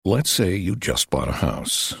Let's say you just bought a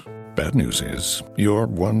house. Bad news is, you're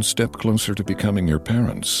one step closer to becoming your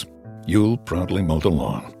parents. You'll proudly mow the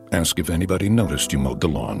lawn, ask if anybody noticed you mowed the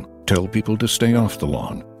lawn, tell people to stay off the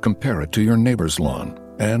lawn, compare it to your neighbor's lawn,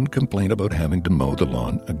 and complain about having to mow the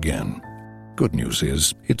lawn again. Good news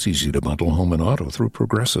is, it's easy to bundle home and auto through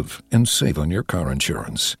Progressive and save on your car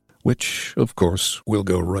insurance, which, of course, will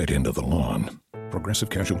go right into the lawn. Progressive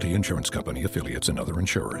Casualty Insurance Company, affiliates, and other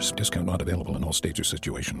insurers. Discount not available in all states or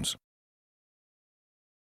situations.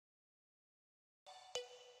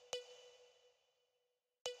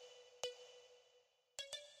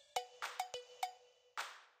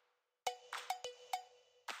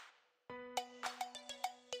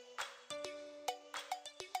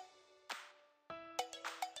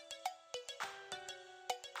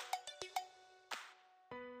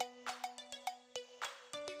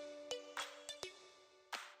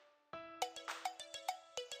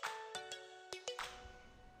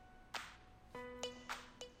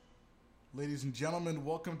 Ladies and gentlemen,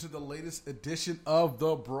 welcome to the latest edition of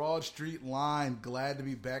the Broad Street Line. Glad to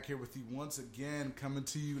be back here with you once again, coming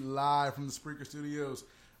to you live from the Spreaker Studios.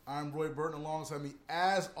 I'm Roy Burton, alongside me,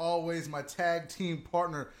 as always, my tag team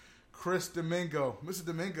partner, Chris Domingo. Mr.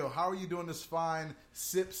 Domingo, how are you doing this fine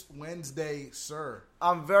Sips Wednesday, sir?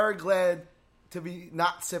 I'm very glad to be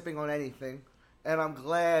not sipping on anything, and I'm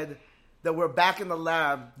glad that we're back in the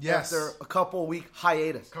lab after a couple-week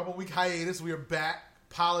hiatus. We are back.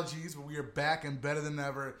 Apologies, but we are back and better than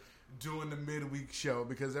ever doing the midweek show,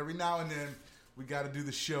 because every now and then we got to do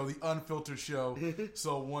the show, the unfiltered show,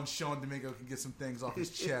 so one Sean Domingo can get some things off his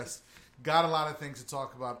chest. Got a lot of things to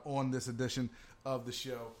talk about on this edition of the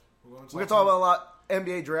show. We're going to talk about a lot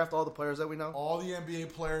NBA draft, all the players that we know. All the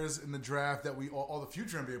NBA players in the draft all the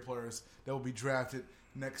future NBA players that will be drafted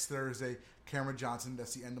next Thursday. Cameron Johnson,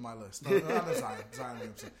 that's the end of my list. No, Zion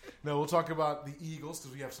Williamson. No, we'll talk about the Eagles,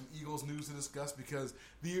 because we have some Eagles news to discuss, because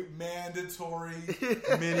the mandatory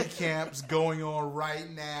mini camps going on right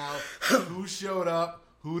now. Who showed up?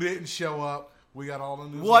 Who didn't show up? We got all the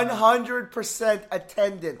news 100%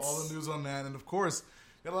 attendance. All the news on that. And, of course,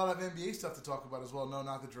 got a lot of NBA stuff to talk about as well. No,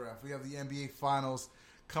 not the draft. We have the NBA Finals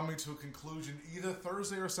coming to a conclusion either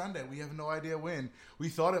Thursday or Sunday. We have no idea when. We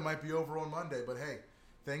thought it might be over on Monday, but hey,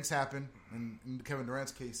 things happen, and in Kevin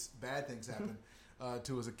Durant's case, bad things happen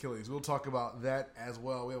to his Achilles. We'll talk about that as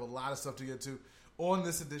well. We have a lot of stuff to get to on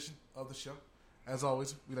this edition of the show. As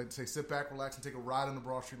always, we like to say sit back, relax, and take a ride on the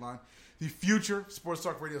Broad Street Line. The future Sports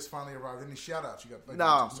Talk Radio has finally arrived. Any shout-outs you got?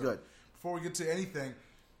 No, good. Before we get to anything,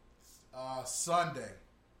 Sunday,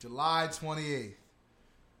 July 28th,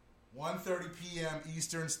 1:30 p.m.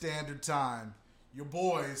 Eastern Standard Time. Your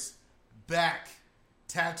boys back.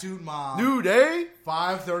 Tattooed Mom. New Day?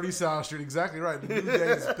 530 South Street. Exactly right. The New Day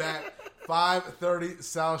is back. 530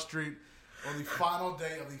 South Street on the final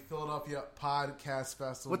day of the Philadelphia Podcast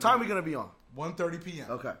Festival. What time are we going to be on? 1:30 p.m.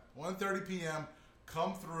 Okay. 1:30 p.m.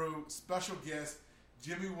 Come through. Special guest,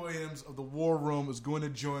 Jimmy Williams of the War Room is going to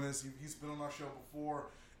join us. He's been on our show before,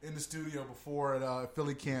 in the studio before at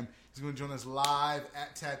Philly Camp. He's going to join us live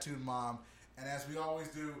at Tattooed Mom. And as we always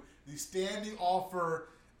do, the standing offer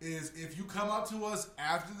is if you come up to us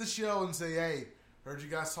after the show and say, hey, heard you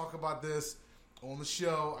guys talk about this on the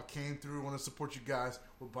show. I came through, want to support you guys.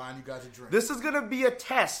 We're buying you guys a drink. This is going to be a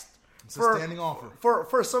test. It's a standing offer.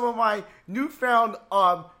 For some of my newfound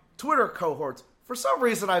Twitter cohorts. For some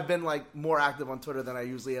reason, I've been more active on Twitter than I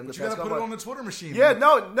usually am. But you got to put it on the Twitter machine. Yeah,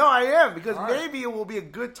 no, I am. Because maybe it will be a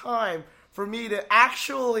good time for me to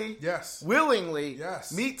actually, willingly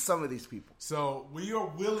meet some of these people. So we are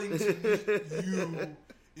willing to meet you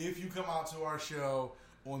if you come out to our show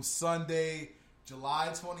on Sunday, July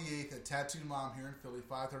 28th at Tattooed Mom here in Philly,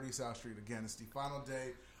 530 South Street. Again, it's the final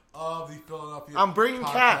day of the Philadelphia I'm bringing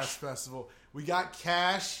Podcast cash. Festival. We got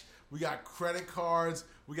cash. We got credit cards.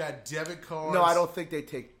 We got debit cards. No, I don't think they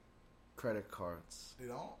take credit cards. They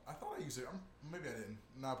don't? I thought I used it. Maybe I didn't.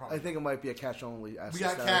 No, probably. I think it might be a cash only. We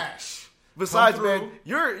got cash. Besides, man,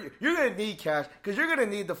 you're gonna need cash because you're gonna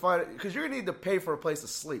need to pay for a place to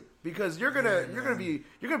sleep because you're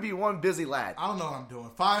gonna be one busy lad. I don't know what I'm doing.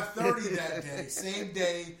 5:30 that day, same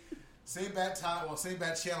day, same bat time. Well, same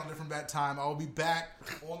bat channel, different bat time. I will be back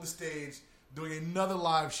on the stage doing another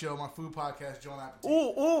live show, my food podcast, John Appetit.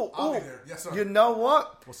 I'll be there. Yes, sir. You know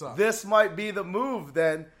what? What's up? This might be the move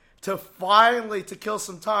then to finally kill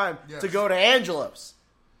some time to go to Angelo's.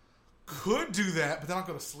 Could do that, but then I'll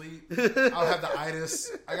go to sleep. I'll have the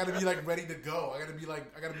itis. I got to be ready to go. I got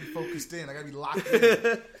to be focused in. I got to be locked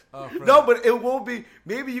in. No, but it will be.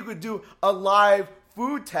 Maybe you could do a live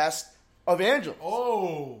food test of Angela.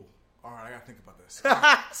 Oh, all right. I got to think about this.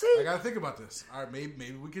 See? I got to think about this. All right,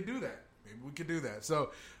 maybe we could do that. Maybe we could do that.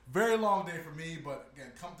 So, very long day for me, but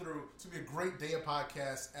again, come through. It's going to be a great day of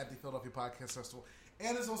podcasts at the Philadelphia Podcast Festival.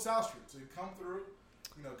 And it's on South Street. So, you come through,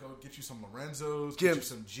 go get you some Lorenzo's, get you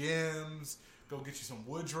some Jim's, go get you some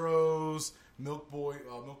Woodrow's, Milk Boy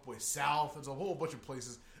South. There's a whole bunch of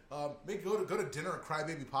places. Maybe go to dinner at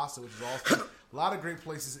Crybaby Pasta, which is awesome. A lot of great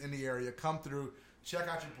places in the area. Come through, check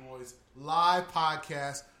out your boys. Live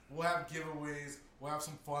podcast. We'll have giveaways. We'll have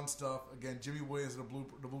some fun stuff. Again, Jimmy Williams, the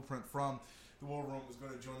Blueprint from the War Room, is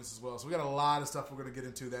going to join us as well. So we got a lot of stuff we're going to get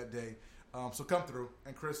into that day. So come through.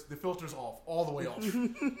 And Chris, the filter's off. All the way off.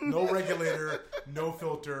 No regulator, no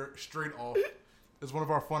filter, straight off. It's one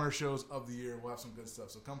of our funner shows of the year. We'll have some good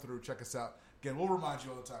stuff. So come through, check us out. Again, we'll remind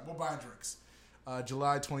you all the time. We're buying drinks.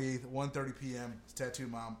 July 28th, 1:30 p.m. It's Tattoo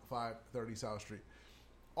Mom, 530 South Street.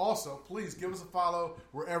 Also, please give us a follow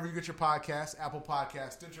wherever you get your podcasts. Apple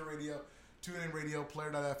Podcasts, Stitcher Radio, TuneIn Radio,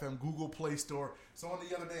 Player.fm, Google Play Store. Someone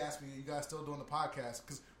the other day asked me, are you guys still doing the podcast?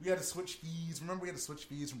 Because we had to switch feeds. Remember we had to switch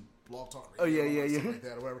feeds from Blog Talk Radio? Yeah. Stuff like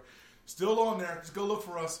that or whatever. Still on there. Just go look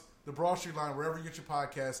for us, the Broad Street Line, wherever you get your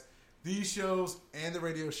podcasts. These shows and the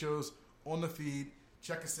radio shows on the feed.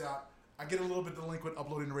 Check us out. I get a little bit delinquent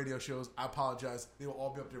uploading the radio shows. I apologize. They will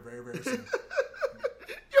all be up there very, very soon.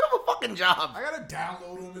 You have a fucking job. I gotta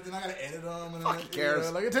download them and then I gotta edit them. And Fuck cares.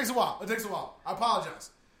 It takes a while. I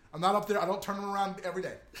apologize. I'm not up there. I don't turn them around every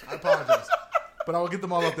day. I apologize. But I will get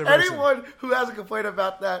them all up there very Anyone who has a complaint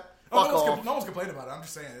about that, fuck off. No one's complaining about it. I'm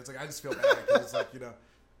just saying. It's like I just feel bad because it's like,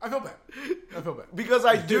 I feel bad. Because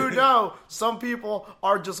I do know some people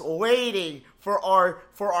are just waiting for our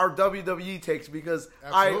WWE takes because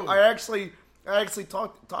I actually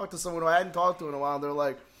talked to someone who I hadn't talked to in a while and they're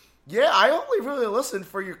like, yeah, I only really listen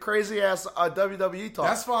for your crazy ass WWE talk.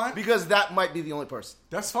 That's fine. Because that might be the only person.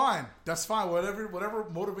 That's fine. Whatever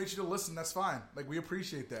motivates you to listen, that's fine. Like, we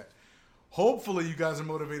appreciate that. Hopefully you guys are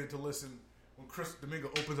motivated to listen when Chris Domingo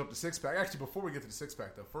opens up the six-pack. Actually, before we get to the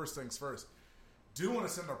six-pack, though, first things first. Do want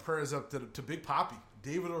to send our prayers up to Big Papi,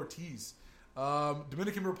 David Ortiz.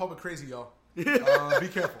 Dominican Republic crazy, y'all. Be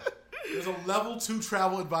careful. There's a level 2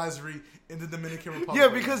 travel advisory in the Dominican Republic. Yeah,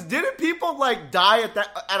 because didn't people die at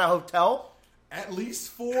a hotel? At least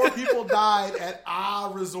 4 people died at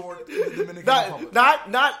a resort in the Dominican Republic.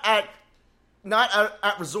 Not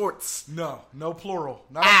at resorts. No plural.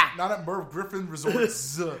 Not at Merv Griffin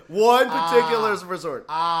resorts. One particular resort.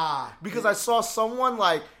 Because yeah. I saw someone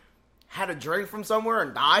had a drink from somewhere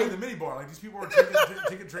and died. In the minibar. These people are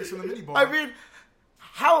taking drinks from the minibar. I mean,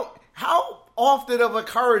 how often of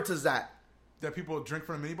occurrence is that? That people drink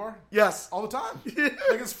from a minibar? Yes. All the time.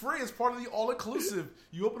 It's free. It's part of the all-inclusive.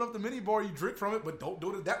 You open up the minibar, you drink from it, but don't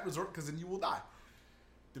do it at that resort because then you will die.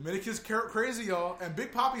 Dominican's crazy, y'all. And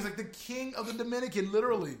Big Papi's the king of the Dominican,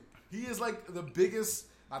 literally. He is the biggest,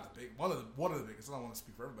 not the big, one of the biggest. I don't want to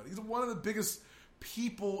speak for everybody. He's one of the biggest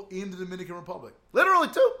people in the Dominican Republic. Literally,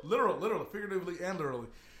 too. Literally, figuratively and literally.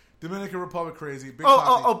 Dominican Republic crazy. Big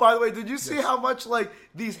Papi. By the way, did you see how much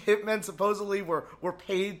these hitmen supposedly were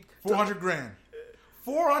paid? $400,000.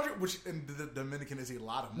 400, which in the Dominican is a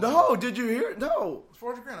lot of money. No, did you hear? No, it's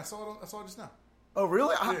 $400,000. I saw it just now. Oh,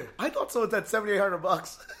 really? Yeah. I thought someone said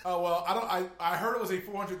 $7,800. Oh well, I heard it was a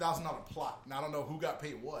 $400,000 plot. Now I don't know who got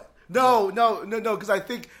paid what. No, because I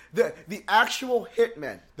think the actual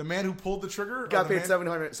hitman, the man who pulled the trigger, got paid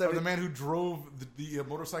 $700. Or the man who drove the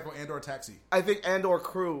motorcycle and/or taxi. I think and/or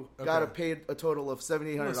crew got paid a total of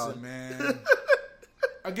 $7,800. Listen, man.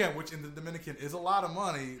 Again, which in the Dominican is a lot of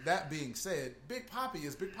money. That being said, Big Papi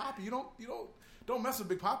is Big Papi. You don't mess with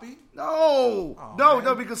Big Papi.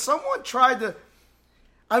 No, because someone tried to.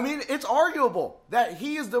 I mean, it's arguable that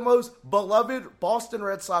he is the most beloved Boston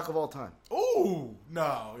Red Sox of all time. Ooh,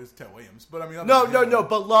 no, it's Ted Williams. But I mean, no,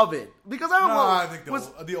 beloved. Because I think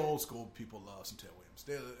the old school people love some Ted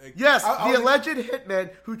Williams. Yes, the alleged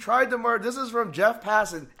hitman who tried to murder. This is from Jeff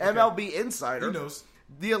Passan, MLB Insider. He knows.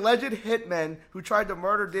 The alleged hitmen who tried to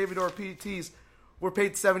murder David Ortiz were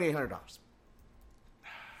paid $7,800.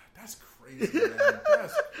 That's crazy, man.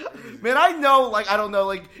 That's crazy. Man, I know, I don't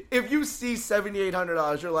know, if you see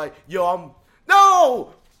 $7,800, you're like, yo,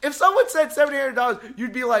 no! If someone said $7,800,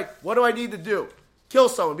 you'd be like, what do I need to do? Kill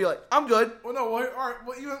someone. Be like, I'm good. Well, no, all right.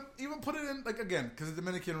 Well, even put it in, again, because the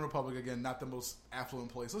Dominican Republic, again, not the most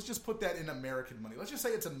affluent place. Let's just put that in American money. Let's just say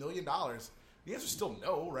it's $1 million. The answer's still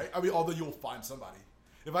no, right? I mean, although you'll find somebody.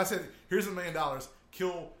 If I said, here's $1 million,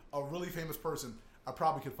 kill a really famous person, I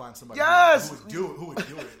probably could find somebody who would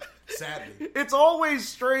do it, sadly. It's always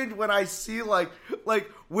strange when I see, where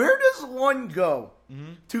does one go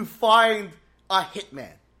to find a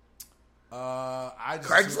hitman? I just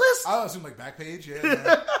Craigslist? I assume Backpage,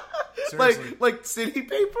 yeah. like city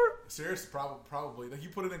paper. Seriously, probably. Like you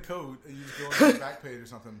put it in code and you just go on the back page or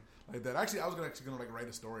something like that. Actually, I was gonna like write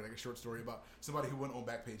a story, like a short story about somebody who went on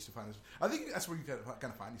Backpage to find this. I think that's where you kind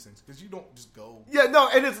of find these things because you don't just go. Yeah, no,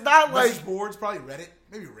 and it's not message like boards, probably Reddit,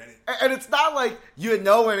 maybe Reddit, and it's not like you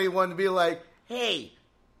know anyone to be like, hey,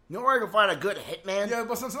 you know where I can find a good hitman? Yeah,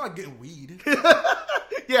 but it's not like getting weed.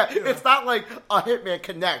 Yeah, it's not like a Hitman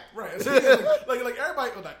Connect. Right. Like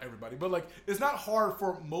everybody, well, not everybody, but like it's not hard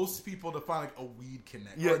for most people to find like a weed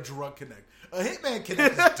connect or a drug connect. A Hitman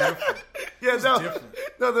Connect is different. Different.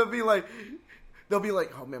 No, they'll be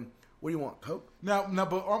like, oh man, what do you want, coke? Now,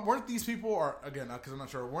 but weren't these people, or again, because I'm not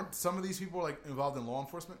sure, weren't some of these people like involved in law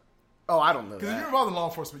enforcement? Oh, I don't know. Because if you're involved in law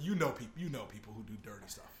enforcement, you know people who do dirty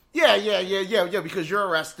stuff. Yeah. Because you're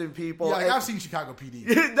arresting people. Yeah, like I've seen Chicago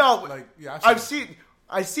PD. No, like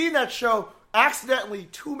I've seen that show accidentally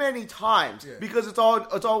too many times because it's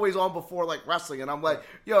always on before like wrestling, and I'm like,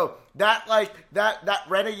 yo, that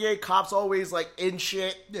renegade cop's always like in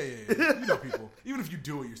shit. Yeah. You know people, even if you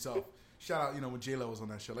do it yourself. Shout out, when J-Lo was on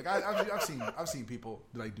that show. Like I've seen people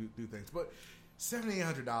like do things, but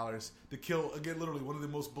 $7,800 to kill again, literally one of the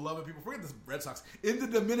most beloved people. Forget the Red Sox in the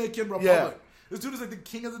Dominican Republic. Yeah. This dude is like the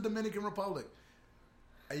king of the Dominican Republic,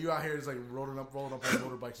 and you out here just like rolling up on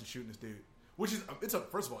motorbikes and shooting this dude. Which is,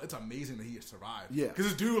 first of all, it's amazing that he has survived. Yeah. Because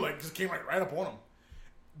this dude, like, just came right up on him.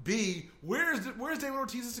 B, where's David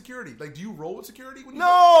Ortiz's security? Like, do you roll with security? When you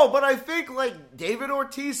go? But I think, like, David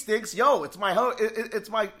Ortiz thinks, yo, it's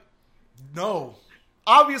my... No.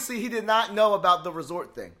 Obviously, he did not know about the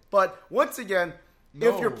resort thing. But, once again,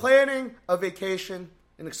 if you're planning a vacation,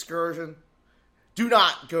 an excursion... Do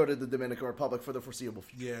not go to the Dominican Republic for the foreseeable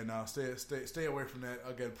future. Yeah, no, stay away from that.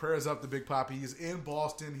 Again, prayers up to Big Papi. He's in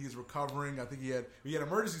Boston. He's recovering. I think he had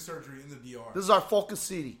emergency surgery in the DR. This is our focus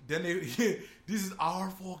city. This is our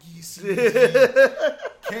focus city.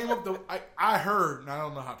 Came up I heard, and I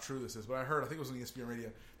don't know how true this is, but I think it was on ESPN Radio,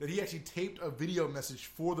 that he actually taped a video message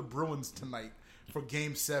for the Bruins tonight for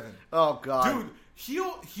Game 7. Oh, God. Dude,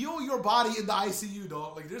 heal your body in the ICU,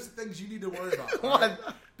 dog. Like, there's things you need to worry about. Right?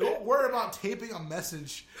 Don't worry about taping a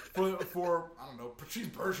message for I don't know, Patrice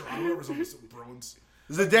Bergeron, whoever's on the Bruins.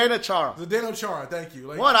 Zdeno Chara, thank you.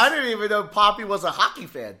 Like, I didn't even know Poppy was a hockey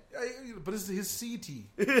fan. Yeah, but it's his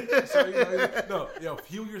CT. So,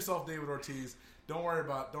 heal yourself, David Ortiz. Don't worry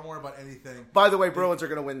about anything. By the way, Bruins are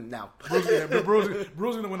going to win now. Bruins are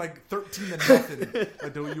going to win like 13-0,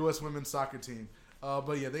 like the U.S. women's soccer team.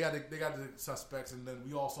 But yeah, they got the suspects, and then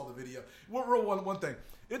we all saw the video. One thing.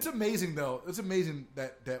 It's amazing though. It's amazing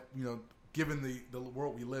that given the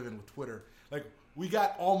world we live in with Twitter, like we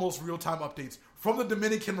got almost real time updates from the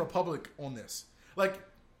Dominican Republic on this. Like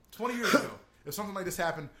 20 years ago, if something like this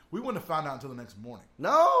happened, we wouldn't have found out until the next morning.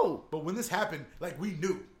 No. But when this happened, like we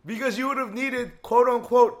knew. Because you would have needed, quote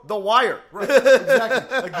unquote, the wire. Right,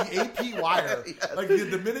 exactly. Like the AP wire. Yes. Like the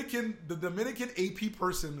Dominican AP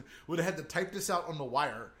person would have had to type this out on the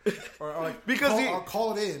wire. Or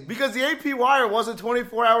call it in. Because the AP wire wasn't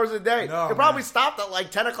 24 hours a day. No, it probably stopped at like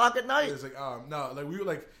 10 o'clock at night. It's like, no. Like we were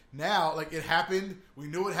like, now, like it happened. We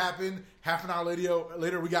knew it happened. Half an hour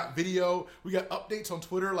later, we got video. We got updates on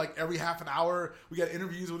Twitter like every half an hour. We got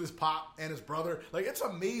interviews with his pop and his brother. Like it's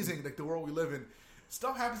amazing, like the world we live in.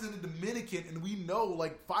 Stuff happens in the Dominican, and we know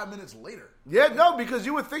like 5 minutes later. Yeah, no, because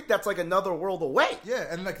you would think that's like another world away. Yeah,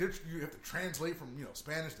 and like you have to translate from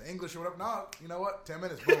Spanish to English or whatever. No, you know what? 10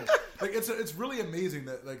 minutes, boom. Like it's really amazing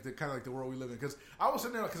that like the kind of like the world we live in. Because I was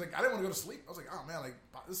sitting there because like I didn't want to go to sleep. I was like, oh man, like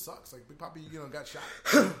this sucks. Like Big Papi, got shot.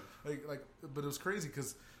 But it was crazy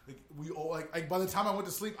because like we all like by the time I went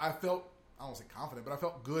to sleep, I felt I don't want to say confident, but I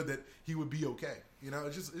felt good that he would be okay.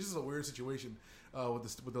 It's just a weird situation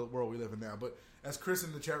with the world we live in now, but. As Chris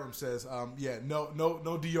in the chat room says,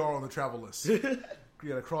 no DR on the travel list.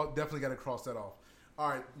 Definitely got to cross that off. All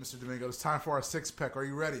right, Mr. Domingo, it's time for our six-pack. Are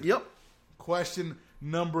you ready? Yep. Question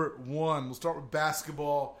number 1. We'll start with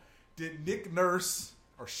basketball. Should Nick Nurse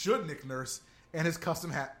and his custom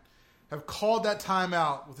hat have called that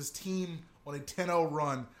timeout with his team on a 10-0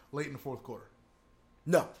 run late in the fourth quarter?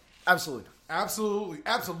 No, absolutely not.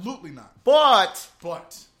 Absolutely not. But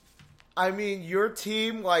I mean, your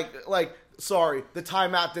team, sorry, the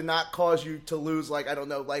timeout did not cause you to lose,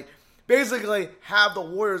 basically have the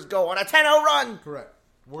Warriors go on a 10-0 run. Correct.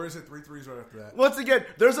 Warriors hit 3 threes right after that. Once again,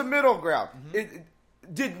 there's a middle ground.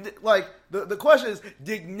 Mm-hmm. The question is,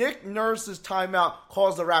 did Nick Nurse's timeout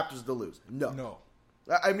cause the Raptors to lose? No.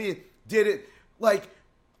 I mean, did it,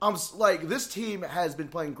 this team has been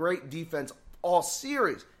playing great defense all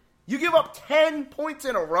series. You give up 10 points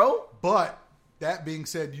in a row? But, that being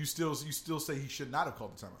said, you still say he should not have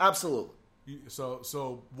called the timeout. Absolutely.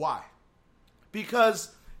 So why?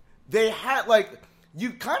 Because they had like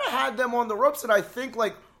you kind of had them on the ropes, and I think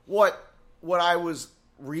like what I was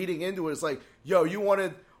reading into it is like, yo, you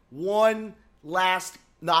wanted one last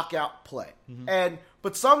knockout play,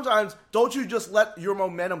 but sometimes don't you just let your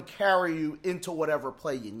momentum carry you into whatever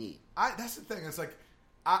play you need? That's the thing. It's like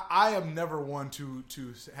I am never one to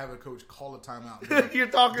have a coach call a timeout during, You're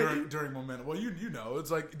talking during momentum. Well, you know,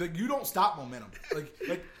 it's like you don't stop momentum.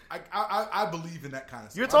 Like I believe in that kind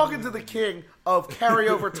of stuff. You're talking to the king of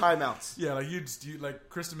carryover timeouts. Yeah, like you like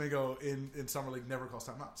Chris Domingo in Summer League never calls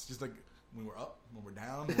timeouts. Just like when we're up, when we're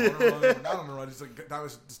down, when we're on the run, down on the run, it's like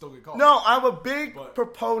timeouts still get called. No, I'm a big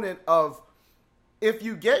proponent of if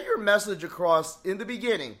you get your message across in the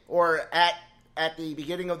beginning or at the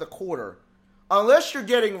beginning of the quarter, unless you're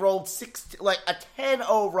getting rolled like a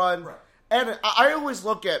 10-0 run, right. And I always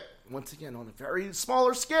look at, once again, on a very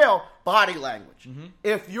smaller scale, body language. Mm-hmm.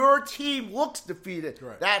 If your team looks defeated,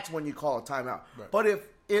 right. That's when you call a timeout. Right. But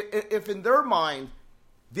if in their mind,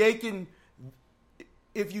 they can,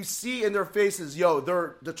 if you see in their faces, yo,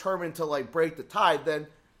 they're determined to like break the tide, then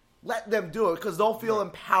let them do it because they'll feel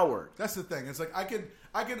empowered. That's the thing. It's like I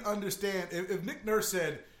can understand if Nick Nurse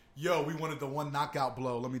said, yo, we wanted the one knockout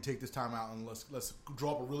blow. Let me take this time out and let's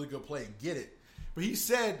draw up a really good play and get it. But he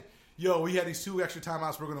said, yo, we had these 2 extra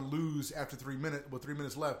timeouts we're going to lose after 3 minutes with 3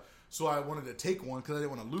 minutes left. So I wanted to take one because I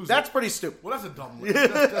didn't want to lose. That's pretty stupid. Well, that's a dumb.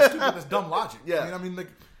 That's stupid. That's dumb logic. Yeah. I mean, like,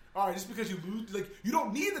 all right, just because you lose, like, you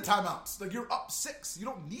don't need the timeouts. Like, you're up 6. You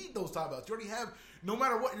don't need those timeouts. You already have. No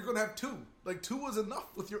matter what, you're going to have 2. Like 2 is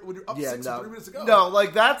enough when you're up 6 with 3 minutes to go. No,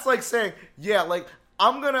 like that's like saying, yeah, like.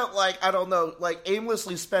 I'm gonna like I don't know like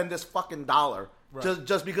aimlessly spend this fucking dollar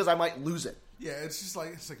just because I might lose it. Yeah, it's just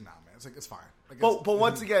like nah, man. It's fine. Like, but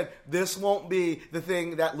once again, this won't be the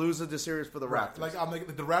thing that loses the series for the Raptors. Like I'm like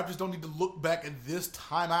the Raptors don't need to look back at this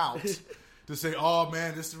timeout to say, oh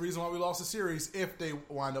man, this is the reason why we lost the series. If they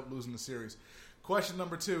wind up losing the series. Question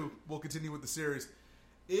number 2. We'll continue with the series.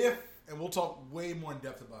 And we'll talk way more in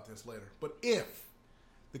depth about this later. But if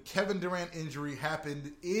the Kevin Durant injury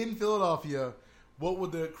happened in Philadelphia, what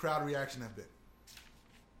would the crowd reaction have been?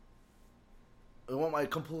 I want my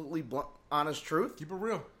completely blunt, honest truth. Keep it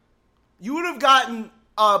real. You would have gotten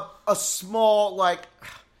a small, like,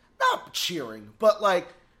 not cheering, but like,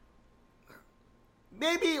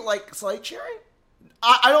 maybe like slight cheering.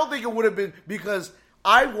 I don't think it would have been because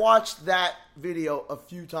I watched that video a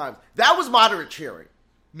few times. That was moderate cheering.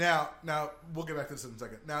 Now we'll get back to this in a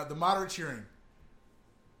second. Now the moderate cheering,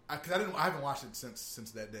 because I haven't watched it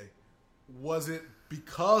since that day. Was it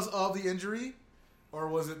because of the injury, or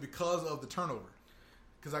was it because of the turnover?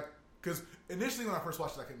 Because initially when I first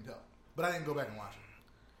watched it, I couldn't tell, but I didn't go back and watch it.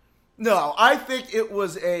 No, I think it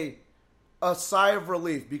was a sigh of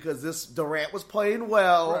relief because this Durant was playing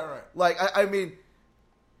well. Right. Like I mean,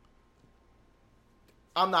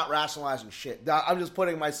 I'm not rationalizing shit. I'm just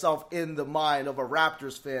putting myself in the mind of a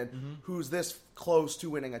Raptors fan who's this close to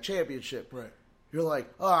winning a championship. Right. You're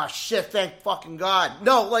like, oh, shit, thank fucking God.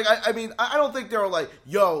 No, like, I mean, I don't think they were like,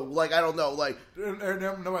 yo, like, I don't know, like.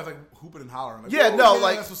 Nobody's like hooping and hollering. Like, yeah, no,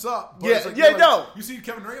 like. That's what's up. But like, no. You see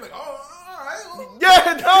Kevin Durant, like, oh, all right. Well.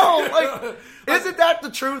 Yeah, no, like, isn't that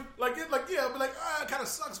the truth? Like, it kind of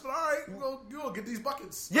sucks, but all right, you'll get these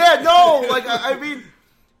buckets. Yeah, no, like, I mean,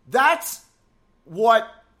 that's what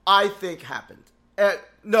I think happened.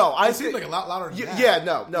 No, I think. It seemed like a lot louder than that. Yeah,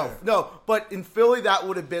 no. But in Philly, that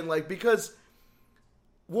would have been like, because.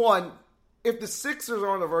 One, if the Sixers are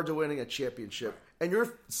on the verge of winning a championship and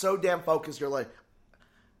you're so damn focused, you're like,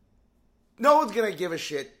 no one's gonna give a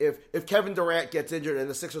shit if Kevin Durant gets injured and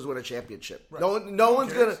the Sixers win a championship. Right. No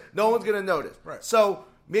one's gonna notice. Right. So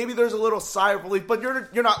maybe there's a little sigh of relief, but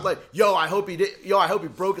you're not like, I hope he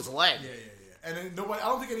broke his leg. Yeah. And then nobody.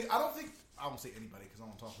 I won't say anybody because I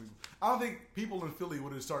don't talk to people. I don't think people in Philly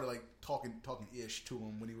would have started like talking ish to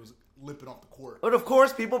him when he was limping off the court. But of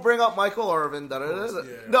course, people bring up Michael Irvin. Yeah.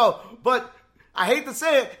 No, but I hate to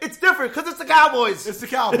say it, it's different because it's the Cowboys. It's the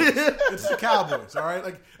Cowboys. All right.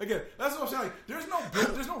 Like again, that's what I'm saying. Like, there's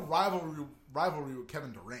no rivalry with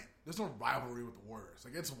Kevin Durant. There's no rivalry with the Warriors.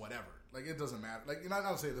 Like it's whatever. Like it doesn't matter. Like I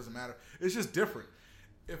don't say it doesn't matter. It's just different.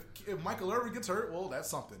 If Michael Irvin gets hurt, well, that's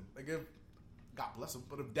something. Like if God bless him,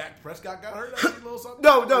 but if Dak Prescott got hurt, that'd be a little something.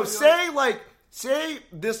 No. Say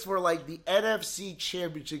this were like the NFC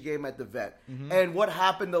Championship game at the Vet, and what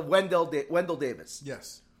happened to Wendell Davis?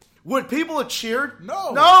 Yes. Would people have cheered?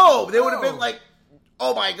 No. They would have been like,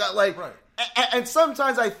 "Oh my God!" Like, right. And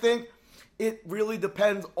sometimes I think it really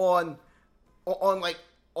depends on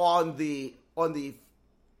the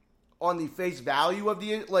face value of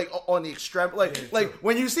the on the extreme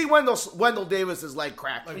when you see Wendell Davis is like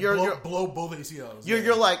cracked. Like blow both ACLs.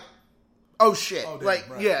 You're like, oh shit. Oh, damn, like,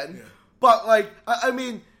 right. yeah. Yeah. But, like, I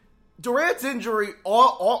mean, Durant's injury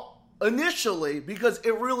all initially, because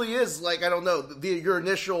it really is, like, I don't know, your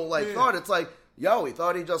initial, like, thought, it's like, yo, he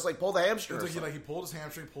thought he just, like, pulled a hamstring. It's like he pulled his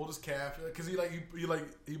hamstring, pulled his calf, because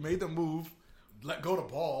he made the move, let go the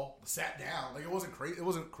ball, sat down. Like, it wasn't crazy. It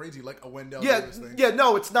wasn't crazy like a Wendell Davis thing. Yeah,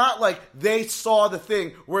 no, it's not like they saw the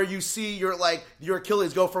thing where you see your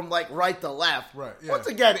Achilles go from, like, right to left. Right, yeah. Once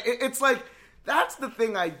again, it's like, that's the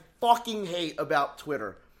thing I fucking hate about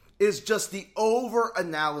Twitter, is just the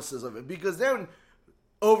over-analysis of it. Because then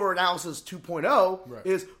over-analysis 2.0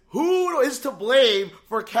 is who is to blame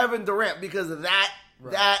for Kevin Durant? Because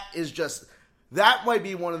that is just, that might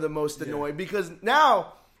be one of the most annoying. Because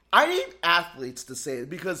now, I need athletes to say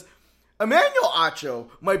it, because Emmanuel Acho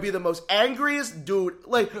might be the most angriest dude.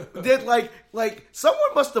 Like,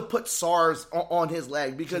 someone must have put SARS on his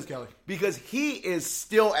leg, because he is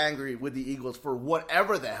still angry with the Eagles for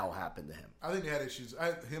whatever the hell happened to him. I think they had issues.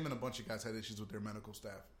 Him and a bunch of guys had issues with their medical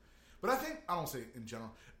staff. But I don't say in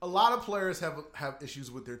general, a lot of players have issues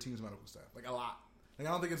with their team's medical staff. Like, a lot. Like,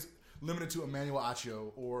 I don't think it's limited to Emmanuel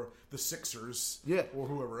Acho or the Sixers or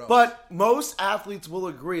whoever else. But most athletes will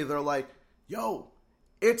agree. They're like, yo,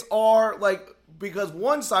 it's our, like, because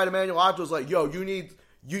one side, Emmanuel Acho is like, yo, you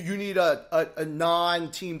need a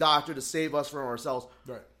non-team doctor to save us from ourselves.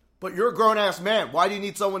 Right. But you're a grown-ass man. Why do you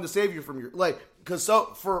need someone to save you from your, like, because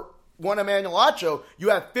for one Emmanuel Acho, you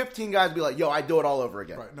have 15 guys be like, yo, I do it all over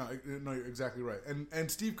again. Right. No, you're exactly right. And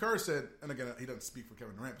Steve Kerr said, and again, he doesn't speak for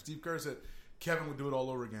Kevin Durant, but Steve Kerr said Kevin would do it all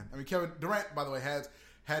over again. I mean, Kevin Durant, by the way, had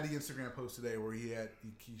the Instagram post today where he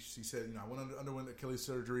said, I underwent Achilles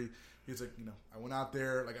surgery. He's like, I went out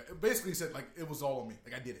there, like, basically he said, like, it was all on me.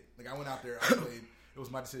 Like, I did it. Like, I went out there, I played. It was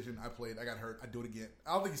my decision. I played. I got hurt. I'd do it again.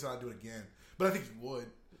 I don't think he said I'd do it again, but I think he would.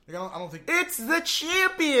 Like, I don't think it's the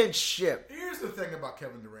championship. Here's the thing about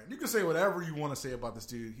Kevin Durant. You can say whatever you want to say about this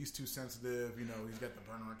dude. He's too sensitive. He's got the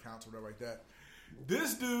burner accounts or whatever like that.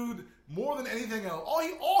 This dude, more than anything else,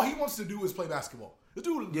 all he wants to do is play basketball. This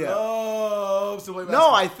dude loves to play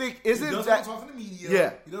basketball. No, I think he doesn't want to talk to the media.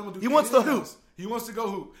 Yeah, he wants to hoop. He wants to go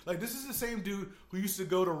hoop. Like, this is the same dude who used to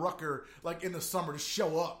go to Rucker, like, in the summer to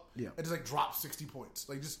show up and just, like, drop 60 points.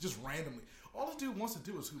 Like, just randomly. All this dude wants to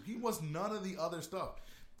do is hoop. He wants none of the other stuff.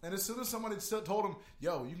 And as soon as somebody told him,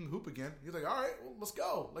 yo, you can hoop again, he's like, all right, well, let's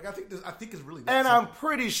go. Like, I think it's really that And simple. I'm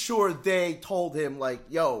pretty sure they told him, like,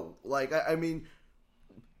 yo, like, I mean,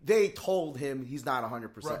 they told him he's not 100%.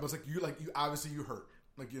 Right, but it's like, you obviously you hurt.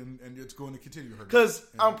 Like, and it's going to continue hurting. Because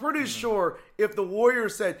I'm pretty sure if the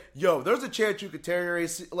Warriors said, "Yo, there's a chance you could tear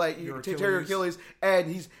your Achilles,"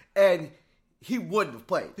 and he wouldn't have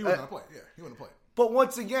played. He wouldn't have played. Yeah, he wouldn't have played. But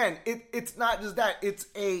once again, it's not just that. It's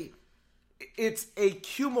a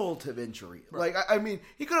cumulative injury. Right. Like, I mean,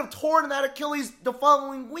 he could have torn that Achilles the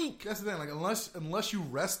following week. That's the thing. Like, unless you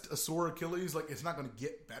rest a sore Achilles, like, it's not going to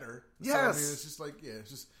get better. Yes. So, I mean, it's just like,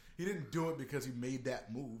 it's just. He didn't do it because he made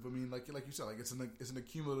that move. I mean, like you said, like, it's an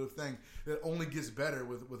accumulative thing that only gets better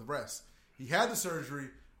with rest. He had the surgery.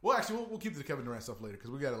 Well, actually, we'll keep the Kevin Durant stuff later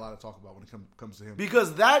because we got a lot to talk about when it comes to him.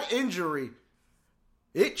 Because that injury,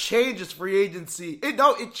 it changes free agency.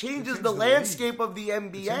 It changes the landscape of the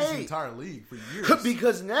NBA. It changes the entire league for years.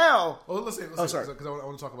 Because now, let's say because I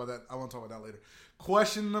want to talk about that. I want to talk about that later.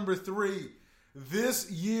 Question number 3: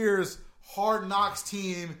 this year's Hard Knocks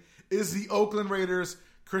team is the Oakland Raiders.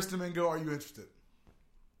 Chris Domingo, are you interested?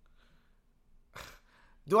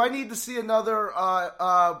 Do I need to see another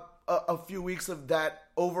a few weeks of that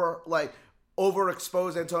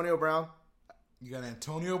overexposed Antonio Brown? You got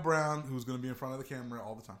Antonio Brown, who's going to be in front of the camera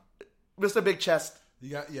all the time. Mr. Big Chest.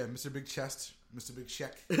 You got Mr. Big Chest, Mr. Big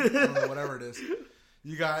Check, I don't know, whatever it is.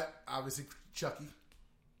 You got obviously Chucky.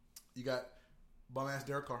 You got bum ass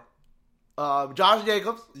Derek Carr. Josh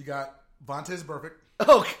Jacobs. You got Vontaze Burfict.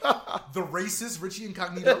 Oh, God. The racist Richie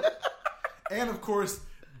Incognito. And, of course,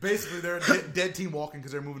 basically they're a dead team walking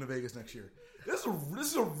because they're moving to Vegas next year. This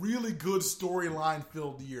is a really good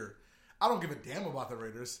storyline-filled year. I don't give a damn about the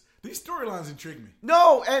Raiders. These storylines intrigue me.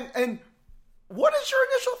 No, and what is your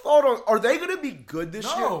initial thought on, are they going to be good this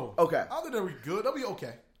year? No. Okay. I don't think they'll be good. They'll be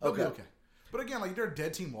okay. They'll be okay. But again, like, they're a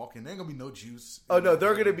dead team walking. There ain't going to be no juice. Oh, no,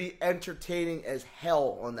 they're going to be entertaining as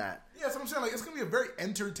hell on that. Yeah, that's what I'm saying. Like, it's going to be a very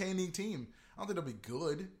entertaining team. I don't think they'll be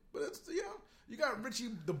good, but it's, you got Richie,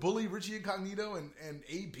 the bully, Richie Incognito, and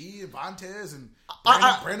AB and Vontaze and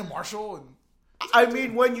Brandon Marshall. And I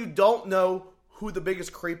mean, when you don't know who the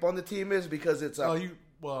biggest creep on the team is, because it's you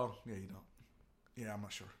don't. Yeah, I'm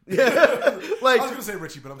not sure. Like, I was gonna say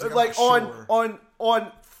Richie, but I'm like not sure.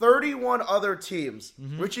 on 31 other teams,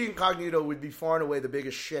 Richie Incognito would be far and away the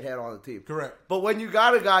biggest shithead on the team. Correct. But when you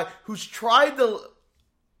got a guy who's tried to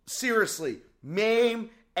seriously maim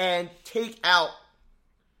and take out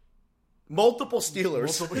multiple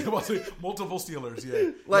Steelers. Multiple Steelers,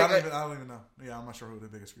 yeah. Like, I don't even know. Yeah, I'm not sure who the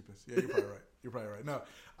biggest group is. Yeah, you're probably right. No,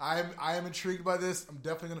 I am intrigued by this. I'm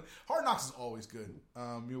definitely gonna. Hard Knocks is always good.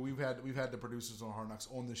 We've had the producers on Hard Knocks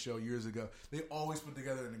on this show years ago. They always put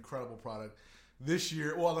together an incredible product. This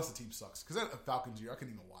year, well, unless the team sucks, because that Falcons year, I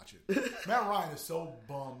couldn't even watch it. Matt Ryan is so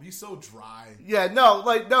bummed. He's so dry. Yeah,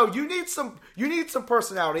 you need some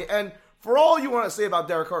personality. And for all you want to say about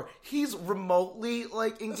Derek Carr, he's remotely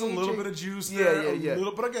engaging. There's a little bit of juice there. Yeah.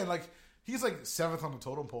 But again, he's 7th on the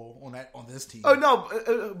total pole on this team. Oh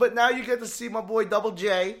no, but now you get to see my boy Double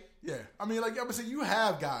J. Yeah, I mean, I'm saying you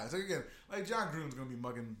have guys. John Gruden's gonna be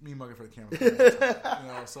mugging for the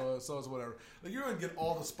camera. So it's whatever. You're gonna get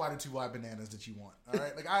all the Spider 2 Wide bananas that you want. All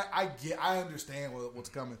right, I understand what's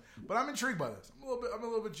coming, but I'm intrigued by this. I'm a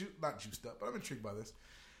little bit not juiced up, but I'm intrigued by this.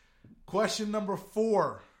 Question number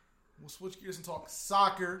 4. We'll switch gears and talk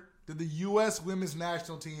soccer. Did the U.S. women's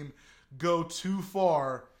national team go too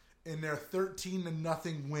far in their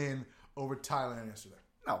 13-0 win over Thailand yesterday?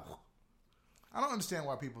 No. I don't understand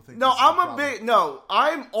why people think. No,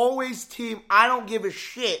 I'm always team. I don't give a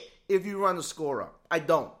shit if you run the score up. I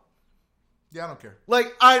don't. Yeah, I don't care.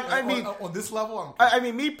 I mean, on this level, I don't care. I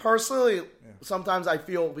mean, me personally, sometimes I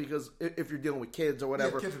feel because if you're dealing with kids or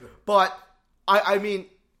whatever. Yeah, kids are different. But I mean,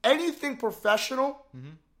 anything professional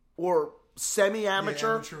or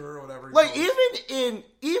semi-amateur, amateur or whatever.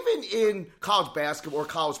 Even in college basketball or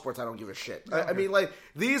college sports, I don't give a shit. I mean,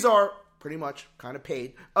 these are pretty much kind of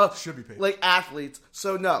paid. Should be paid. Athletes.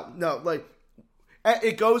 So no.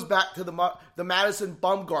 It goes back to the Madison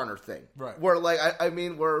Bumgarner thing. Right. Where,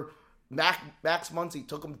 where Max Muncy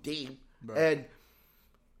took him deep and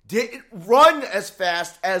didn't run as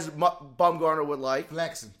fast as Bumgarner would like.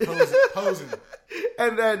 Flexing. Posing.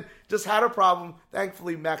 And then just had a problem.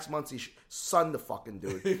 Thankfully, Max Muncy sunned the fucking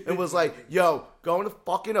dude. And was like, yo, go in the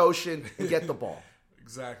fucking ocean and get the ball.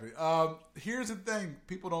 Exactly. Here's the thing.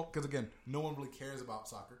 People don't, because again, no one really cares about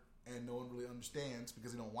soccer, and no one really understands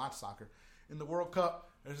because they don't watch soccer. In the World Cup,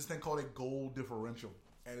 there's this thing called a goal differential,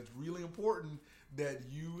 and it's really important that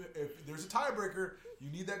if there's a tiebreaker,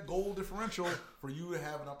 you need that goal differential for you to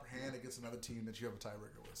have an upper hand against another team that you have a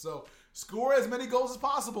tiebreaker with. So score as many goals as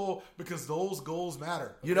possible because those goals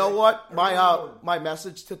matter. Okay? You know what? My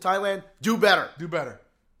message to Thailand: do better. Do better.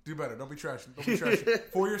 Don't be trash.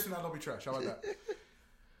 4 years from now, don't be trash. How about that?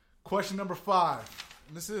 Question number 5.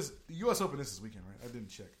 And this is the U.S. Open. This weekend, right? I didn't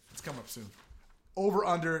check. It's coming up soon. Over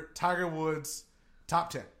under Tiger Woods top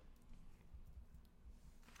 10.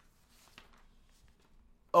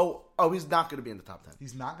 Oh, he's not going to be in the top 10.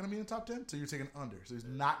 He's not going to be in the top 10? So you're taking under. So he's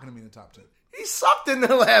not going to be in the top 10. He sucked in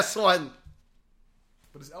the last one.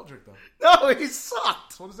 But it's Eldrick, though. No, he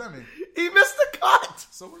sucked. So what does that mean? He missed the cut.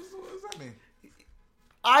 So what does that mean?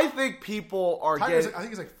 I think people are I think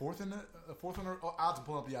he's fourth in the odds. I'm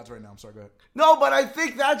pulling up the odds right now. I'm sorry, go ahead. No, but I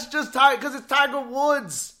think that's just because it's Tiger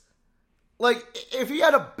Woods. If he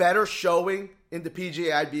had a better showing in the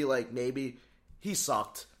PGA, I'd be like, maybe he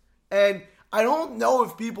sucked. And I don't know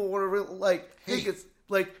if people would really think it's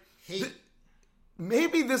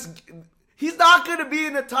maybe he's not going to be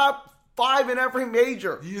in the top 5 in every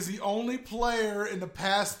major. He is the only player in the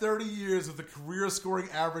past 30 years with a career scoring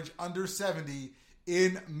average under 70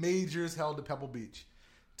 in majors held at Pebble Beach.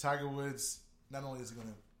 Tiger Woods, not only is he going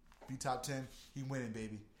to be top 10, he winning,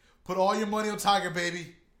 baby. Put all your money on Tiger,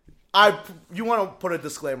 baby. You want to put a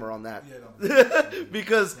disclaimer on that. Yeah, no.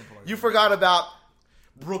 Because you forgot about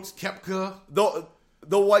Brooks Koepka.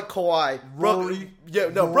 The white Kawhi. Rory.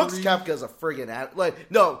 Brooks Koepka is a friggin'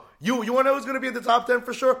 you want to know who's going to be in the top 10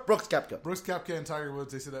 for sure? Brooks Koepka. Brooks Koepka and Tiger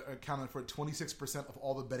Woods, they said accounted for 26% of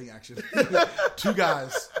all the betting action. Two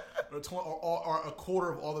guys are a quarter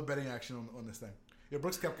of all the betting action on this thing. Yeah,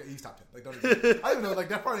 Brooks Koepka, he's top 10. I don't even know.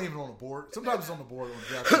 That probably ain't even on the board. Sometimes it's on the board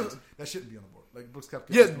on DraftKings. That shouldn't be on the board. Brooks Koepka.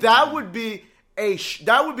 Yeah, that would be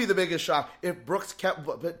that would be the biggest shock if Brooks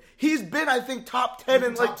Koepka. But he's been, I think, top 10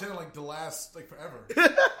 in top 10 the last forever.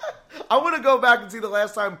 I want to go back and see the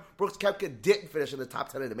last time Brooks Koepka didn't finish in the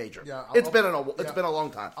top 10 in a major. Yeah, it's been a long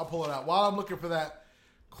time. I'll pull it out while I'm looking for that.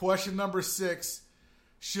 Question number 6: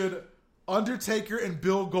 should Undertaker and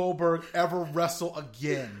Bill Goldberg ever wrestle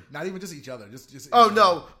again? Not even just each other. Just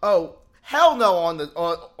no! Oh, hell no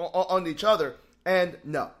on each other. And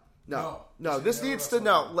no. This needs to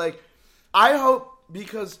know. I hope,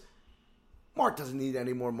 because Mark doesn't need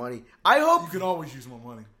any more money. I hope you can always use more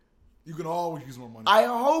money. I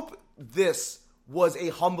hope this was a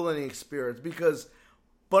humbling experience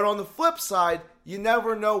but on the flip side, you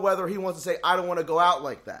never know whether he wants to say, I don't want to go out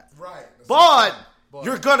like that. Right. But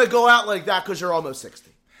you're going to go out like that because you're almost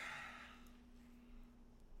 60.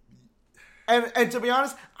 And to be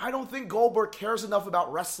honest, I don't think Goldberg cares enough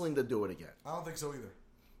about wrestling to do it again. I don't think so either.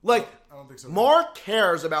 Like, I don't think so. Mark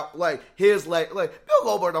cares about his like Bill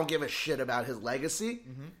Goldberg don't give a shit about his legacy.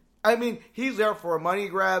 Mm-hmm. I mean, he's there for a money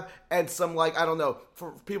grab and some I don't know,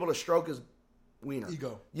 for people to stroke his wiener.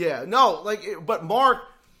 Ego. Yeah, no, but Mark,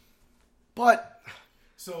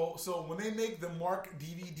 So when they make the Mark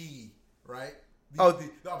DVD, right? I'm sorry,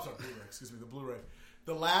 Blu-ray. Excuse me, the Blu-ray.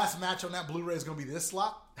 The last match on that Blu-ray is going to be this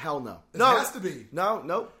slot? Hell no. It has to be.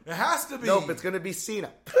 No. It has to be. Nope, it's going to be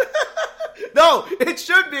Cena. No, it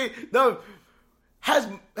should be. No. Has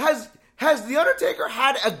The Undertaker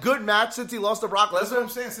had a good match since he lost to Brock Lesnar? That's what I'm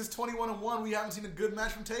saying. Since 21-1, we haven't seen a good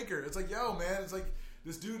match from Taker. It's like, yo, man, it's like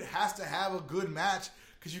this dude has to have a good match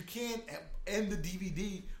because you can't end the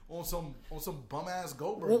DVD on some bum ass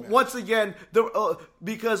Goldberg match. Once again,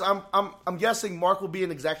 because I'm guessing Mark will be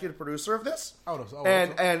an executive producer of this,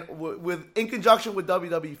 in conjunction with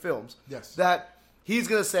WWE Films. Yes, that he's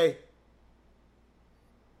gonna say,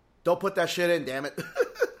 "Don't put that shit in, damn it."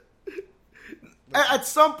 At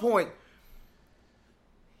some point,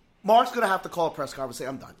 Mark's gonna have to call a press conference and say,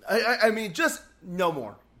 "I'm done." I mean, just no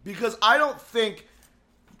more, because I don't think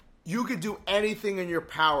you could do anything in your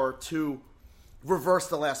power to reverse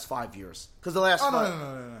the last 5 years. Because the last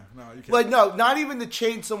No, you can't. Not even to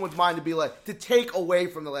change someone's mind, to be to take away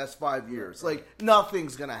from the last 5 years. Right.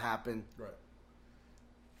 Nothing's going to happen. Right.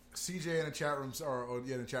 CJ in the chat room,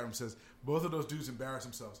 in the chat room says, both of those dudes embarrass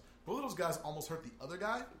themselves. Both of those guys almost hurt the other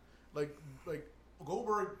guy. Like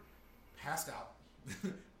Goldberg passed out.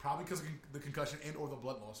 Probably because of the concussion and or the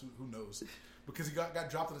blood loss. Who knows? Because he got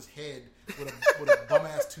dropped on his head with a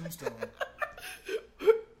bum-ass tombstone.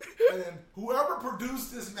 And whoever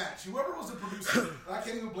produced this match, whoever was the producer, I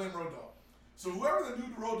can't even blame Road Dogg. So whoever the new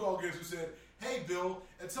Road Dogg is who said, hey, Bill,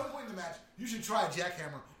 at some point in the match, you should try a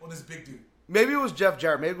jackhammer on this big dude. Maybe it was Jeff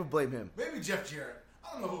Jarrett. Maybe we'll blame him. Maybe Jeff Jarrett.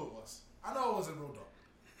 I don't know who it was. I know it wasn't Road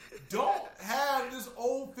Dogg. Don't have this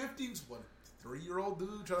old 53-year-old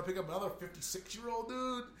dude try to pick up another 56-year-old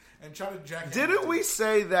dude and try to jackhammer. Didn't we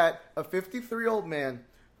say that a 53-year-old man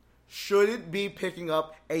shouldn't be picking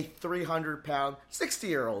up a 300-pound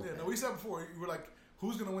 60-year-old? Yeah, no, we said before, we were like,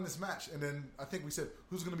 who's going to win this match? And then I think we said,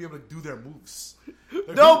 who's going to be able to do their moves? Who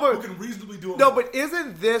can reasonably do it? No, but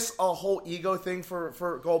isn't this a whole ego thing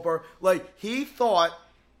for Goldberg? He thought,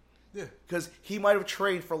 because he might have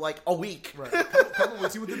trained for a week. Right. Couple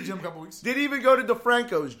weeks. He went to the gym a couple weeks. Didn't even go to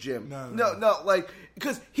DeFranco's gym. No,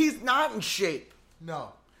 because he's not in shape.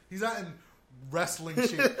 No, he's not in wrestling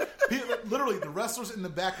shape. Literally, the wrestlers in the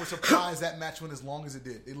back were surprised that match went as long as it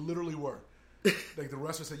did. They literally were. The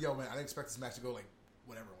wrestlers said, yo, man, I didn't expect this match to go 8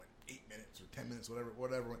 minutes or 10 minutes,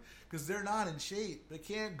 whatever. Because they're not in shape. They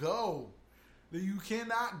can't go. You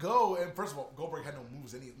cannot go. And first of all, Goldberg had no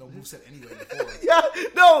moveset anyway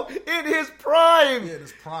before. In his prime. Yeah, in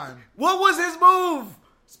his prime. What was his move?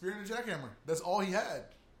 Spear and a jackhammer. That's all he had.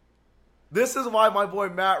 This is why my boy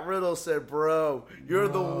Matt Riddle said, bro, you're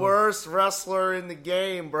the worst wrestler in the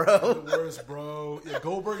game, bro. You're the worst, bro. Yeah,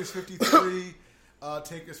 Goldberg is 53.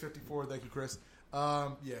 Taker's 54. Thank you, Chris.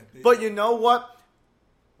 But you know what?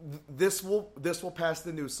 This will pass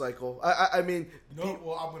the news cycle. I mean... I'm going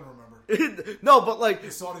to remember. No, but the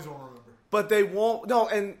Saudis won't remember. But they won't... No,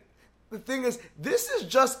 and the thing is, this is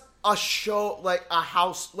just a show, a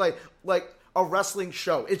house, a wrestling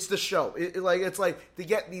show. It's the show. It's to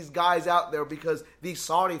get these guys out there because these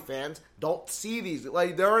Saudi fans don't see these.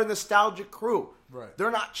 They're a nostalgic crew. Right.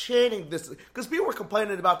 They're not chanting this. Because people were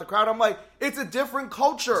complaining about the crowd. I'm like, it's a different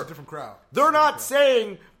culture. It's a different crowd. They're not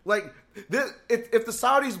saying, this, if the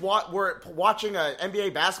Saudis were watching an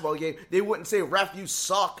NBA basketball game, they wouldn't say, ref, you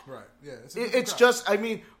suck. Right. Yeah. It's just,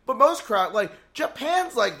 but most crowd,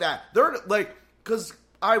 Japan's like that. They're because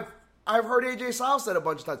I've heard AJ Styles said a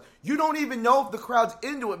bunch of times, you don't even know if the crowd's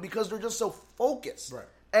into it because they're just so focused. Right.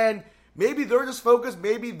 And maybe they're just focused.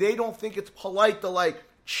 Maybe they don't think it's polite to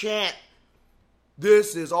chant,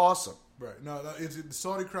 this is awesome. Right. No, the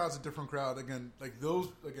Saudi crowd's a different crowd. Again,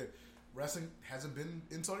 wrestling hasn't been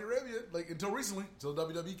in Saudi Arabia until recently, until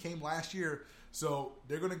WWE came last year. So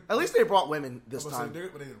they're gonna at least they brought women this time.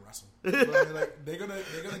 But they didn't wrestle. They're gonna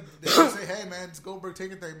say, hey man, it's Goldberg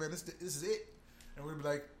Taker thing, man. This is it. And we're gonna be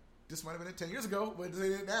like, this might have been it 10 years ago, but this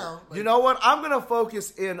ain't it now. You know what? I'm going to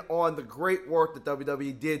focus in on the great work that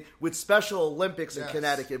WWE did with Special Olympics in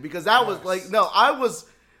Connecticut. Because that was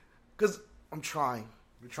because I'm trying.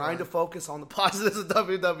 We're trying to focus on the positives of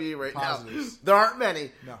WWE right now. There aren't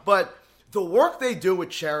many. No. But the work they do with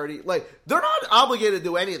charity, they're not obligated to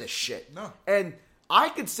do any of this shit. No. And I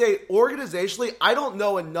could say organizationally, I don't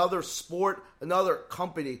know another sport, another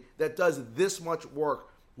company that does this much work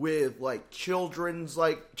with like children's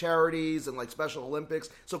like charities and like Special Olympics.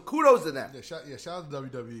 So kudos to them. Yeah, shout out to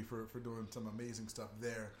WWE for doing some amazing stuff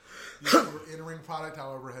there. The in-ring product,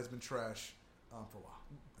 however, has been trash for a while.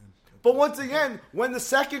 But once again, when the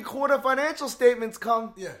second quarter financial statements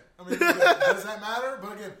come... Yeah, I mean, does that matter?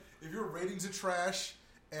 But again, if your ratings are trash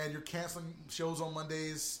and you're canceling shows on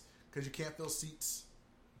Mondays because you can't fill seats,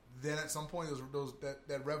 then at some point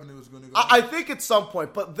that revenue is going to go down. I think at some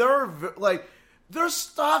point, but their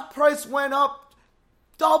stock price went up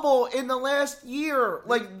double in the last year.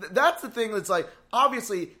 Like, that's the thing that's like,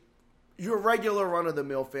 obviously, your regular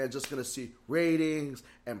run-of-the-mill fan is just going to see ratings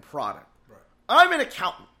and product. Right. I'm an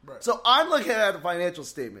accountant. Right. So I'm looking at a financial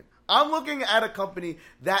statement. I'm looking at a company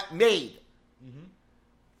that made,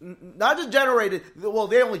 not just generated, well,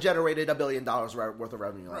 they only generated $1 billion worth of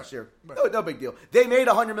revenue last year. Right. No big deal. They made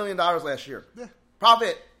 $100 million last year. Yeah.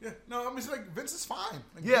 Profit. Yeah. No, I mean, it's like Vince is fine.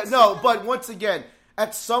 Like, Yeah, Vince no, is fine. but once again,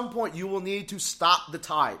 at some point you will need to stop the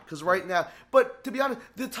tide. Because right now, but to be honest,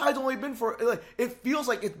 the tide's only been for, like, it feels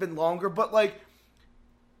like it's been longer, but like,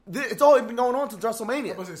 it's only been going on since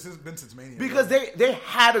WrestleMania. It's been since Mania. Because they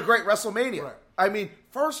had a great WrestleMania. Right. I mean,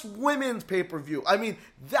 first women's pay-per-view. I mean,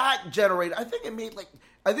 that generated, I think it made like,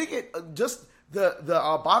 just the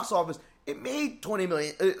box office, it made $20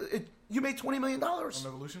 million. You made $20 million. On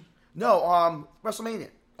Evolution? No, WrestleMania.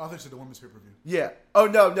 I thought you said the women's pay-per-view. Yeah. Oh,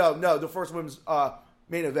 no. The first women's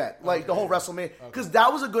main event. Like, the whole WrestleMania. Because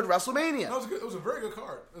that was a good WrestleMania. No, it was a very good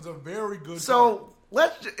card. It was a very good card. So,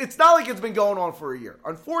 it's not like it's been going on for a year.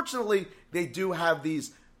 Unfortunately, they do have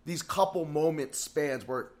these couple moment spans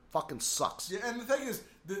where it fucking sucks. Yeah, and the thing is,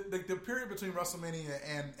 the period between WrestleMania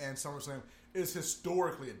and SummerSlam is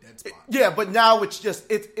historically a dead spot. Yeah, but now it's just,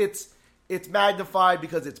 it's magnified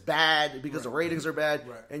because it's bad, because the ratings are bad,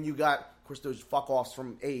 and you got, of course, those fuck-offs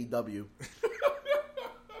from AEW.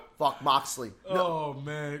 Fuck Moxley. Oh,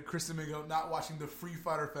 man. Chris Domingo not watching the Free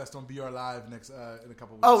Fighter Fest on BR Live next in a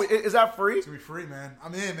couple weeks. Oh, is that free? It's going to be free, man.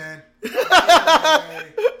 I'm in, man.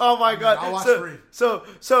 Oh, my God. I'll watch free. So,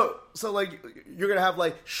 like, you're going to have,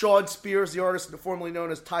 like, Sean Spears, the artist formerly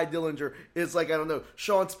known as Ty Dillinger, is, like, I don't know,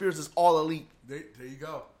 Sean Spears is all elite. There you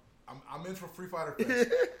go. I'm in for Free Fighter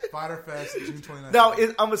Fest. Fighter Fest, June 29th. Now,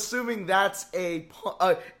 I'm assuming that's a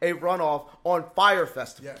runoff on Fire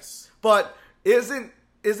Festival. Yes. But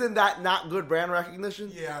isn't that not good brand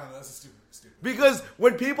recognition? Yeah, I don't know. That's stupid. Because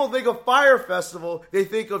when people think of Fire Festival, they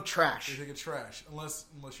think of trash. They think of trash, unless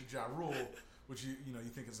you're Ja Rule, which you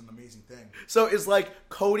think is an amazing thing. So is like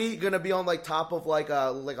Cody gonna be on like top of like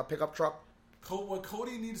a pickup truck? What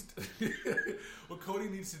Cody needs to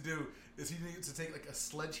do is he needs to take like a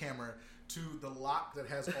sledgehammer to the lock that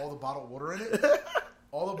has all the bottled water in it.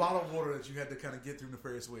 All the bottled water that you had to kind of get through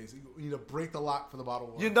nefarious ways. You need to break the lock for the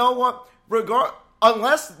bottled water. You know what?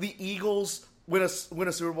 Unless the Eagles win a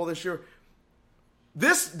Super Bowl this year,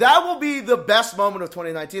 that will be the best moment of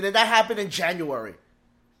 2019, and that happened in January.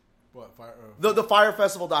 What? The Fire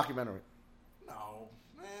Festival documentary. No,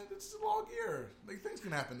 man, it's a long year. Like, things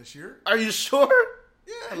can happen this year. Are you sure?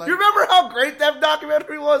 Yeah. Like, you remember how great that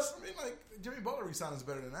documentary was? I mean, like, Jimmy Butler resigns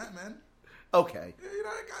better than that, man. Okay. Yeah,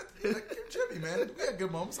 I got Jimmy, man. We had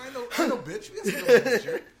good moments. I ain't no bitch. We had some good moments this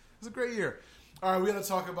year. It was a great year. All right, we got to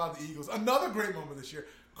talk about the Eagles. Another great moment this year.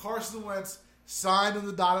 Carson Wentz signed on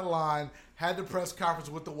the dotted line, had the press conference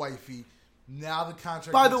with the wifey. Now the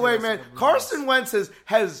contract. By the way, man, Carson Wentz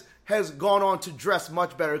has gone on to dress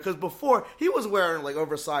much better because before he was wearing like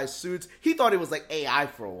oversized suits. He thought he was like AI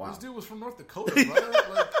for a while. This dude was from North Dakota,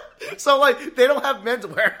 brother. So like they don't have men's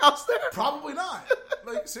warehouse there? Probably not.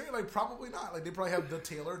 Like seriously, probably not. Like they probably have the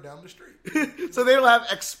tailor down the street. So they don't have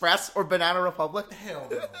Express or Banana Republic? Hell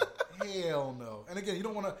no. Hell no. And again, you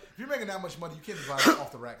don't want to. If you're making that much money, you can't buy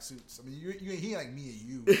off the rack suits. I mean, he ain't like me and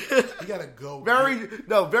you. You gotta go.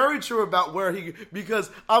 Very true about where because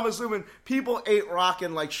I'm assuming people ain't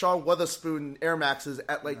rocking like Sean Weatherspoon Air Maxes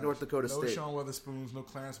at like North Dakota State. No Sean Weatherspoons, no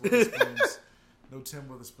Clarence Weatherspoons, no Tim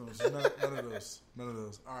Weatherspoons. None of those. None of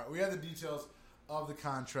those. All right, we have the details of the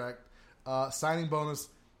contract. Signing bonus,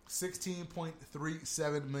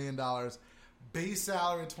 $16.37 million. Base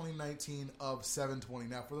salary in 2019 of $720.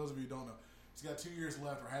 Now, for those of you who don't know, he's got 2 years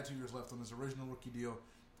left, or had 2 years left on his original rookie deal,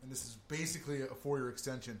 and this is basically a 4-year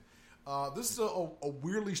extension. This is a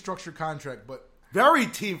weirdly structured contract, but very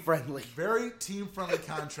team-friendly. Very team-friendly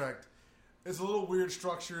contract. It's a little weird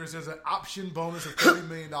structure. There's an option bonus of $30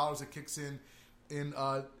 million that kicks in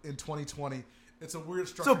 2020. It's a weird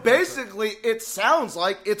structure. So basically, it sounds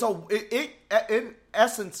like it in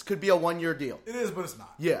essence could be a 1-year deal. It is, but it's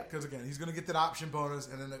not. Yeah. Because again, he's going to get that option bonus,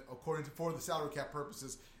 and then for the salary cap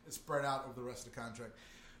purposes, it's spread out over the rest of the contract.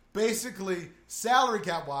 basically, salary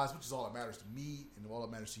cap wise, which is all that matters to me and all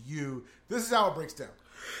that matters to you, this is how it breaks down.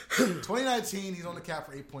 2019, he's on the cap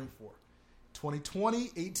for 8.4. 2020,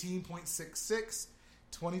 18.66.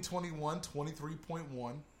 2021,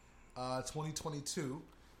 23.1. 2022,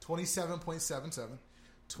 27.77.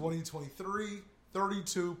 2023,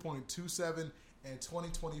 32.27. And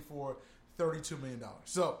 2024, $32 million.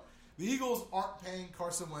 So, the Eagles aren't paying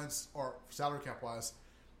Carson Wentz, or salary cap wise,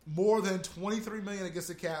 more than $23 million against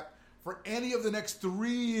the cap for any of the next 3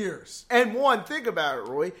 years. And one, think about it,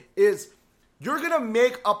 Roy, is you're going to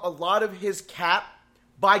make up a lot of his cap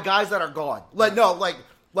by guys that are gone.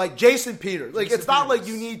 Like Jason Peters. Like, it's not like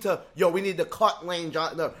you need to, we need to cut Lane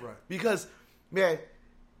Johnson. No. Right. Because, man,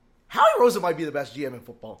 Howie Roseman might be the best GM in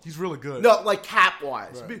football. He's really good. No, like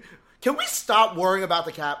cap-wise. Right. Can we stop worrying about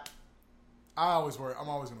the cap? I always worry. I'm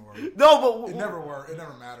always going to worry. No, but it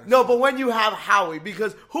never matters. No, but when you have Howie,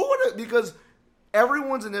 because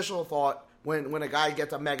everyone's initial thought when a guy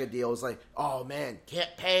gets a mega deal is like, oh man, can't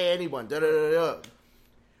pay anyone. Da, da, da, da.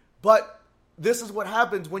 But this is what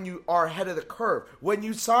happens when you are ahead of the curve. When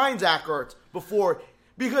you sign Zach Ertz before,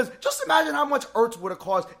 because just imagine how much Ertz would have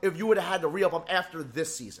cost if you would have had to re-up him after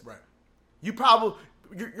this season. Right.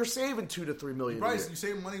 You're saving $2 to $3 million. Bryce, you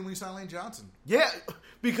save money when you sign Lane Johnson. Yeah,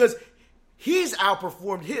 because he's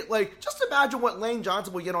outperformed hit. Like, just imagine what Lane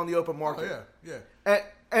Johnson will get on the open market. Oh, yeah.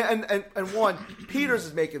 And one, Peters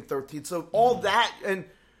is making 13. So all that, and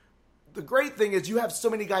the great thing is you have so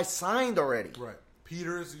many guys signed already. Right.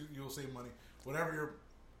 Peters, you'll save money.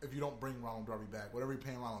 If you don't bring Ronald Darby back, whatever you're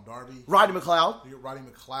paying Ronald Darby. Roddy McLeod. Roddy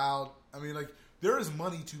McLeod. I mean, like, there is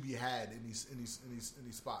money to be had in these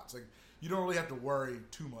spots. Like, you don't really have to worry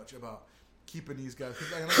too much about keeping these guys.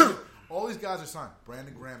 Like, all these guys are signed.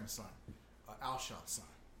 Brandon Graham is signed. Alshon signed.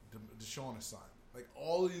 Deshaun is signed. Like,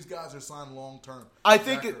 all of these guys are signed long term. I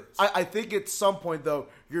think at some point though,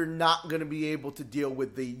 you're not going to be able to deal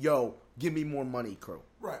with the give me more money crew.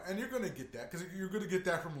 Right, and you're going to get that because you're going to get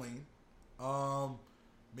that from Lane.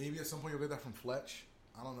 Maybe at some point you'll get that from Fletch.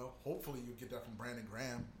 I don't know. Hopefully you'll get that from Brandon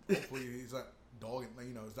Graham. Hopefully he's not dogging.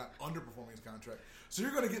 He's not underperforming his contract. So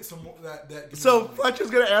you're going to get some more that. So Fletcher's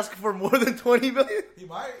going to ask for more than $20 million. He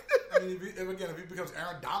might. I mean, if he becomes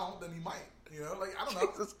Aaron Donald, then he might. I don't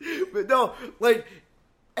know. Jesus. But no,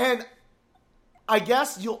 and I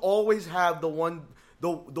guess you'll always have the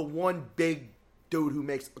one big dude who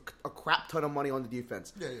makes a crap ton of money on the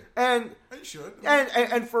defense. Yeah. And you should.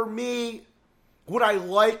 And for me, would I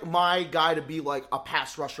like my guy to be like a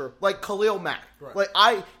pass rusher, like Khalil Mack?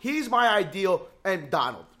 Right. He's my ideal, and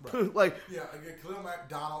Donald. Right. Khalil Mack,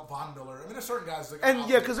 Donald, Von Miller. I mean, there's certain guys.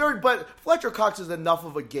 But Fletcher Cox is enough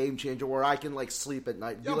of a game changer where I can sleep at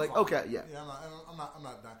night and be like, okay, yeah. Yeah, I'm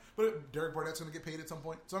not dying. But Derek Barnett's going to get paid at some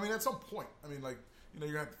point. So I mean, at some point, you're going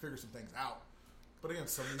to have to figure some things out. But again,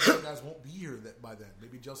 some of these other guys won't be here by then.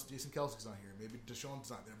 Maybe Jason Kelsey's not here. Maybe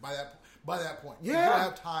Deshaun's not there by that point. Yeah, you don't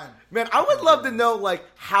have time. Man, I would love to know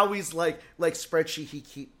how he's like spreadsheet he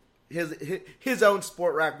keep his own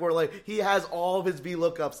sport rack where he has all of his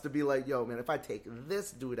VLOOKUPs to be like, yo, man, if I take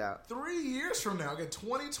this dude out 3 years from now, again,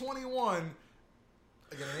 2021,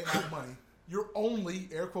 again, it ain't not money. You're only,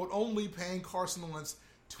 air quote, only paying Carson Wentz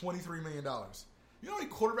 $23 million. You know how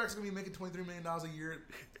many quarterbacks are going to be making $23 million a year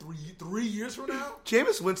 3 years from now?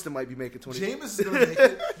 Jameis Winston might be making $23 million. Jameis is going to make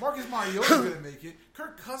it. Marcus Mariota is going to make it.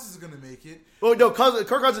 Kirk Cousins is going to make it. Oh, no, Kirk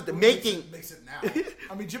Cousins is making. Makes it now.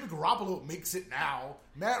 I mean, Jimmy Garoppolo makes it now.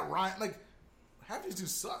 Matt Ryan, half these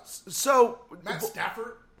dudes sucks. So Matt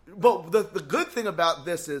Stafford. But the good thing about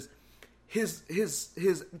this is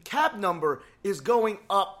his cap number is going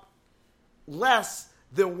up less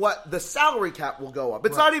than what the salary cap will go up.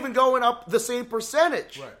 It's not even going up the same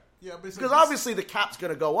percentage. Right. Yeah, because obviously the cap's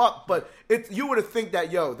going to go up, but you would have think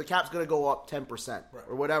that the cap's going to go up 10%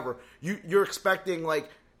 or whatever. You're expecting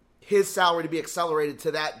his salary to be accelerated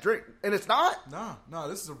to that drink, and it's not. No.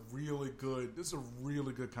 This is a really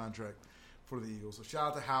good contract for the Eagles. So shout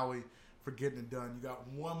out to Howie for getting it done. You got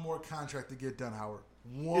one more contract to get done, Howard.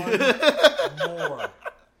 One more.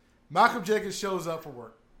 Malcolm Jenkins shows up for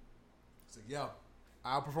work. He's like, yo,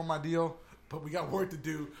 I outperformed my deal, but we got work to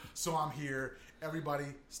do, so I'm here. Everybody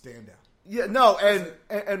stand down. Yeah, no,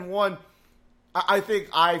 and one, I think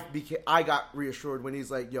I got reassured when he's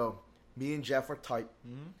like, yo, me and Jeff are tight.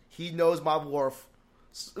 Mm-hmm. He knows my worth.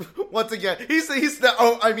 Once again, it's the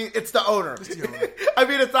owner. It's the owner. I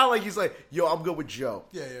mean, it's not like he's like, yo, I'm good with Joe.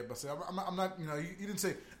 Yeah, but see, I'm not, you didn't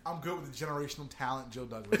say, I'm good with the generational talent, Joe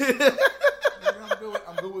Douglas.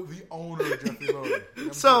 I'm good with the owner, Jeffrey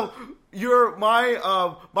Logan. So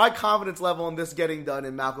my confidence level in this getting done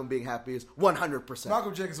and Malcolm being happy is 100%.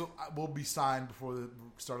 Malcolm Jenkins will be signed before the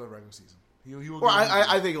start of the regular season. He will. Or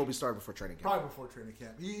I think he'll be starting before training camp. Probably before training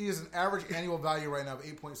camp. He is an average annual value right now of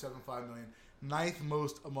 $8.75 million, ninth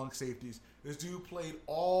most among safeties. This dude played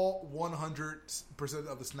all 100%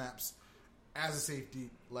 of the snaps as a safety,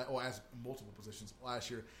 or as multiple positions last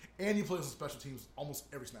year, and he plays on special teams almost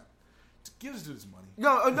every snap. Give this dude his money.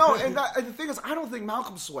 No, and the thing is, I don't think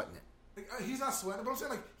Malcolm's sweating it. Like, he's not sweating, but I'm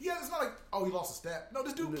saying, like, it's not like, oh, he lost a step. No,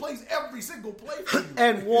 this dude plays every single play for you.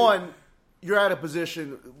 And one, you're at a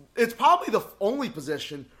position, it's probably the only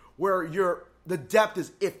position where the depth is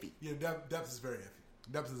iffy. Yeah, depth is very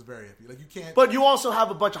iffy. Depth is very iffy. Like, you can't. But you also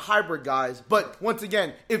have a bunch of hybrid guys. But once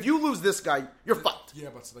again, if you lose this guy, you're fucked. Yeah,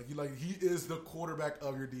 but he is the quarterback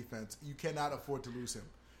of your defense. You cannot afford to lose him.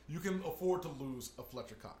 You can afford to lose a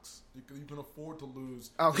Fletcher Cox. You can afford to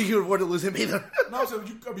lose. I don't think you would afford to lose him either. No, so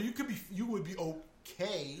you would be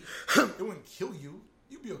okay. It wouldn't kill you.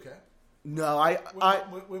 You'd be okay. No,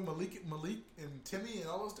 with Malik and Timmy and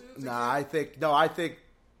all those dudes. I think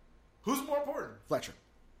who's more important? Fletcher.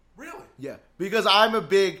 Really? Yeah, because I'm a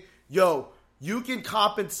big you can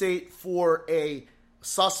compensate for a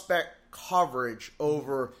suspect coverage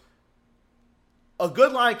over a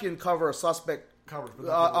good line can cover a suspect coverage,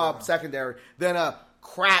 secondary than a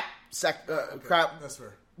crap crap. That's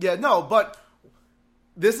fair. Yeah, no, but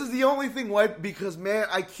this is the only thing, because man,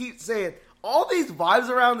 I keep saying all these vibes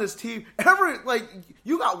around this team.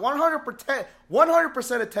 You got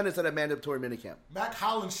 100% attendance at a mandatory minicamp. Mac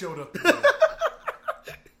Hollins showed up today.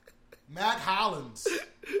 Mac Hollins.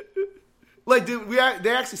 Like, dude, they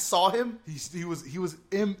actually saw him. He was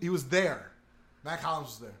there. Mac Hollins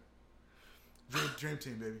was there. Dream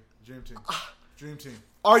team, baby. Dream team. Dream team.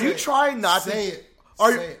 Are you trying not to say it?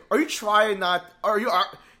 Are you trying not? Are you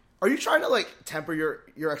trying to like temper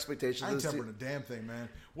your expectations? I ain't tempering a damn thing, man.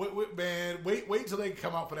 Wait till they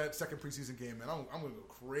come out for that second preseason game, man. I'm gonna go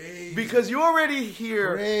crazy because you already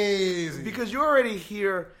hear crazy. You already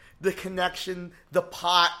hear the connection the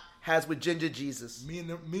pot has with Ginger Jesus. Me and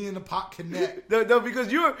the pot connect. No,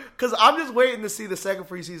 because I'm just waiting to see the second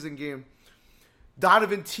preseason game.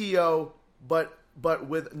 Donovan T.O., but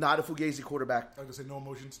with not a Fugazi quarterback. I was gonna say no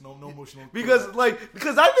emotions, no emotional. Because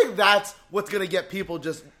I think that's what's gonna get people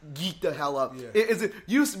just geeked the hell up. Yeah. Is it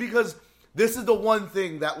used because this is the one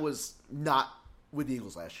thing that was not with the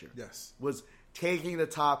Eagles last year. Yes, was taking the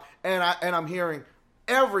top, and I'm hearing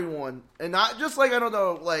everyone, and not just like I don't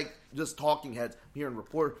know, like just talking heads. I'm hearing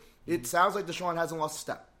report. It sounds like Deshaun hasn't lost a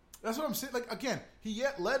step. That's what I'm saying. Like again, he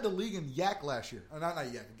led the league in yak last year. Not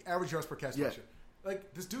yak, average yards per catch last year.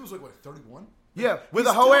 Like this dude was like 31. Yeah, with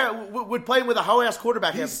playing with a hoe ass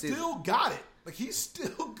quarterback. He still got it. Like he's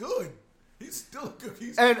still good. He's still good.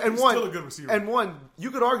 He's still a good receiver. And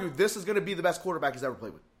you could argue this is going to be the best quarterback he's ever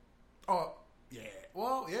played with. Oh yeah.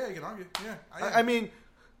 Well, yeah, you can argue. Yeah, I mean,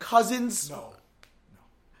 Cousins. No.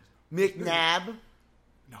 McNabb.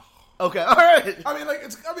 No. Okay, all right.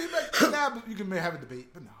 McNabb. You can have a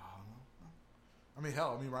debate, but no. I mean,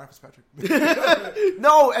 hell. Ryan Fitzpatrick.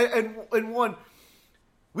 No, and one.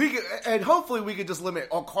 Hopefully we could just limit.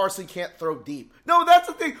 Oh, Carson can't throw deep. No, that's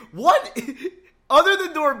the thing. What other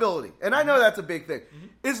than durability? And I know that's a big thing. Mm-hmm.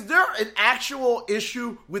 Is there an actual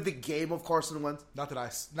issue with the game of Carson Wentz? Not that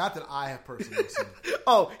I have personally seen.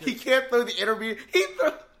 Oh, he can't throw the intermediate.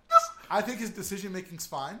 I think his decision making's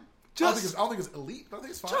fine. I don't think it's elite, but I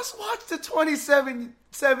think it's fine. Just watch the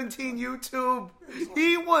 2017 YouTube.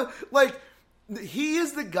 He was like, he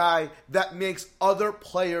is the guy that makes other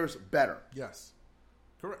players better. Yes.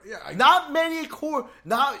 Correct. Yeah. How many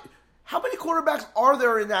quarterbacks are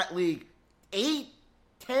there in that league? 8,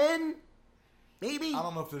 10, maybe? I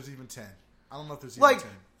don't know if there's even 10.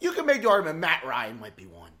 You can make the argument Matt Ryan might be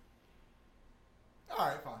one. All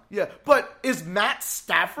right, fine. Yeah, but is Matt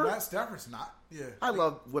Stafford? Matt Stafford's not. Yeah. I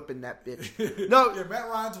love whipping that bitch. No. Yeah, Matt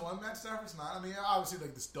Ryan's one. Matt Stafford's not. I mean, obviously,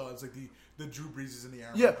 like the studs, like the Drew Breeses in the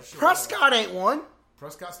Aaron. Yeah, sure. Prescott ain't one.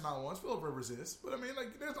 Prescott's not one. Phillip Rivers is. But I mean, like,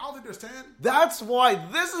 I don't think there's 10. That's why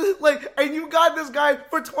this is like, and you got this guy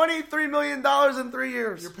for $23 million in 3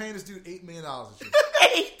 years. You're paying this dude $8 million this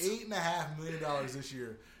year. $8.5 million this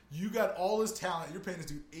year. You got all this talent. You're paying this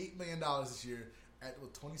dude $8 million this year at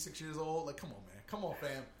 26 years old. Like, come on, man. Come on,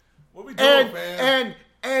 fam. What we doing, fam?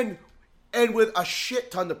 And with a shit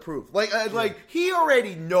ton to prove. Like he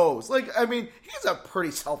already knows. Like, I mean, he's a pretty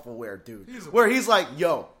self-aware dude. He's like,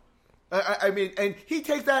 yo. I mean, and he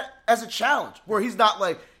takes that as a challenge, where he's not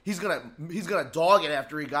like he's gonna dog it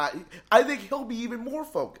after he got. I think he'll be even more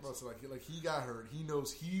focused. No, so like he got hurt. He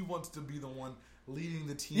knows he wants to be the one leading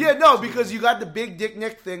the team. Yeah, no, because you got the big Dick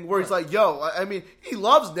Nick thing where he's like, yo, I mean, he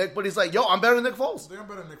loves Nick, but he's like, yo, I'm better than Nick Foles. I'm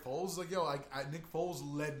better than Nick Foles. Like, yo, Nick Foles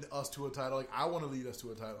led us to a title. Like, I want to lead us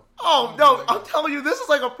to a title. Oh no, I'm telling you, this is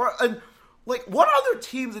like Like, what other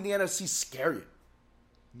teams in the NFC scare you?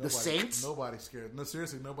 Nobody, the Saints? Nobody's scared. No,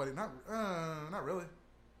 seriously, nobody. Not really.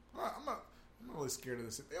 I'm not really scared of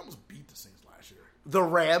this. They almost beat the Saints last year. The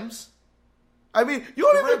Rams? I mean, you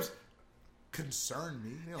don't even... Rams concern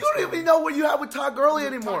me. You don't even know what you have with Todd Gurley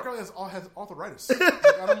anymore. Todd Gurley has arthritis.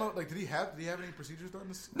 Like, I don't know. Like, did he have any procedures done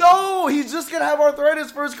this? No, he's just gonna have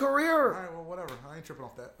arthritis for his career. All right, well, whatever. I ain't tripping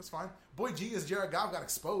off that. That's fine. Boy, Jared Goff got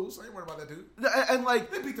exposed. I ain't worried about that dude. And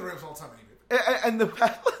like, they beat the Rams all the time. And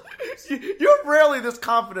you're rarely this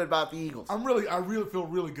confident about the Eagles. I really feel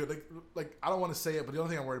really good. Like I don't want to say it, but the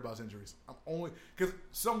only thing I'm worried about is injuries. I'm only because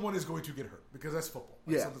someone is going to get hurt because that's football.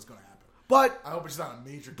 Like, something's going to happen. But I hope it's not a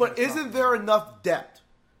major. But isn't there enough depth?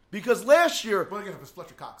 Because last year, but again, if it's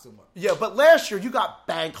Fletcher Cox, then what? Yeah, but last year you got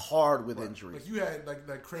banked hard with injuries. Like you had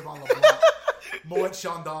like Cravon LeBlanc, Moet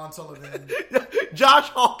Chandon Sullivan, Josh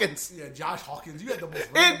Hawkins. Yeah, Josh Hawkins. You had the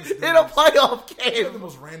most randomest in a playoff game. You had the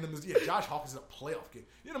most randomest. Yeah, Josh Hawkins in a playoff game.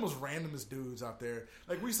 You had the most randomest dudes out there.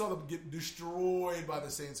 Like we saw them get destroyed by the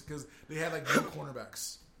Saints because they had like good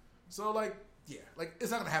cornerbacks. So like, yeah, like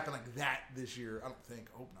it's not gonna happen like that this year. I don't think.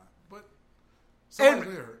 I hope not. But somebody's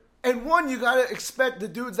gonna get hurt. And one, you gotta expect the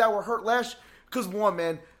dudes that were hurt last. Because one,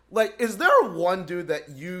 man, like, is there one dude that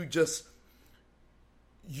you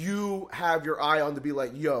have your eye on to be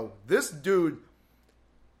like, yo, this dude,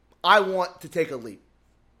 I want to take a leap?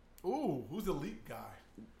 Ooh, who's the leap guy?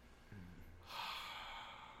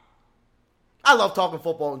 I love talking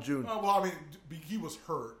football in June. Well, I mean, he was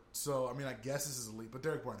hurt, so I mean, I guess this is a leap. But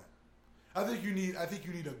Derek Barnett, I think you need a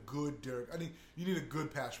good Derek. I think you need a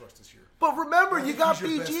good pass rush this year. But remember, you got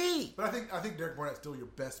BG. But I think Derek Barnett's still your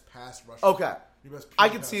best pass rusher. Okay, I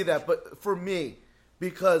can see that. But for me,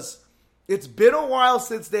 because it's been a while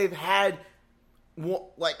since they've had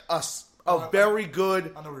like a very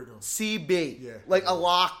good I know where you're going. CB, yeah, like a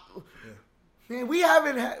lock. Yeah. Man, we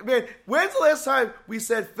haven't had. Man, when's the last time we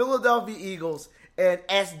said Philadelphia Eagles and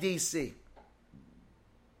SDC?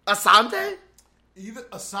 Asante? Either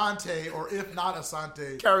Asante or if not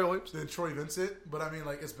Asante, Kerry Williams, then Troy Vincent. But I mean,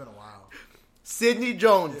 like it's been a while. Sidney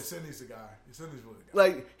Jones. Yeah, Sidney's the guy. Sidney's really the guy.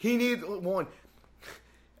 Like he needs one.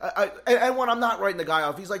 And one, I'm not writing the guy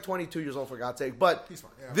off. He's like 22 years old for God's sake. But he's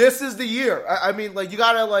fine, yeah. This is the year. I mean, like you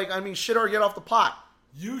gotta shit or get off the pot.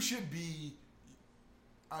 You should be.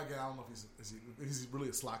 Again, I don't know if he's really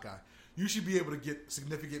a slot guy. You should be able to get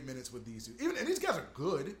significant minutes with these dudes. And these guys are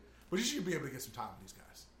good, but you should be able to get some time with these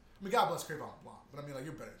guys. I mean, God bless Cravon LeBlanc, but I mean, like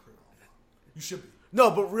you're better than Cravon LeBlanc. You should be.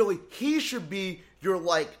 No, but really, he should be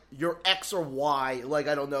your X or Y. Like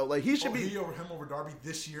I don't know. Like he should be him over Darby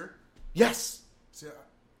this year. Yes. See,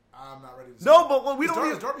 I'm not ready to say no, but we don't.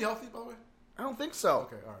 Is Darby healthy, by the way? I don't think so.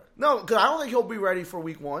 Okay, all right. No, because I don't think he'll be ready for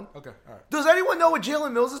week 1. Okay, all right. Does anyone know what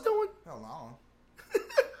Jalen Mills is doing? Hell no.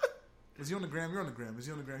 Is he on the gram? You're on the gram. Is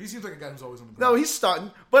he on the gram? He seems like a guy who's always on the gram. No, he's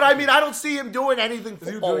stunting. But I mean, I don't see him doing anything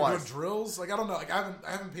football-wise. Is he doing drills? Like I don't know. Like I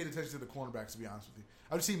haven't paid attention to the cornerbacks to be honest with you.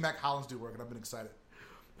 I've just seen Mac Hollins do work, and I've been excited.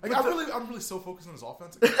 Like I'm really so focused on his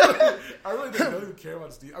offense. I really don't even care about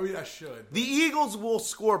his defense. I mean, I should. The Eagles will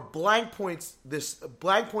score blank points a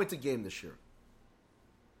game this year.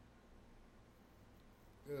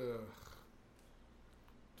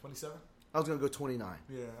 27. I was gonna go 29.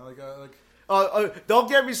 Yeah, don't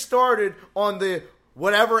get me started on the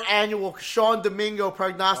whatever annual Sean Domingo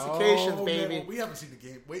prognostications, baby. Man, well, we haven't seen the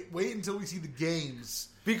game. Wait until we see the games.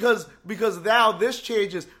 Because now this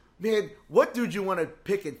changes. Man, what dude you want to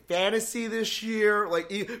pick in fantasy this year?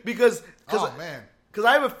 Because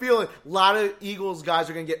I have a feeling a lot of Eagles guys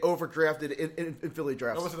are going to get overdrafted in Philly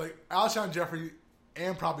drafts. I was like, Alshon Jeffrey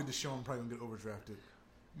and probably Deshaun probably going to get overdrafted.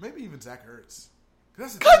 Maybe even Zach Ertz.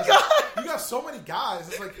 Good God! You got so many guys.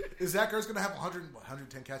 It's like, is Zach Ertz going to have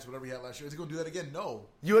 110 catches, whatever he had last year? Is he going to do that again? No.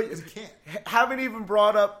 He can't. Haven't even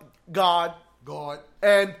brought up God.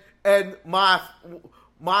 And my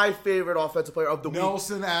favorite offensive player of the week.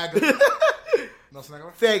 Nelson Aguilar.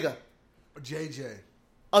 Thega. JJ.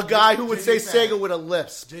 A guy who would JJ say Fad. Sega with a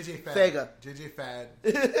lisp. JJ Fad. Thega. JJ Fad.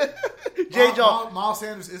 Miles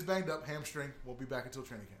Sanders is banged up, hamstring. Won't be back until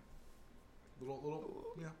training camp.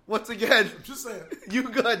 Yeah. Once again, I'm just saying. You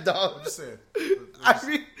good, dog. I'm just saying. I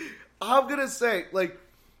mean, I'm gonna say, like,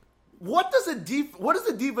 what is the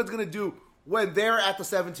defense gonna do when they're at the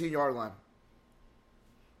 17-yard line?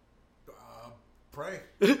 Pray.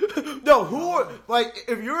 No,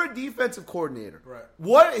 if you're a defensive coordinator, right?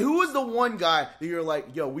 Who is the one guy that you're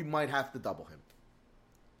like, yo, we might have to double him?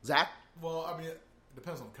 Zach? Well, I mean, it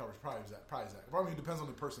depends on the coverage. Probably Zach. Probably it depends on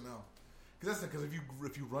the personnel. Because if you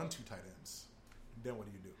run 2 tight ends, then what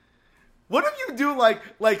do you do? What if you do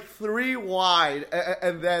like 3 wide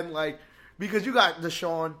and then because you got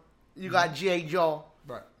Deshaun, you got J. Joe,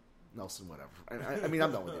 right? Nelson, whatever. I mean,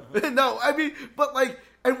 I'm done with him. No, I mean, but like,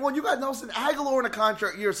 and when you got Nelson Aguilar in a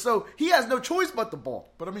contract year, so he has no choice but the ball.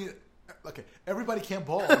 But I mean, okay, everybody can't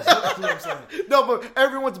ball. That's what I'm saying. No, but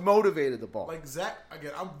everyone's motivated to ball. Like Zach,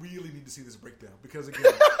 again, I really need to see this breakdown because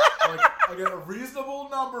again, a reasonable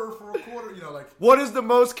number for a quarter. You know, like what is the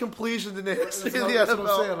most completions in the history of the NFL? That's what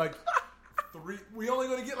I'm saying. Like we only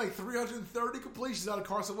going to get like 330 completions out of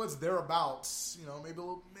Carson Wentz, thereabouts. You know, maybe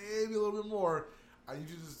a little bit more. I need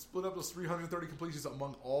you to split up those 330 completions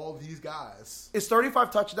among all these guys. Is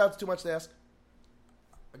 35 touchdowns too much to ask?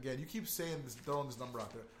 Again, you keep saying this, throwing this number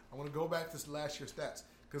out there. I want to go back to last year's stats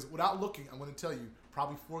because without looking, I'm going to tell you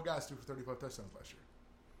probably 4 guys threw for 35 touchdowns last year.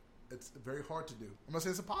 It's very hard to do. I'm not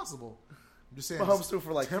saying it's impossible. I'm just saying Mahomes threw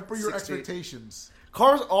for like temper your expectations.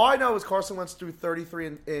 All I know is Carson Wentz threw 33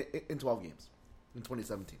 in 12 games in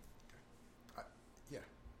 2017.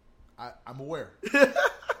 I'm aware.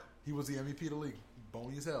 He was the MVP of the league.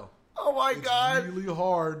 Bony as hell. Oh my God! It's really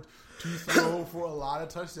hard to throw for a lot of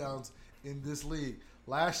touchdowns in this league.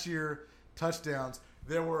 Last year, touchdowns.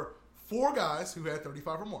 There were 4 guys who had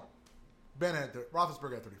 35 or more.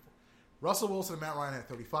 Roethlisberger had 34. Russell Wilson and Matt Ryan had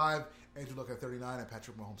 35. Andrew Luck had 39, and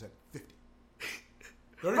Patrick Mahomes had 50.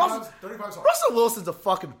 35's hard. Russell Wilson's a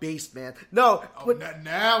fucking beast, man. No, but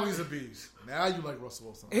now he's a beast. Now you like Russell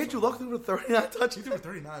Wilson. Andrew Luck threw for 39 touchdowns. He threw for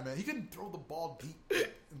 39, man. He couldn't throw the ball deep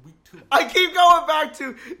in week 2. I keep going back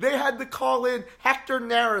to they had to call in Hector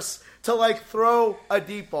Neris to like throw a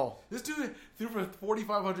deep ball. This dude threw for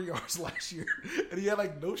 4,500 yards last year, and he had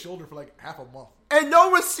like no shoulder for like half a month. And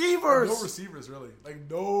no receivers. No receivers, really. Like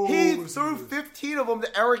He receivers. threw 15 of them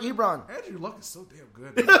to Eric Ebron. Andrew Luck is so damn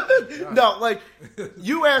good. No, like,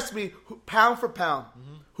 you asked me, pound for pound,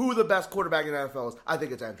 who the best quarterback in the NFL is. I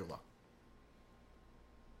think it's Andrew Luck.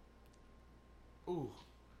 Ooh,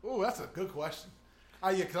 that's a good question.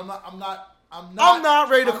 Yeah, because I'm not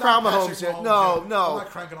ready to crown Mahomes yet. No. I'm not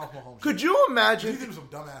cranking off Mahomes. Could you imagine? He threw some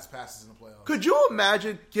dumbass passes in the playoffs. Could you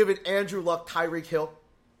imagine giving Andrew Luck Tyreek Hill,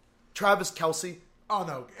 Travis Kelce? Oh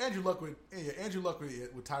no, Andrew Luck with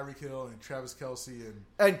Tyreek Hill and Travis Kelce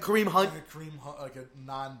and Kareem Hunt, like a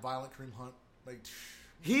non-violent Kareem Hunt. Like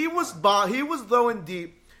he was throwing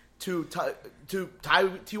deep to T.Y.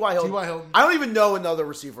 Hilton. T.Y. Hilton. I don't even know another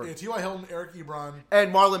receiver. Yeah, T.Y. Hilton, Eric Ebron,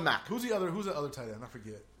 and Marlon Mack. Who's the other tight end? I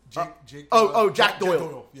forget. Jack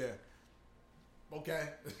Doyle. Yeah. Okay.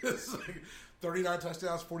 It's like 39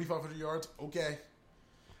 touchdowns, 4,500 yards. Okay.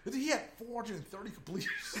 He had 430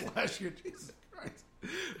 completions last year. Jesus Christ.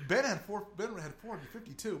 Ben had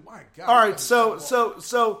 452. My God. All right, so. But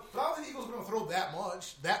I don't think the Eagles are going to throw that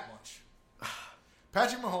much.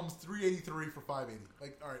 Patrick Mahomes, 383 for 580.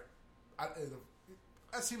 Like, all right.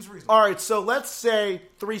 That seems reasonable. All right, so let's say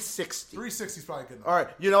 360. 360 is probably good enough. All right,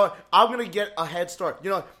 you know what? I'm going to get a head start. You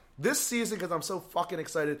know, this season, because I'm so fucking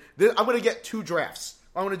excited, I'm going to get 2 drafts.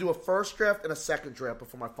 I'm going to do a first draft and a second draft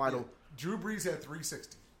before my final. Yeah. Drew Brees had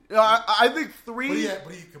 360. I think 3.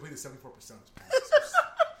 But he completed 74% of his passes.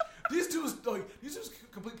 These dudes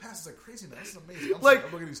complete passes like crazy, man. This is amazing. I'm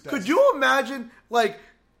looking at these stats. Could you imagine, like,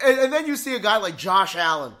 and then you see a guy like Josh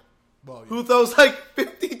Allen, who throws like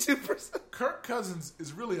 52%. Kirk Cousins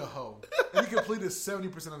is really a hoe, and he completed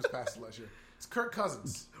 70% of his passes last year. It's Kirk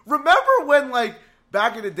Cousins. Remember when, like,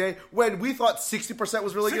 back in the day when we thought 60%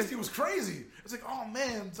 was really 60 good? was crazy. It's like, oh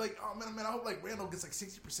man, I hope like Randall gets like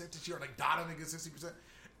 60% this year, or like Donovan gets 60%.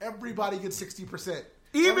 Everybody gets 60%.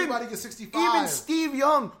 Everybody gets 65%. Even Steve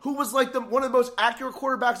Young, who was like one of the most accurate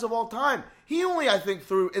quarterbacks of all time, he only, I think,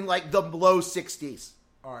 threw in like the low 60s.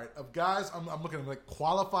 All right, of guys, I'm looking at like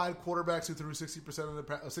qualified quarterbacks who threw 65% of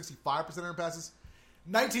their passes.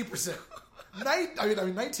 19%.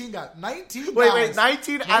 19 guys. 19 guys. Wait,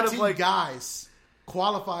 19 out of like guys.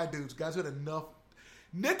 Qualified dudes. Guys who had enough.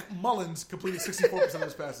 Nick Mullins completed 64% of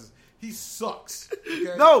his passes. He sucks.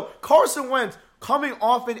 Okay? No, Carson Wentz coming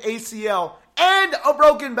off an ACL and a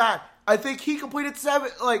broken back. I think he completed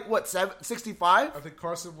 65? I think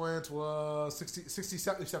Carson Wentz was 70.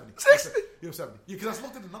 60? He was 70. Yeah, because I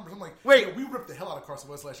looked at the numbers. I'm like, wait, we ripped the hell out of Carson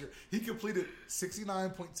Wentz last year. He completed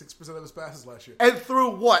 69.6% of his passes last year. And threw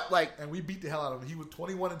what? And we beat the hell out of him. He was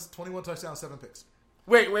 21 touchdowns, 7 picks.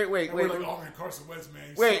 Wait. We're like, oh man, Carson Wentz, man,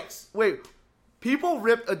 he sucks. Wait. People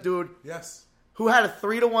ripped a dude. Yes. Who had a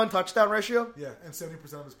 3-to-1 touchdown ratio? Yeah, and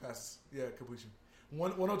 70% of his passes. Yeah, completion.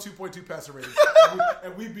 102.2 passer rating.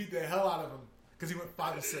 and we beat the hell out of him because he went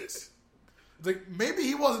 5-6. It's like, maybe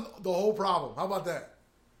he wasn't the whole problem. How about that?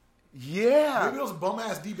 Yeah. Maybe those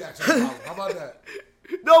bum-ass D-backs are the problem. How about that?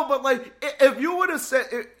 No, but like, if you would have said,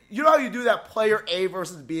 you know how you do that player A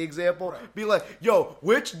versus B example? Right. Be like, yo,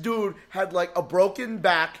 which dude had like a broken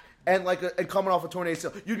back and coming off a torn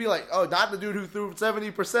ACL, you'd be like, oh, not the dude who threw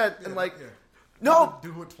 70%, and no, not the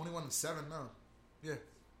dude who went 21-7. No,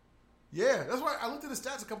 yeah. That's why I looked at his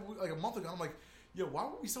stats a month ago. I'm like, yo, why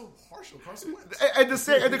were we so harsh on Carson Wentz? And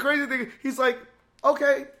the crazy thing, he's like,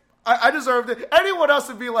 okay, I deserved it. Anyone else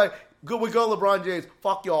would be like, go LeBron James.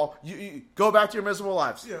 Fuck y'all. You go back to your miserable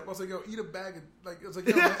lives. Yeah, I was like, yo, eat a bag of it's like,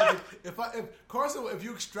 yo, man, if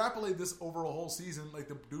you extrapolate this over a whole season, like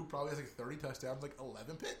the dude probably has 30 touchdowns,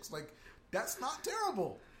 11 picks. That's not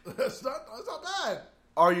terrible. That's not bad.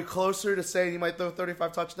 Are you closer to saying he might throw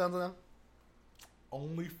 35 touchdowns now?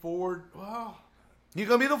 Only 4. Well, you're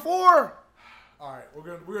gonna be the 4. All right,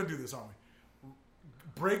 we're gonna do this, aren't we?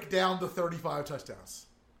 Break down the 35 touchdowns.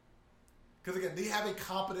 Because again, they have a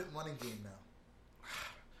competent running game now.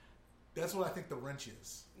 That's what I think the wrench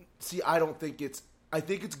is. See, I think it's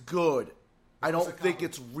good. I don't think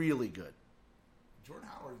it's really good. Jordan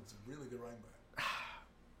Howard's a really good running back.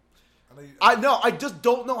 I just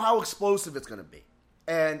don't know how explosive it's going to be.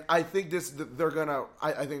 And I think they're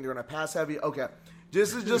gonna pass heavy. Okay,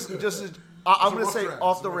 this is just I'm going to say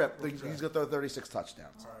off the rip, he's going to throw 36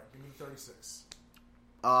 touchdowns. All right, give me 36.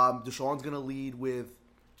 Deshaun's going to lead with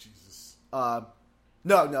Jesus.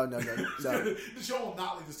 No. Deshaun will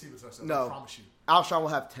not lead this team with touchdowns. No. I promise you. Alshon will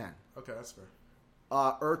have 10. Okay, that's fair.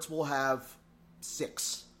 Ertz will have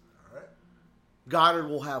 6. All right. Goddard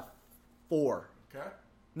will have 4. Okay.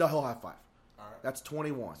 No, he'll have 5. All right. That's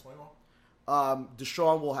 21. 21.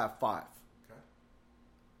 Deshaun will have 5. Okay.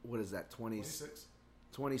 What is that? 26.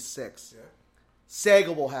 26. Yeah.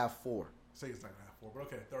 Sega will have 4. Sega's not going to have 4, but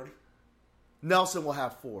okay, 30. Nelson will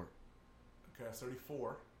have 4. Okay, that's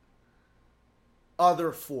 34.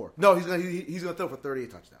 Other 4. No, he's gonna throw for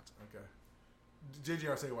 38 touchdowns. Okay. J.J.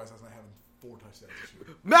 Arcega-Whiteside's not having 4 touchdowns this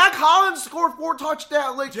year. Mac Hollins scored 4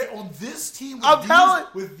 touchdowns. On this team,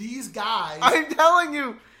 with these guys, I'm telling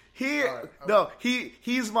you,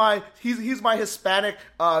 he's my Hispanic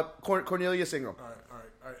Cornelius Ingram. All right.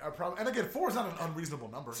 And again, 4 is not an unreasonable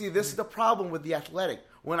number. See, this is the problem with the Athletic.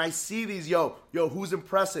 When I see these, who's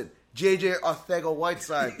impressive? J.J.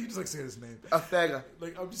 Arcega-Whiteside. You just saying his name. Arcega.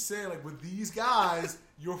 I'm just saying, with these guys,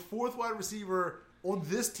 your 4th wide receiver on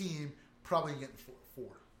this team probably getting 4.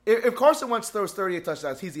 If Carson Wentz throws 38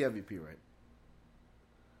 touchdowns, he's the MVP,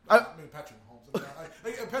 right? Patrick Mahomes.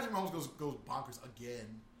 Patrick Mahomes goes bonkers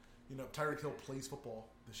again. Tyreek Hill plays football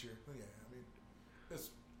this year.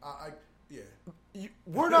 Yeah.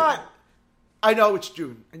 We're not. I know it's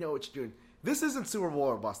June. This isn't Super Bowl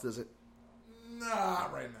or bust, is it?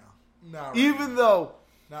 Not right now. Even though.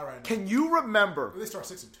 Not right now. Can you remember? They start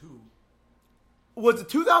 6-2. Was the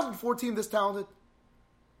 2014 this talented?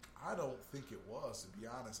 I don't think it was, to be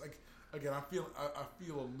honest. Again, I feel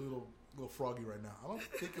a little froggy right now. I don't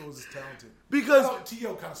think it was as talented because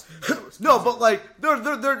T.O. kind of no, but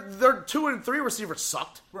their 2 and 3 receivers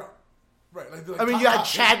sucked. Right. You had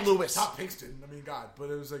Chad Lewis, Top Pinkston. God, but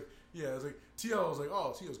it was T.O. was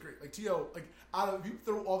oh, T.O.'s great. T.O. if you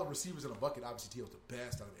throw all the receivers in a bucket, obviously T.O.'s the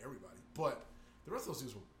best out of everybody. But the rest of those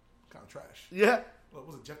dudes were kind of trash. Yeah. What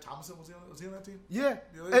was it? Jeff Thomason was he on that team? Yeah.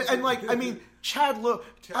 Chad Lewis.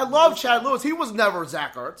 I love Chad Lewis. He was never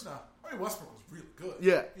Zach Ertz. No. Westbrook was really good.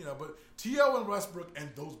 Yeah. But T.O. and Westbrook and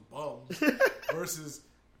those bums versus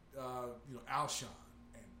Alshon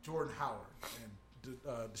and Jordan Howard and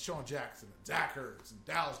Deshaun Jackson and Zach Ertz and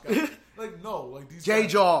Dallas guys. These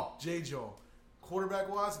J-Jaw.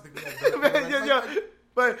 Quarterback wise, I think we have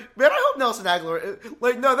But man, I hope Nelson Aguilar.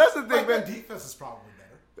 That's the thing, man. Defense is probably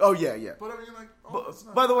better. Oh yeah.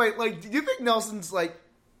 But by the way, do you think Nelson's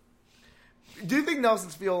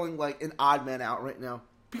feeling like an odd man out right now?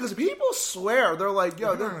 Because people swear they're like,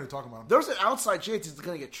 they're really talking about him. There's an outside chance he's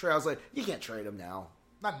going to get traded. I was like, you can't trade him now.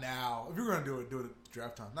 Not now. If you're going to do it at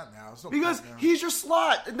draft time. Not now. Because he's your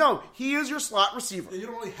slot. No, he is your slot receiver. Yeah, you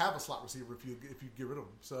don't really have a slot receiver if you get rid of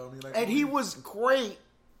him. So and he was great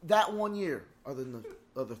that 1 year. Other than the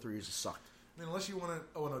other 3 years, he sucked. Unless you want to.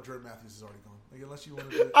 Oh no, Jordan Matthews is already gone. Unless you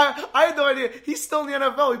want to. I had no idea. He's still in the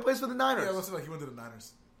NFL. He plays for the Niners. Yeah, it looks like he went to the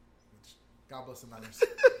Niners. God bless the Niners.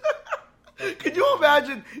 Could you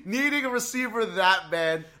imagine needing a receiver that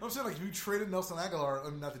bad? I'm saying, if you traded Nelson Aguilar,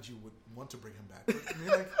 not that you would want to bring him back,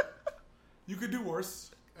 but you could do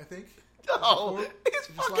worse, I think. No, he's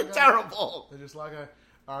fucking terrible. They're just all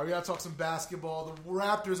right, we got to talk some basketball. The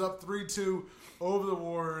Raptors up 3-2 over the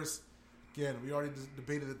Warriors. Again, we already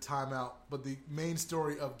debated the timeout, but the main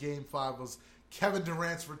story of Game 5 was Kevin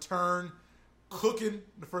Durant's return, cooking in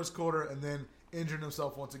the first quarter, and then injuring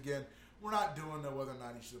himself once again. We're not doing whether or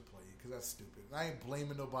not he should have played because that's stupid. I ain't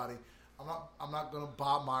blaming nobody. I'm not going to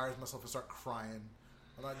Bob Myers myself and start crying.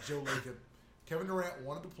 I'm not Joe Lacob. Kevin Durant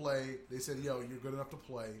wanted to play. They said, yo, you're good enough to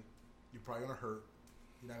play. You're probably going to hurt.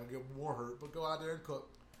 You're not going to get more hurt, but go out there and cook.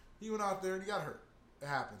 He went out there and he got hurt. It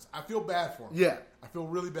happens. I feel bad for him. Yeah. I feel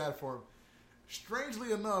really bad for him.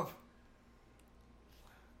 Strangely enough,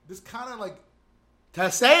 this kind of like... To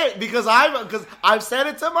say it, because I've said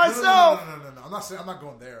it to myself. No. I'm not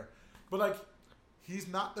going there. But like, he's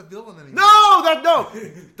not the villain anymore. No.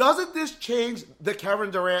 Doesn't this change the Kevin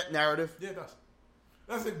Durant narrative? Yeah, it does.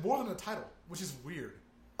 That's like more than a title, which is weird.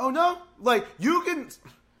 Oh, no? Like, you can...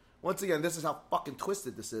 Once again, this is how fucking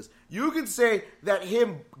twisted this is. You can say that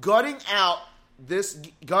him gutting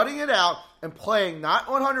it out and playing not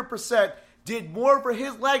 100% did more for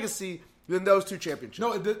his legacy than those two championships.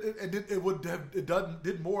 No, it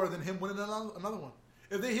did more than him winning another one.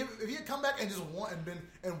 If he had come back and just won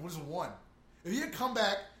won. If he had come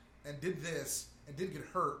back and did this and didn't get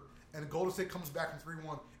hurt, and Golden State comes back in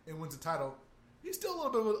 3-1 and wins the title, he's still a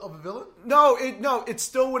little bit of a villain. No, it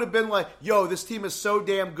still would have been like, yo, this team is so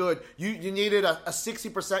damn good. You needed a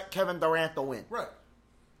 60% Kevin Durant to win. Right.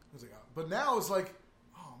 But now it's like,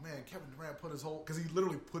 oh man, Kevin Durant put his whole, because he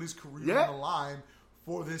literally put his career on the line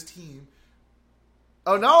for this team.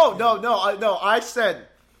 Oh no! I said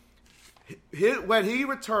when he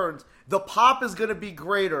returns, the pop is going to be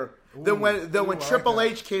greater than when Triple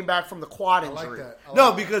H came back from the quad injury. I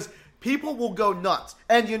like because people will go nuts,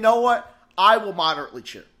 and you know what? I will moderately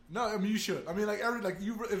cheer. No, I mean you should. I mean, like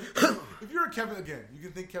if you're a Kevin, again, you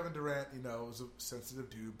can think Kevin Durant, is a sensitive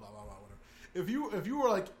dude, blah blah blah, whatever. If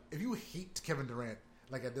you hate Kevin Durant,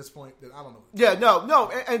 like at this point, then I don't know. Yeah,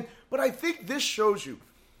 no, but I think this shows you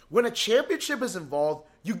when a championship is involved,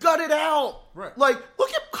 you gut it out. Right. Like, look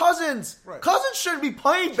at Cousins. Right. Cousins shouldn't be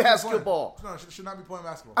playing basketball. No, should not be playing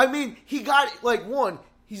basketball. I mean, he got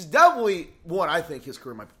he's definitely I think his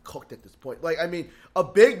career might be cooked at this point. Like, I mean, a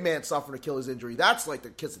big man suffering an Achilles injury, that's like the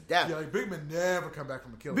kiss of death. Yeah, like big men never come back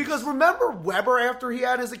from Achilles. Because remember Weber after he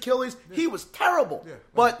had his Achilles, he was terrible. Yeah.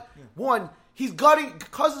 But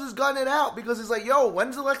Cousins is gutting it out because he's like, yo,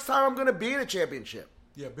 when's the next time I'm going to be in a championship?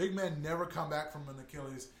 Yeah, big men never come back from an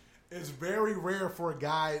Achilles. It's very rare for a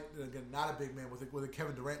guy, again, not a big man with a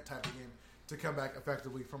Kevin Durant type of game, to come back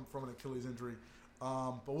effectively from an Achilles injury.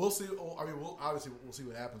 But we'll see. I mean, we'll see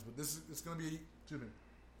what happens. But it's going to be an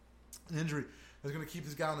injury that's going to keep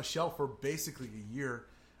this guy on the shelf for basically a year.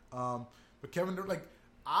 But Kevin Durant,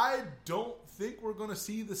 I don't think we're going to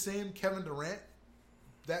see the same Kevin Durant.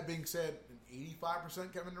 That being said, an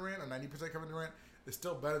 85% Kevin Durant or 90% Kevin Durant is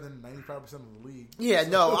still better than 95% of the league. Yeah,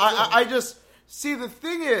 no, I just see the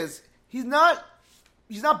thing is he's not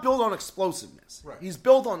built on explosiveness. Right. He's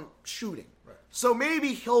built on shooting. Right. So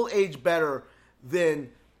maybe he'll age better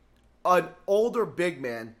than an older big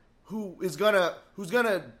man who's gonna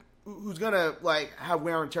like have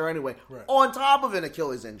wear and tear anyway. Right. On top of an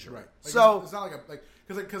Achilles injury. Right. So it's not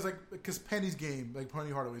because Penny's game, like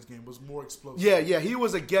Penny Hardaway's game, was more explosive. Yeah, he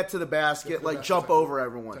was a get to the basket, jump over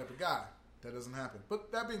everyone type of guy. That doesn't happen.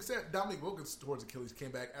 But that being said, Dominique Wilkins towards Achilles came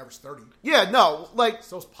back, averaged 30. Yeah, no,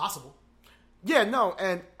 so it's possible. Yeah, no,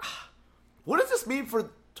 and what does this mean for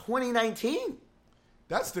 2019?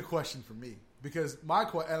 That's the question for me because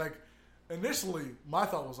initially my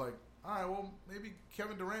thought was like, all right, well maybe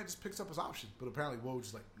Kevin Durant just picks up his option, but apparently Woj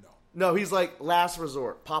is like, no. No, he's like last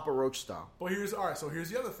resort, Papa Roach style. But here's the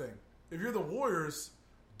other thing: if you're the Warriors,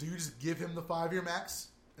 do you just give him the 5-year max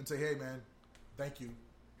and say, hey man, thank you.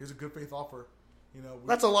 Here's a good faith offer.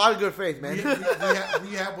 That's a lot of good faith, man.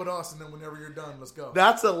 We have with us, and then whenever you're done, let's go.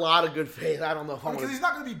 That's a lot of good faith. I don't know how because he's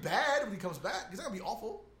not going to be bad when he comes back. He's not going to be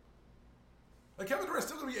awful. Like Kevin Durant's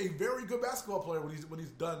still going to be a very good basketball player when he's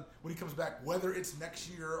done when he comes back, whether it's next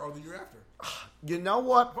year or the year after. You know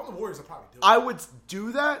what? If I'm the Warriors, I'll probably do it. I would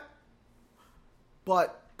do that,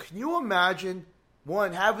 but can you imagine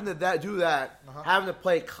having to do that, having to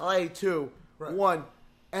play Clay too, right.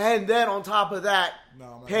 And then on top of that, I'm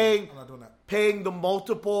not doing that. Paying the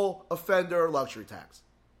multiple offender luxury tax.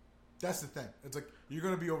 That's the thing. It's like you're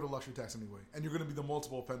going to be over the luxury tax anyway, and you're going to be the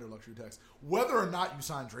multiple offender luxury tax, whether or not you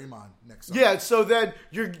sign Draymond next summer. Yeah, so then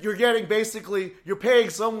you're getting you're paying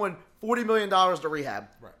someone $40 million to rehab,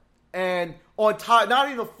 right? And on top, not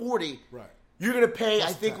even 40, right? You're going to pay, plus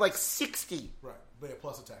I think, tax. like 60, right? Yeah,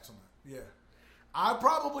 plus a tax on that. Yeah. I'd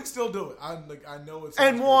probably still do it. I know it's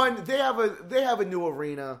and they have a new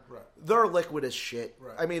arena. Right. They're liquid as shit.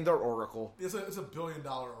 Right. I mean, they're Oracle. It's a $1 billion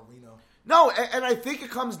arena. No, and I think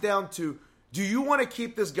it comes down to: do you want to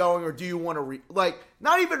keep this going, or do you want to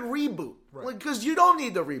not even reboot? Right. Because you don't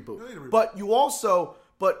need to reboot.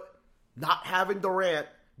 But not having Durant,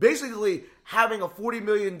 basically having a $40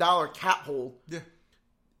 million cap hold. Yeah.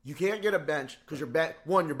 You can't get a bench because your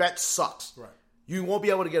bench sucks. Right. You won't be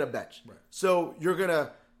able to get a bench. Right. So you're going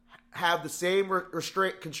to have the same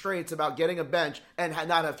constraints about getting a bench and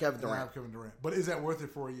not have Kevin Durant. But is that worth it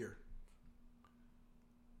for a year?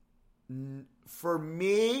 For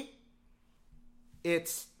me,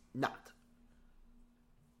 it's not.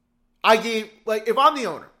 I gave, like, if I'm the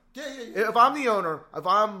owner. Yeah. If I'm the owner, if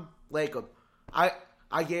I'm Lacob,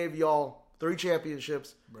 I gave y'all 3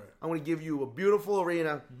 championships. Right. I'm going to give you a beautiful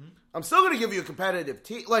arena. Mm-hmm. I'm still going to give you a competitive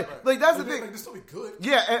team. Like that's the thing. Like, this will be good.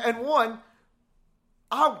 Yeah, and one,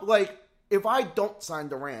 if I don't sign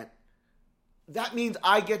Durant, that means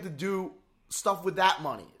I get to do stuff with that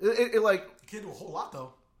money. You can't do a whole lot,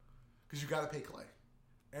 though, because you got to pay Clay.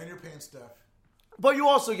 And you're paying Steph. But you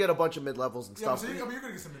also get a bunch of mid-levels and stuff. You're going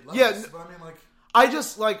to get some mid-levels. Yeah, but I mean, like... I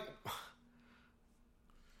just, like...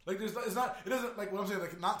 Like, it doesn't, like, what I'm saying,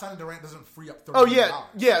 like, not signing Durant doesn't free up $30 Oh, million.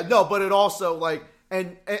 yeah, no, but it also, like...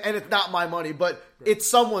 And it's not my money, but it's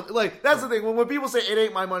someone... Like, that's the thing. When people say it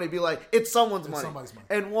ain't my money, be like, it's someone's money. Somebody's money.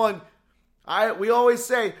 And one... we always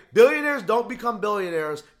say, billionaires don't become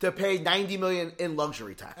billionaires to pay $90 million in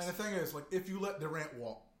luxury tax. And the thing is, like, if you let Durant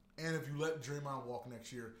walk, and if you let Draymond walk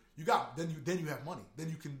next year, then you have money. Then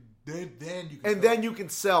you can then you can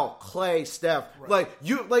sell Clay, Steph. Right.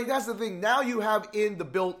 That's the thing. Now you have in the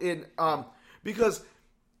built-in because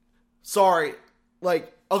a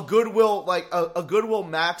Goodwill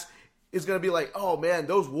Max is going to be like, oh man,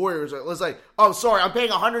 those Warriors are. It's like, oh sorry, I'm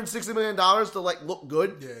paying $160 million to like look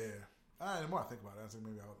good. Yeah. The more I think about it, I think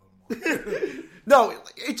maybe I'll a little more. No,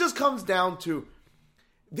 it just comes down to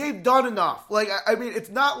they've done enough. Like, I mean,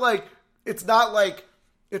 it's not like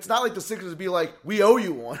the Sixers be like, we owe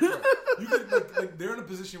you one. Right. You can, like they're in a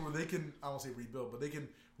position where they can, I won't say rebuild, but they can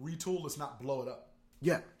retool. Let's not blow it up.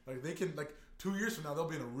 Yeah, like they can, like 2 years from now,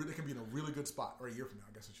 they can be in a really good spot, or a year from now,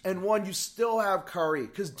 I guess. And one, you still have Curry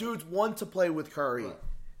because dudes want to play with Curry. Right.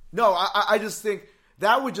 No, I just think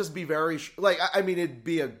that would just be very I mean, it'd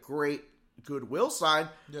be a great goodwill sign.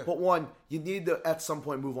 Yeah. But one, you need to at some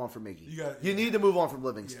point move on from Miggy. You need to move on from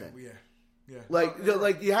Livingston. Yeah. Like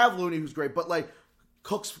you have Looney, who's great, but like.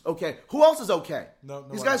 Cook's okay. Who else is okay? No,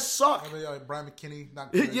 these guys suck. I mean, Brian McKinney,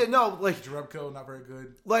 not good. Jerebko, not very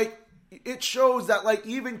good. Like, it shows that like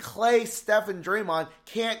even Clay, Steph, and Draymond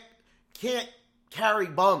can't carry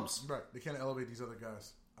bums. Right, they can't elevate these other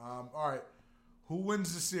guys. All right, who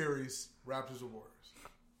wins the series? Raptors or Warriors?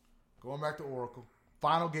 Going back to Oracle.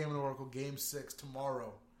 Final game in Oracle, Game 6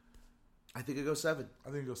 tomorrow. I think it goes 7. I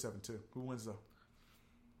think it goes 7 too. Who wins though?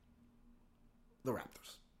 The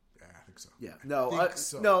Raptors. So. Yeah, no.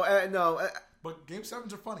 But Game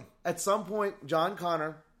 7s are funny. At some point, John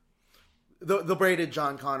Connor, the braided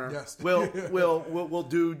John Connor, yes, will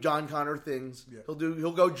do John Connor things. Yeah. He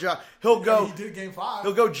did Game 5.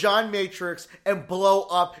 He'll go John Matrix and blow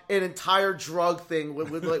up an entire drug thing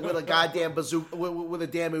with a goddamn bazooka with a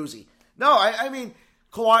damn Uzi. No, I mean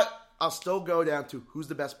Kawhi. I'll still go down to who's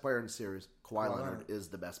the best player in the series. Kawhi Leonard is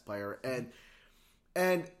the best player,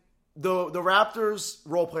 and the Raptors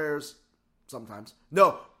role players. Sometimes.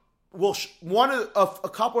 No. A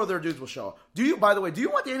couple of their dudes will show up. By the way, do you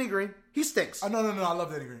want Danny Green? He stinks. No. I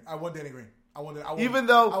love Danny Green. I want Danny Green. I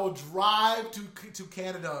will drive to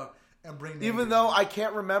Canada and bring Danny Green. Though I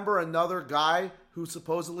can't remember another guy who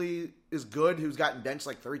supposedly is good who's gotten benched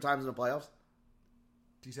like 3 times in the playoffs.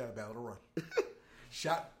 He's had a bad little run.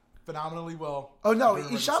 Shot phenomenally well. Oh, no.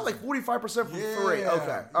 He shot like 45% from 3.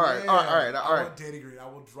 Okay. All right. I want Danny Green. I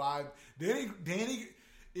will drive. Danny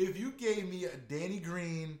If you gave me a Danny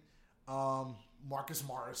Green, Marcus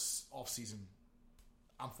Morris offseason,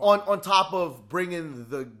 I'm fine. On top of bringing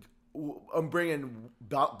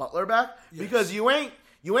Butler back, because you ain't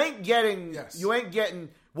getting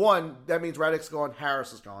one. That means Redick's gone,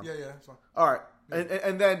 Harris is gone. Yeah, that's fine. All right,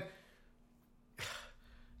 and then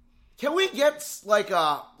can we get like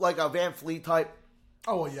a Van Fleet type?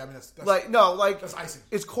 Oh well, yeah. I mean that's that's icing.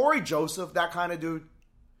 Is Corey Joseph that kind of dude?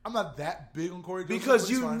 I'm not that big on Corey Joseph. Because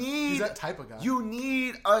he's that type of guy. You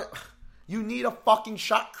need a fucking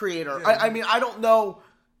shot creator. Yeah, I mean, I don't know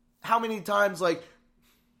how many times, like,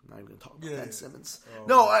 I'm not even going to talk about Ben Simmons. Oh.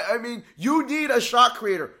 No, I mean, you need a shot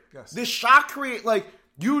creator. Yes. This shot creator, like,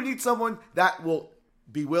 you need someone that will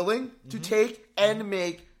be willing to take and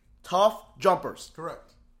make tough jumpers.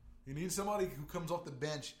 Correct. You need somebody who comes off the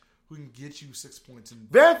bench who can get you 6 points.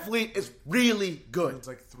 Van Fleet is really good. It's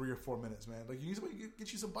like 3 or 4 minutes, man. Like you need somebody to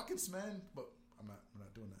get you some buckets, man. But I'm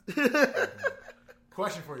not doing that.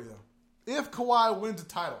 Question for you though: if Kawhi wins a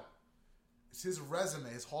title, is his resume,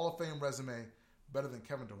 his Hall of Fame resume, better than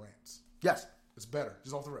Kevin Durant's? Yes, it's better.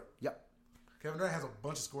 Just off the rip. Yep. Kevin Durant has a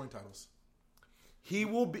bunch of scoring titles. He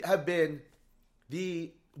will have been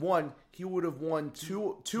the one. He would have won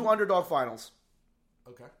two underdog finals.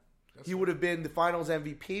 Okay. He would have been the Finals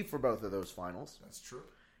MVP for both of those finals. That's true.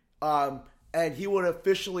 And he would have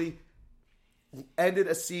officially ended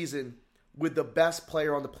a season with the best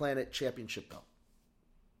player on the planet championship belt.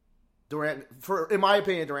 Durant, in my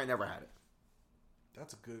opinion, Durant never had it.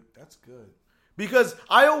 That's good. Because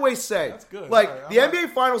I always say, that's good. Like, right, the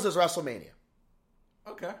NBA Finals is WrestleMania.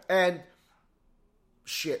 Okay. And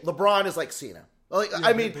shit, LeBron is like Cena. Like, Yeah,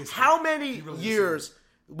 I mean, basically. how many Really years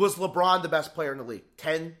was LeBron the best player in the league?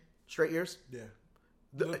 10 straight years? Yeah.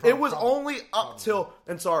 It was only up till,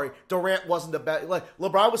 and sorry, Durant wasn't the best. Like,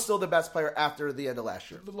 LeBron was still the best player after the end of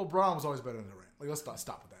last year. LeBron was always better than Durant. Like, let's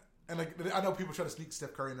stop with that. And like, I know people try to sneak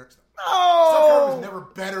Steph Curry in there. Steph Curry was never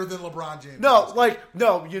better than LeBron James.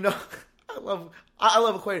 No, you know, I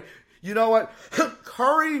love equating. You know what?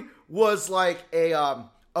 Curry was like a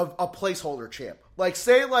placeholder champ. Like,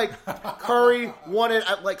 say, like, Curry won it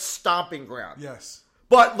at, like, Stomping Ground. Yes.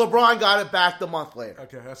 But LeBron got it back the month later.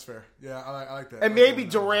 Okay, that's fair. Yeah, I like that. And maybe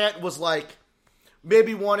Durant was, like,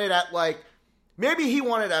 maybe he won it at a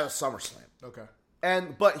SummerSlam. Okay.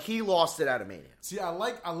 But he lost it at a Mania. See, I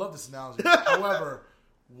love this analogy. However,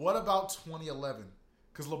 what about 2011?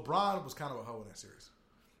 Because LeBron was kind of a hoe in that series.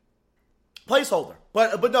 Placeholder.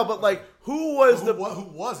 But like, who was Who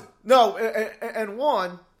was it? No, and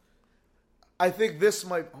one, I think this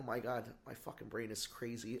might. Oh my god, my fucking brain is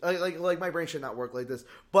crazy. Like my brain should not work like this.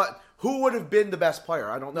 But who would have been the best player?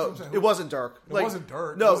 I don't know. It wasn't Dirk. It wasn't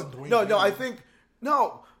Dirk. No, it wasn't Dwayne no. Wade. I think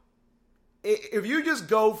no. If you just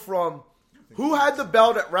go from who had the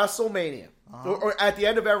belt at WrestleMania or at the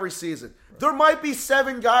end of every season, there might be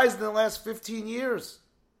 7 guys in the last 15 years.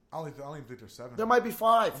 I don't even think there's 7. There might be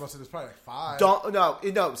 5. I'm about to say there's probably like 5.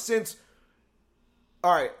 No. Since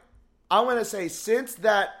all right, I'm gonna say since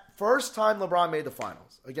that first time LeBron made the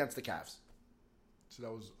finals against the Cavs. So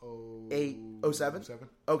that was 07?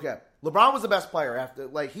 Okay. LeBron was the best player after,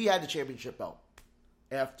 like, he had the championship belt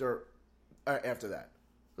after that.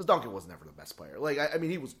 Because Duncan was never the best player. Like, I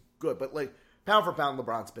mean, he was good, but, like, pound for pound,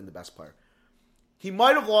 LeBron's been the best player. He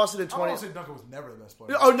might have lost it in 20. I don't say Duncan was never the best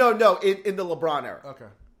player. Oh, no, in the LeBron era. Okay.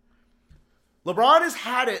 LeBron has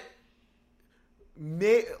had it,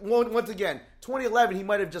 once again, 2011, he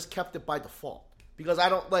might have just kept it by default. Because I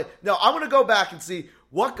don't, like, no, I'm going to go back and see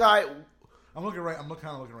what guy. I'm kind of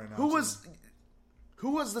looking right now. Who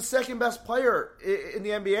was the second best player in the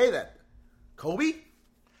NBA then? Kobe?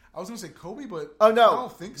 I was going to say Kobe, but oh no, I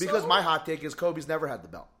don't think so. Because my hot take is Kobe's never had the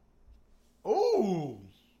belt. Oh,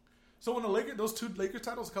 so when those 2 Lakers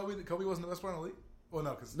titles, Kobe wasn't the best player in the league. Well,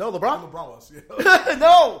 no, because LeBron was. Yeah.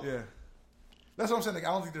 No. Yeah. That's what I'm saying. Like, I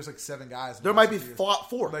don't think there's like 7 guys. There might be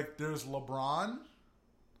 4. Like, there's LeBron.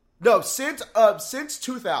 No, since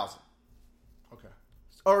 2000. Okay.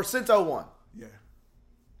 Or since 01. Yeah.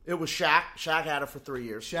 It was Shaq. Shaq had it for 3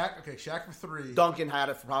 years. Shaq for 3. Duncan had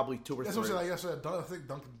it for probably 2 or 3. That's what I'm saying. I think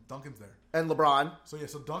Duncan's there. And LeBron. So yeah,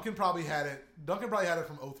 so Duncan probably had it.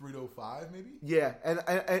 From 03 to 05, maybe. Yeah,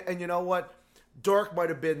 and you know what? Dirk might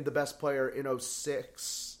have been the best player in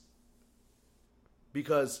 06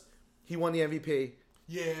 because he won the MVP.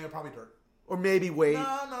 Yeah, probably Dirk. Or maybe Wade.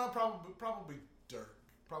 No, probably Dirk.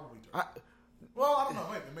 Probably Dirk. Well, I don't know.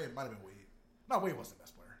 It might have been Wade. No, Wade wasn't the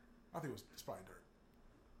best player. I think it's probably Dirk.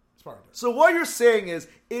 So what you're saying is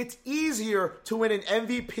it's easier to win an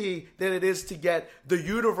MVP than it is to get the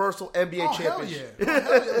universal NBA championship. Hell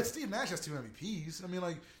yeah. Like, Steve Nash has 2 MVPs. I mean,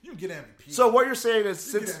 like, you can get MVP. So what you're saying is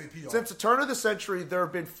since the turn of the century, there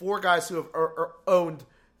have been 4 guys who have owned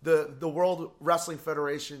the World Wrestling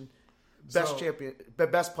Federation best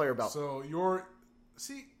player belt. So it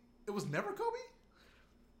was never Kobe?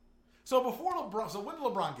 So before LeBron, so when did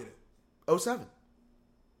LeBron get it? 07.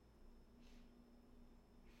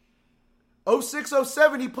 06,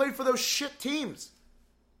 07, he played for those shit teams.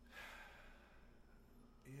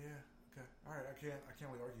 Yeah. Okay. All right. I can't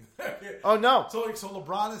really argue. Oh no. So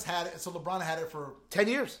LeBron has had it. So LeBron had it for 10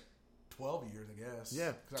 years, 12 years, I guess.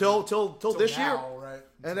 Yeah. Till this now, year, right?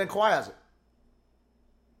 And then Kawhi has it.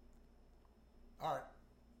 All right.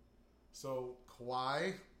 So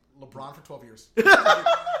Kawhi, LeBron for 12 years.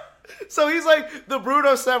 So he's like the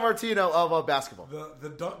Bruno Sammartino of basketball. The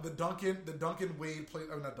Duncan Wade played.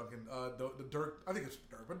 Oh, not Duncan. The Dirk. I think it's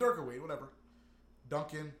Dirk, but Dirk or Wade, whatever.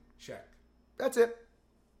 Duncan, Shaq. That's it.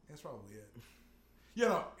 That's probably it. You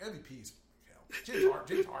know, MVPs.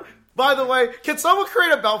 James Harden. By the way, can someone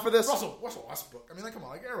create a belt for this? Russell Westbrook. I mean, like, come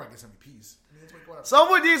on, like everyone gets MVPs. I mean, it's like whatever.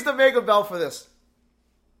 Someone needs to make a belt for this.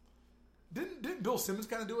 Didn't Bill Simmons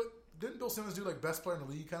kind of do it? Didn't Bill Simmons do like best player in the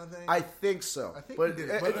league kind of thing? I think so. I think he did.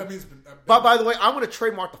 But I mean, it's been, but by the way, I'm going to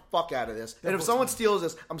trademark the fuck out of this. And if someone steals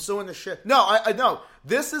this, I'm suing the shit. No, I know.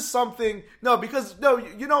 This is something. No, because, no,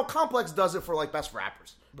 you know, Complex does it for like best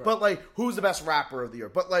rappers. Right. But, like, who's the best rapper of the year?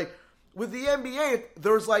 But, like, with the NBA,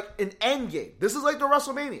 there's, like, an end game. This is like the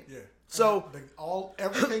WrestleMania. Yeah. So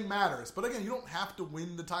everything matters. But again, you don't have to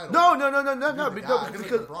win the title. No.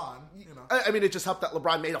 Because LeBron, you know. I mean, it just helped that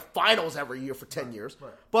LeBron made a finals every year for 10 years.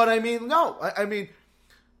 Right. But, I mean, no.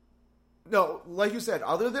 No, like you said,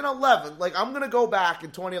 other than 11, like, I'm going to go back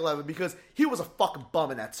in 2011 because he was a fucking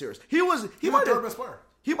bum in that series. He was the third best player.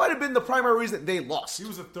 He might have been the primary reason they lost. He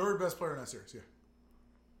was the third best player in that series, yeah.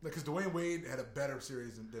 Because Dwayne Wade had a better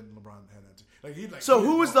series than LeBron had. So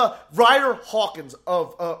who was the Ryder Hawkins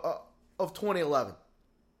of 2011?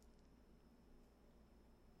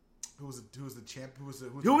 Who was the champ? Who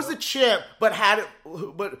was the champ? But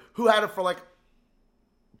who had it for like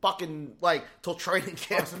fucking like till training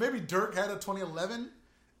camp? So maybe Dirk had a 2011,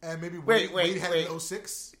 and maybe Wade had an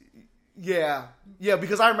 06. Yeah,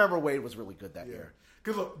 because I remember Wade was really good that year.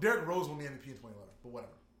 Because look, Derrick Rose won the MVP in 2011, but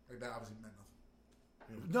whatever. Like that obviously meant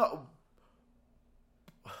nothing. No,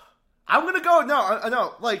 I'm gonna go.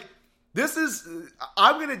 No. Like this is.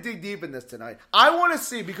 I'm gonna dig deep in this tonight. I want to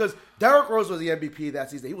see because Derrick Rose was the MVP that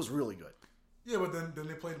season. He was really good. Yeah, but then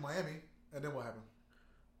they played Miami, and then what happened?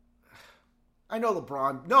 I know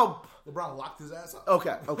LeBron. No, LeBron locked his ass up.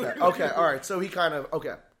 Okay. All right. So he kind of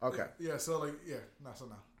okay. Yeah. So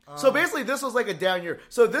now. So basically, this was like a down year.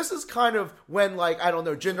 So this is kind of when, like, I don't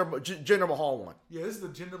know, Jinder Mahal won. Yeah, this is the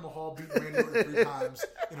Jinder Mahal beat Randy Orton 3 times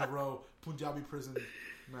in a row, Punjabi prison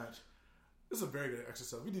match. This is a very good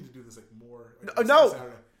exercise. We need to do this like more. No,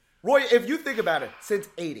 Roy, if you think about it, since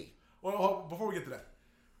 '80. Well, before we get to that,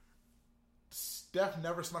 Steph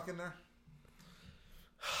never snuck in there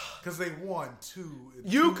because they won two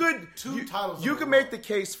titles. You could make the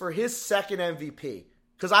case for his second MVP.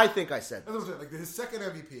 Because I think I said that. Like his second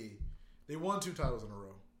MVP, they won 2 titles in a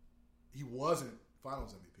row. He wasn't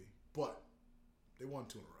Finals MVP, but they won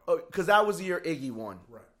 2 in a row. Because that was the year Iggy won.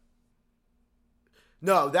 Right.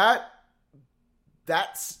 No,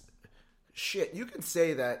 that's shit. You can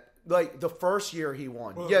say that like the first year he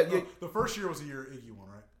won. Well, the first year was the year Iggy won,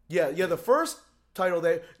 right? Yeah. The first title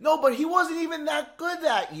but he wasn't even that good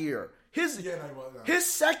that year. His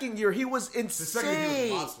second year, he was insane. His second year,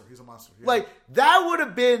 he was a monster. He's a monster. Yeah. Like, that would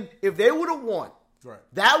have been, if they would have won, right.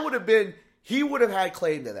 That would have been, he would have had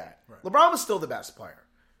claim to that. Right. LeBron was still the best player.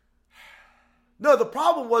 No, the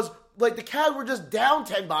problem was, like, the Cavs were just down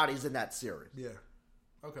 10 bodies in that series. Yeah.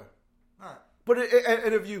 Okay. All right. But,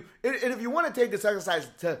 if you want to take this exercise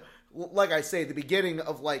to, like I say, the beginning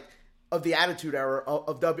of the Attitude Era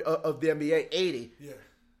of the NBA, 80. Yeah.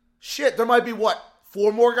 Shit, there might be,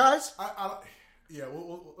 4 more guys?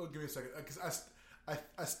 We'll give me a second because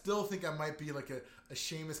I still think I might be like a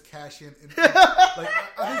Sheamus cash in.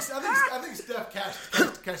 I think Steph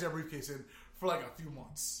cashed that briefcase in for like a few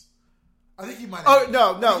months. I think he might.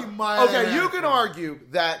 No. Okay, you can argue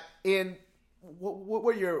that in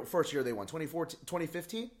what year? First year they won 2014,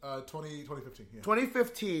 2015. 2015. Yeah.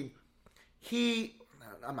 2015.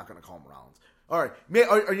 I'm not going to call him Rollins. All right,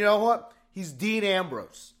 or you know what? He's Dean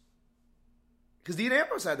Ambrose. Because Dean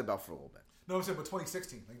Ambrose had the belt for a little bit. No, I'm saying, but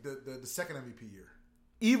 2016, like the second MVP year.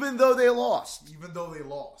 Even though they lost.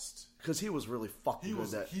 Because he was really fucking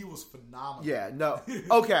good. He was phenomenal. Yeah, no.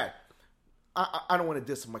 Okay. I don't want to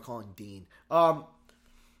diss him by calling Dean.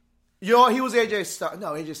 He was AJ Styles.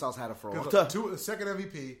 No, AJ Styles had it for a while. The second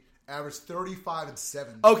MVP averaged 35 and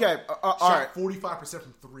 7. Okay, all right. 45%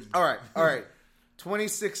 from 3. All right.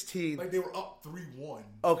 2016. Like they were up 3-1.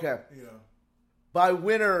 Okay. You know. By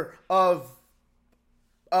winner of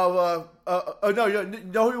no,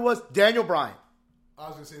 who he was? Daniel Bryan. I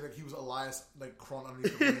was gonna say like he was Elias like crawling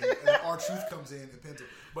underneath the ring, and then R-Truth comes in and pins him.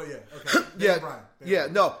 But yeah, okay. Daniel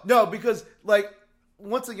Bryan. No, because like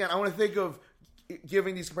once again, I want to think of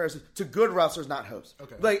giving these comparisons to good wrestlers, not hosts.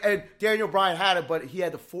 Okay. Like and Daniel Bryan had it, but he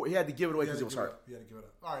had to give it away because he was hurt. He had to give it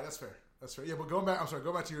up. All right, that's fair. Yeah, but going back to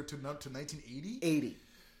 1980. 80.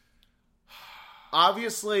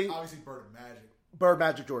 Obviously, Bird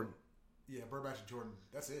Magic Jordan. Yeah, Bird Magic Jordan.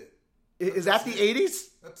 That's it. Is that the 80s?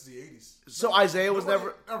 That's the 80s. So Isaiah was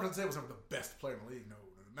never... Isaiah was never the best player in the league. No,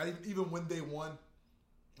 not even when they won.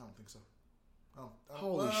 I don't think so.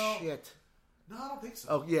 Holy shit. No, I don't think so.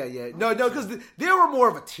 Oh, yeah. No, because they were more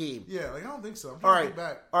of a team. Yeah, like I don't think so. All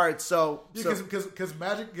right, so... Because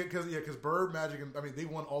Magic... Because Bird, Magic, and I mean, they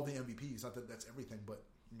won all the MVPs. Not that that's everything, but...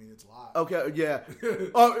 I mean, it's a lot. Okay, yeah.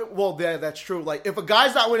 Well, yeah, that's true. Like, if a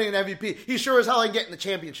guy's not winning an MVP, he sure as hell ain't getting the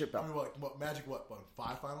championship belt. I mean, what Magic,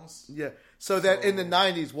 5 finals? Yeah. So that in the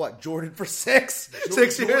 90s, Jordan for 6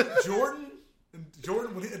 years? Jordan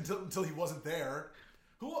until he wasn't there.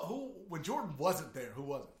 Who when Jordan wasn't there, who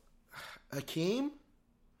was it? Hakeem?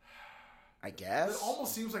 I guess. It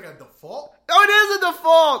almost seems like a default. Oh, it is a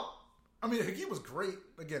default! I mean, Hakeem was great.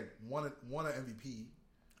 Again, won an MVP.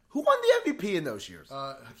 Who won the MVP in those years?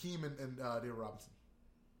 Hakeem and David Robinson.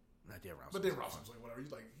 Not David Robinson. But David Robinson's like whatever.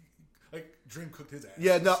 He's like Dream cooked his ass.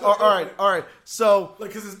 Yeah, no. So, all right. So,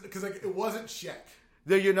 like, because like it wasn't Shaq.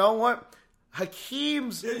 You know what?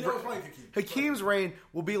 Hakeem's Hakeem. reign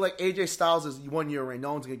will be like AJ Styles' 1 year reign.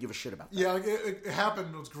 No one's gonna give a shit about that. Yeah, like it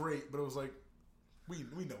happened. It was great, but it was like we know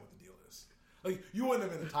what the deal is. Like you wouldn't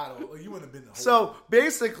have been the title. Like you wouldn't have been the whole. So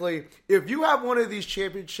basically, if you have one of these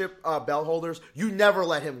championship belt holders, you never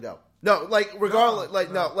let him go. No, like regardless,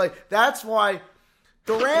 no, that's why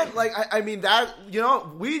Durant. Like I mean that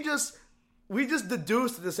we just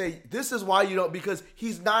deduced to say this is why you don't, because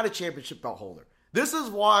he's not a championship belt holder. This is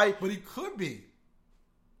why. But he could be.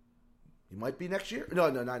 He might be next year. No,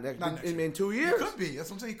 not next. In 2 years. He could be. That's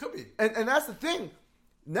what I'm saying. He could be. And that's the thing.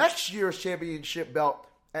 Next year's championship belt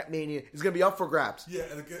at Mania is going to be up for grabs. Yeah.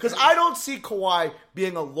 Because I don't see Kawhi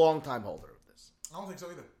being a long-time holder of this. I don't think so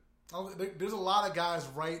either. There's a lot of guys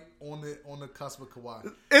right on the cusp of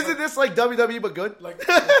Kawhi. Isn't this like WWE but good? Like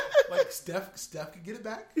Steph could get it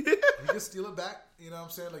back. He can steal it back. You know what I'm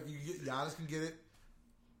saying? Like Giannis can get it.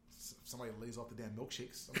 Somebody lays off the damn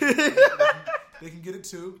milkshakes. They can get it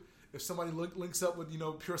too. If somebody links up with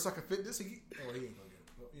Pure Sucker Fitness, he ain't gonna get it.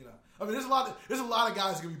 But, I mean, there's a lot of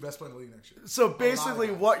guys gonna be best player in the league next year. So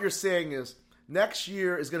basically, what you're saying is next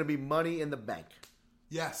year is gonna be Money in the Bank.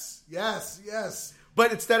 Yes.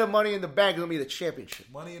 But instead of Money in the Bank, it's gonna be the championship.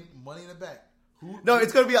 Money in the Bank.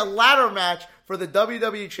 It's gonna be a ladder match for the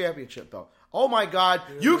WWE Championship belt. Oh my God!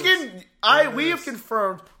 We have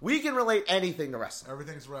confirmed we can relate anything to wrestling.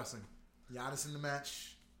 Everything's wrestling. Giannis in the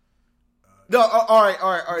match. All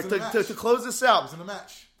right. To close this out, who's in the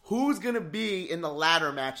match? Who's going to be in the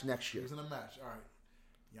ladder match next year? Who's in the match? All right.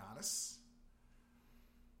 Giannis,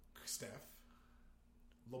 Steph,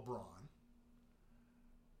 LeBron,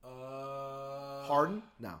 Harden?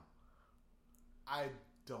 No. I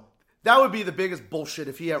don't. That would be the biggest bullshit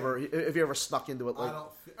if he ever snuck into it. I don't.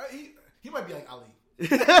 He might be like Ali. He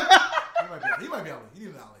might be Ali. He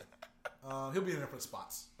needs an Ali. He'll be in different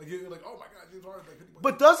spots. Like you're like, oh my God, James Harden.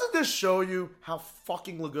 But doesn't this show you how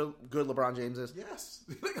fucking good LeBron James is? Yes,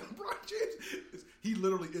 like LeBron James. He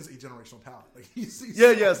literally is a generational talent. Like he's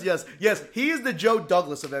yes. He is the Joe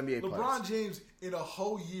Douglas of NBA players. LeBron James in a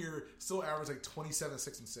whole year still averaged like 27,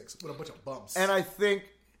 6, and 6 with a bunch of bumps. And I think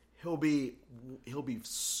he'll be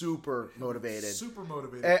super motivated.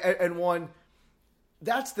 And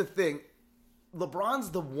that's the thing.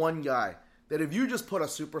 LeBron's the one guy that if you just put a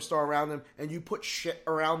superstar around them and you put shit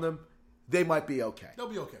around them, they might be okay. They'll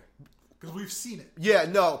be okay. Because we've seen it. Yeah,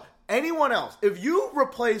 no. Anyone else, if you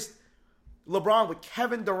replace LeBron with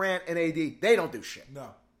Kevin Durant and AD, they don't do shit. No.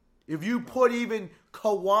 If you put even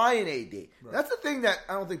Kawhi and AD, that's the thing that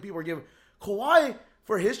I don't think people are giving. Kawhi,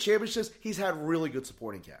 for his championships, he's had really good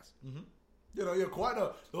supporting cast. Mm-hmm.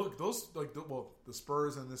 Kawhi, those, the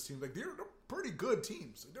Spurs and this team, like, they're pretty good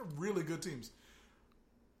teams. They're really good teams.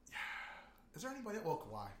 Is there anybody else? Well,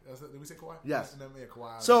 Kawhi. Did we say Kawhi? Yes. And then,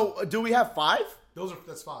 Kawhi. So, do we have 5?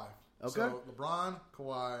 That's 5. Okay. So, LeBron,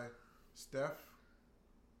 Kawhi, Steph.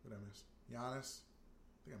 What did I miss? Giannis.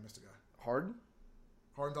 I think I missed a guy. Harden,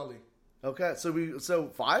 Ali. Okay, so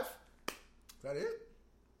 5? Is that it?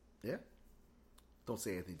 Yeah. Don't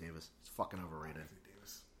say Anthony Davis. It's fucking overrated. Anthony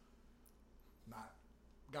Davis. Not.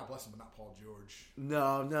 God bless him, but not Paul George.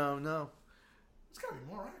 No. There's got to be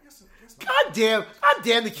more, right? I guess God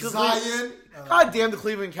damn the Cleveland. Zion. God damn the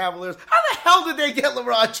Cleveland Cavaliers. How the hell did they get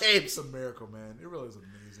LeBron James? It's a miracle, man. It really is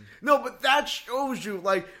amazing. No, but that shows you,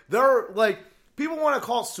 like, they're, like, people want to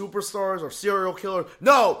call superstars or serial killers.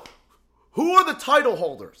 No. Who are the title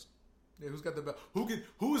holders? Yeah, who's got the belt?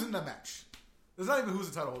 Who's in the match? It's not even who's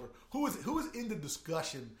the title holder. Who is in the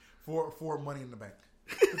discussion for Money in the Bank?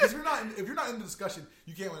 Because if you're not in the discussion,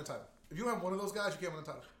 you can't win a title. If you don't have one of those guys, you can't win a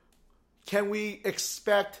title. Can we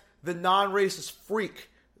expect the non-racist freak,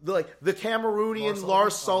 the Cameroonian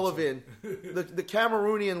Lars Sullivan, the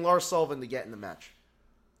Cameroonian Lars Sullivan to get in the match?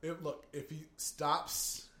 If he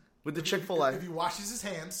stops with the Chick-fil-A, if he washes his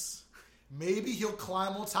hands, maybe he'll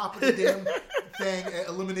climb on top of the damn thing at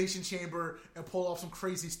Elimination Chamber and pull off some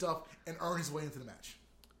crazy stuff and earn his way into the match.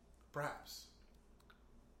 Perhaps.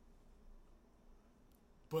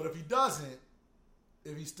 But if he doesn't,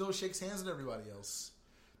 if he still shakes hands with everybody else,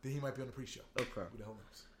 then he might be on the pre-show. Okay. Who the hell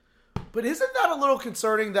knows? But isn't that a little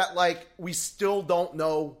concerning that, like, we still don't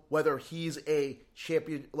know whether he's a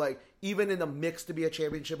champion, like, even in the mix to be a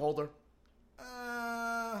championship holder?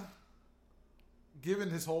 Given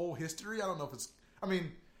his whole history, I don't know if it's... I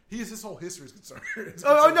mean, his whole history is concerned.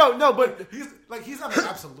 No, but he's not an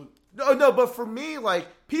absolute. No, but for me, like,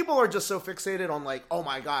 people are just so fixated on, like, oh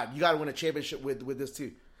my God, you got to win a championship with this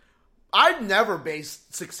team. I've never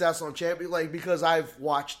based success on champion, like, because I've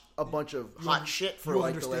watched a bunch of hot shit for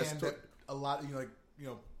like the last. That a lot,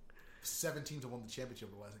 7 teams have won the championship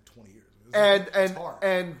in the last 20 years. It's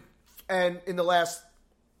hard. And in the last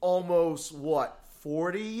almost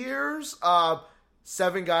 40 years,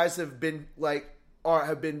 7 guys have been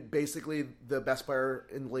basically the best player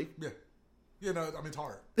in the league. Yeah. It's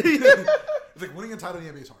hard. It's like winning a title in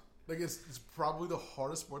the NBA is hard. Like it's probably the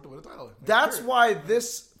hardest sport to win a title in. That's why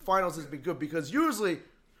this finals has been good, because usually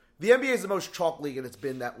the NBA is the most chalk league, and it's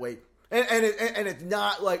been that way. And it's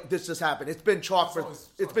not like this just happened. It's been chalk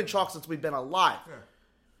since we've been alive. Yeah.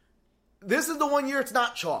 This is the one year it's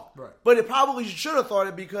not chalk. Right. But it probably should have thought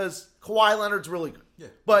it, because Kawhi Leonard's really good. Yeah.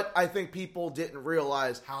 But I think people didn't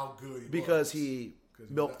realize how good he because he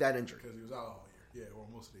milked that injury. Because he was out all year. Yeah, or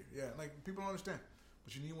most of the year. Yeah, like people don't understand.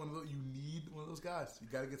 But you need one of those guys. You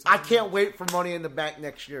got to get. I can't wait for Money in the Bank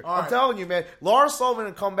next year. All I'm telling you, man. Lars Sullivan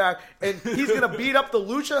will come back and he's gonna beat up the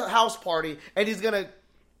Lucha House Party, and he's gonna.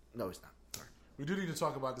 No, he's not. Sorry. We do need to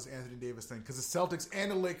talk about this Anthony Davis thing, because the Celtics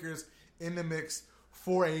and the Lakers in the mix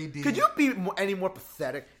for AD. Could you be any more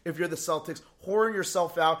pathetic if you're the Celtics, whoring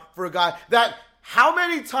yourself out for a guy that? How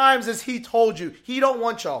many times has he told you he don't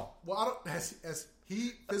want y'all? Well, has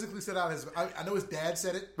he physically said out his? I know his dad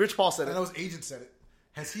said it. Rich Paul said it. I know his agent said it.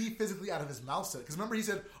 Has he physically out of his mouth said it? Because remember he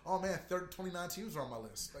said, "Oh man, 29 teams are on my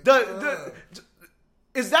list." Like,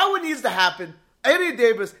 is that what needs to happen? Anthony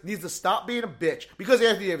Davis needs to stop being a bitch, because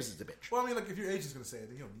Anthony Davis is a bitch. Well, I mean, like, if your agent's going to say it,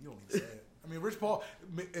 then you don't need to say it. I mean, Rich Paul,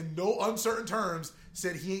 in no uncertain terms,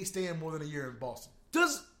 said he ain't staying more than a year in Boston.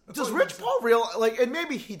 Does Rich Paul realize, like, and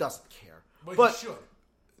maybe he doesn't care, but he should.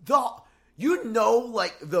 The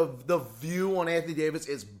view on Anthony Davis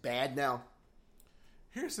is bad now.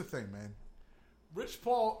 Here's the thing, man. Rich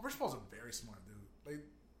Paul's a very smart dude. Like,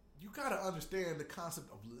 you gotta understand the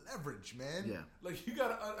concept of leverage, man. Yeah. Like, you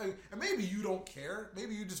gotta, and maybe you don't care.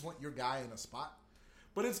 Maybe you just want your guy in a spot.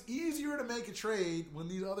 But it's easier to make a trade when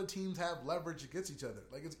these other teams have leverage against each other.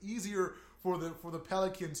 Like, it's easier for the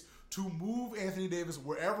Pelicans to move Anthony Davis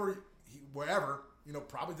wherever,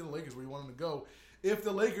 probably to the Lakers where you want him to go, if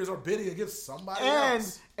the Lakers are bidding against somebody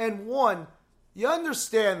else. And one, you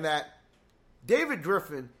understand that David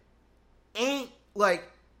Griffin ain't, like,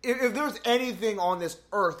 if there's anything on this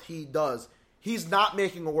earth he does, he's not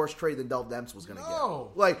making a worse trade than Del Demps was going to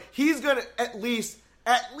get. Like, he's going to at least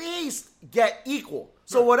get equal.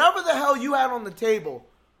 So whatever the hell you had on the table,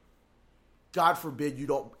 God forbid you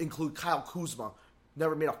don't include Kyle Kuzma.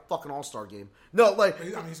 Never made a fucking All-Star game. No, like... I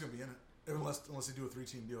mean, he's going to be in it. Unless they do a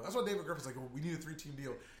 3-team deal. That's why David Griffin's like, we need a 3-team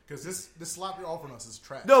deal. Because this slop you're offering us is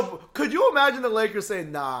trash. No, could you imagine the Lakers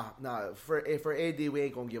saying, nah, for AD, we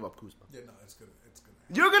ain't going to give up Kuzma. Yeah, no, it's good.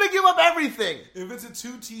 You're going to give up everything. If it's a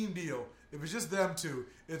 2-team deal, if it's just them two,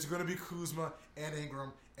 it's going to be Kuzma and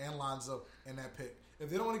Ingram and Lonzo and that pick. If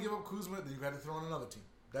they don't want to give up Kuzma, then you got to throw in another team.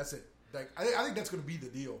 That's it. Like, I think that's going to be the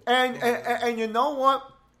deal. And you know what?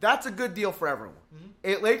 That's a good deal for everyone.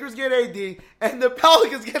 Mm-hmm. Lakers get AD, and the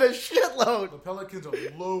Pelicans get a shitload. The Pelicans are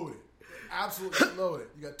loaded. Absolutely loaded.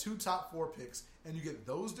 You got 2 top 4 picks, and you get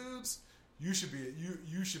those dudes, you should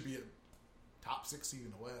be a top 6 seed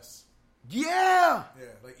in the West. Yeah. Yeah,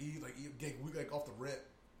 like off the rip.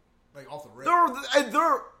 Like off the rip.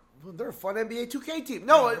 They're a fun NBA 2K team.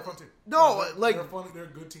 They're a fun team. They're a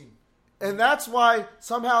good team. And that's why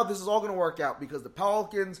somehow this is all going to work out, because the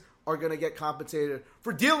Pelicans are going to get compensated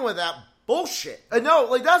for dealing with that bullshit. And no,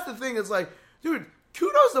 like, that's the thing. It's like, dude,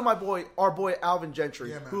 kudos to our boy Alvin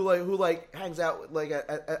Gentry, who hangs out like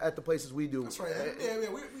at the places we do. That's right. Yeah.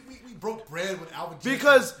 We broke bread with Alvin Gentry.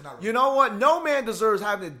 Because you know what? No man deserves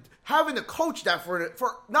having to coach that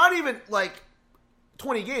for not even like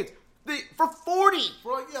 20 games. For 40.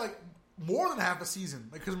 For more than half a season.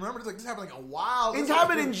 Because remember, this happened a while. It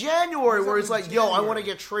happened in January, where it's like, yo, I want to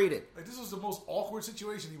get traded. Like, this was the most awkward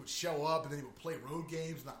situation. He would show up, and then he would play road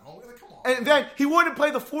games, not home. Like, come on. And then he wouldn't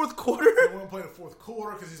play the fourth quarter. He wouldn't play the fourth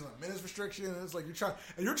quarter because he's on a minutes restriction. And it's like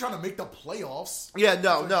you're trying to make the playoffs. Yeah,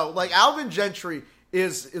 no. Like, Alvin Gentry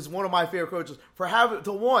is one of my favorite coaches for having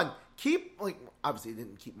to keep, like, obviously it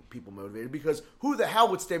didn't keep people motivated, because who the hell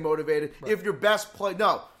would stay motivated if your best play?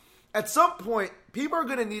 No. At some point, people are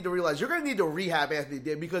going to need to realize you're going to need to rehab Anthony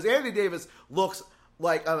Davis, because Anthony Davis looks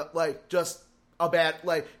like just a bad,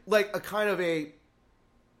 like a kind of a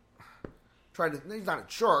he's not a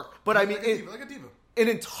jerk, but I mean, like a diva. An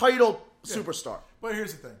entitled superstar. But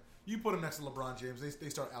here's the thing: You put him next to LeBron James, they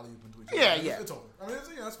start alley-ooping to each other. Yeah. It's over. I mean,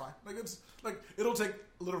 that's fine. Like it's like it'll take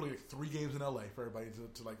literally 3 games in LA for everybody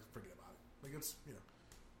to like forget about it. Like it's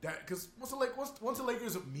that because once the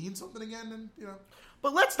Lakers mean something again, then.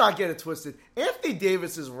 But let's not get it twisted. Anthony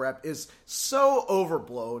Davis's rep is so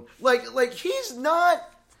overblown. Like he's not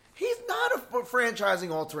a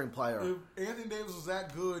franchising altering player. If Anthony Davis was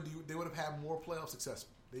that good, they would have had more playoff success.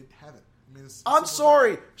 They haven't. I mean, I'm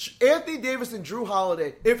sorry, Anthony Davis and Drew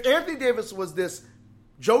Holiday. If Anthony Davis was this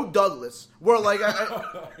Joe Douglas, where like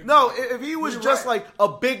no, if he was just like a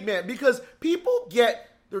big man, because people get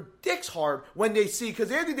their dicks hard when they see, because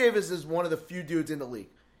Anthony Davis is one of the few dudes in the league.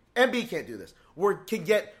 Embiid can't do this, where can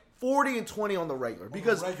get 40 and 20 on the regular,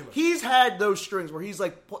 because he's had those strings where he's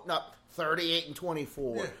like putting up 38 and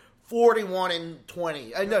 24, 41 and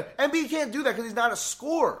 20. And Embiid can't do that because he's not a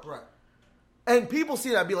scorer. Right. And people see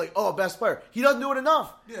that and be like, "Oh, best player." He doesn't do it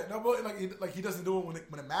enough. Yeah, no, but he doesn't do it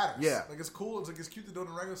when it matters. Yeah, like it's cool. It's cute to do it in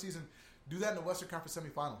the regular season. Do that in the Western Conference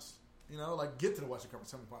semifinals. Like get to the Western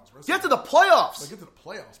Conference semifinals. Get to the playoffs. Like get to the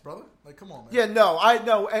playoffs, brother. Like come on, man. Yeah, no, I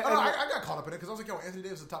know. I got caught up in it because I was like, "Yo, Anthony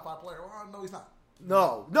Davis is a top 5 player." Well, no, he's not.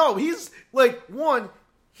 No, he's like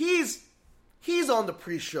he's on the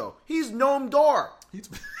pre-show. He's Noam Dar. He's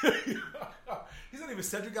not even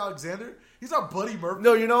Cedric Alexander. He's not Buddy Murphy.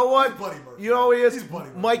 No, you know what? He's Buddy Murphy. You know who he is? He's Buddy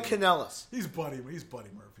Murphy. Mike Kanellis. He's Buddy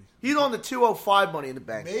Murphy. He's on the 205 Money in the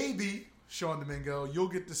Bank. Maybe, Sean Domingo, you'll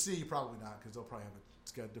get to see, probably not, because they'll probably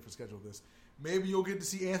have a different schedule of this. Maybe you'll get to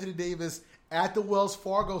see Anthony Davis at the Wells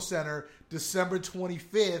Fargo Center December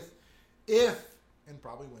 25th if, and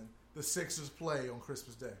probably when, the Sixers play on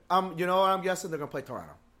Christmas Day. You know what I'm guessing? They're going to play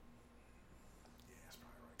Toronto. Yeah, that's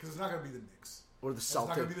probably right. Because it's not going to be the Knicks. Or the It's not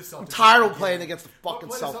gonna be the Celtics. Celtics. I'm tired of playing against the fucking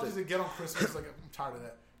Celtics. Celtics. They get on Christmas. Like, I'm tired of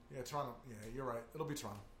that. Yeah, Toronto. Yeah, you're right. It'll be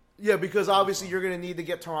Toronto. Yeah, because obviously you're going to need to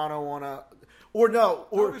get Toronto on a... Or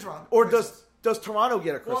does Toronto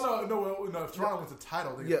get a Christmas? Well, no. If Toronto wins the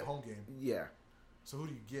title, they get a home game. Yeah. So who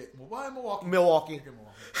do you get? Milwaukee. Milwaukee.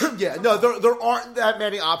 Yeah, no, there aren't that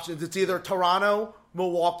many options. It's either Toronto,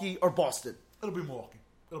 Milwaukee, or Boston. It'll be Milwaukee.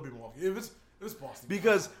 If it's Boston.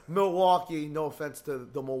 Because Milwaukee, no offense to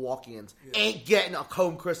the Milwaukeeans, ain't getting a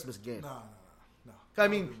home Christmas game. No. I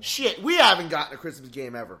mean, shit, we haven't gotten a Christmas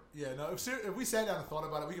game ever. Yeah, no. If we sat down and thought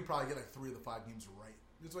about it, we could probably get like 3 of the 5 games right.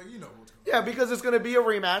 It's like, what's going on. Yeah, because it's going to be a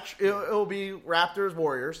rematch. It'll be Raptors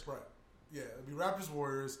Warriors. Right. Yeah, it'll be Raptors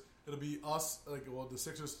Warriors. It'll be us. The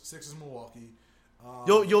Sixers Milwaukee.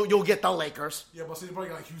 You'll get the Lakers. Yeah, but so you probably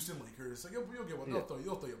get like Houston Lakers. Like you'll get one. They'll throw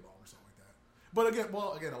you a ball or something like that. But again,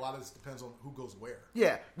 a lot of this depends on who goes where.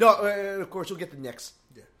 Yeah. No, of course you'll get the Knicks.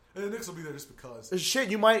 Yeah, and the Knicks will be there just because. Shit,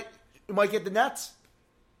 you might get the Nets.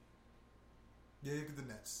 Yeah, you get the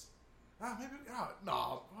Nets. Maybe.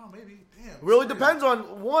 No. Well, maybe. Damn. Really depends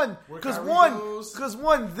on one. Because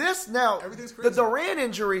this now, everything's crazy. The Durant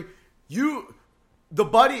injury, the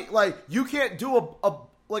buddy, like, you can't do a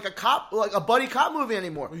buddy cop movie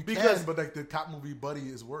anymore. Well, but like the cop movie Buddy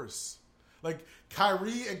is worse. Like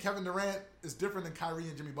Kyrie and Kevin Durant is different than Kyrie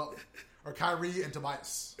and Jimmy Butler, or Kyrie and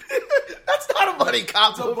Tobias. That's not a buddy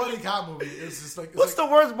cop movie. It's a buddy cop movie. It's just like what's the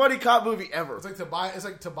worst buddy cop movie ever? It's like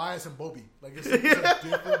Tobias and Bobby. Like it's a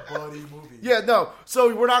different buddy movie. Yeah, no.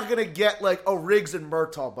 So we're not gonna get like a Riggs and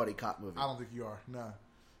Murtaugh buddy cop movie. I don't think you are. No,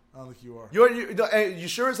 I don't think you are. You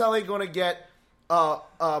sure as hell ain't gonna get. You're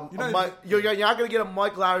not gonna get a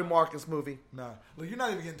Mike Lowry Marcus movie. No, look, you're not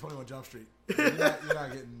even getting 21 Jump Street. You're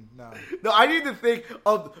not getting no. No, I need to think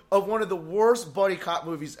of one of the worst buddy cop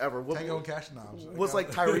movies ever. Tango and Cash. No, was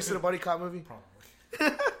like Tyrese in a buddy cop movie?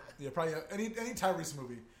 Probably. Yeah, probably any Tyrese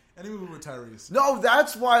movie, any movie with Tyrese. No,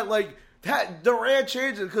 that's why like that Durant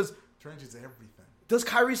changed it because Durant changes everything. Does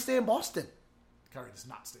Kyrie stay in Boston? Kyrie does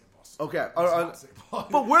not stay in Boston. Okay,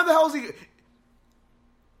 but where the hell is he?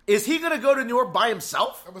 Is he going to go to New York by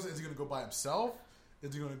himself? Is he going to go by himself?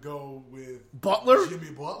 Is he going to go with Butler? Jimmy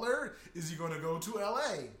Butler? Is he going to go to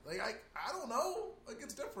L.A.? Like I don't know. Like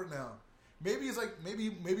it's different now. Maybe he's like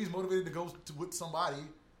maybe he's motivated to go with somebody.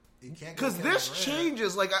 He can't because this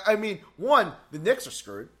changes. Like I mean, one, the Knicks are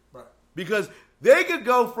screwed, right? Because they could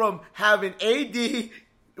go from having AD.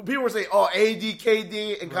 People were saying, "Oh, AD,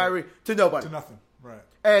 KD, and Kyrie" to nobody, to nothing, right?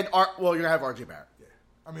 And you're gonna have RJ Barrett.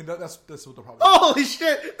 I mean, that's what they'll probably. Holy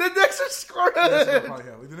shit! The Knicks are screwed.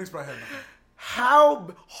 The Knicks probably have nothing.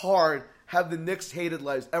 How hard have the Knicks hated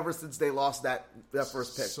lives ever since they lost that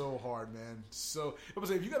first pick? So hard, man. So it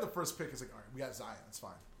was like, if you got the first pick, it's like, all right, we got Zion. It's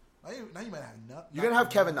fine. Now you might have nothing. You're gonna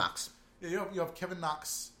have Kevin Knox. Yeah, you have Kevin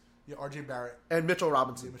Knox. You have RJ Barrett and Mitchell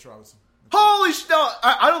Robinson. Yeah, Mitchell Robinson. Holy shit!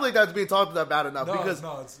 I don't think that's being talked about enough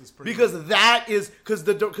it's pretty because good. That is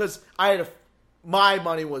because I had my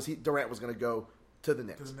money was Durant was going to go to the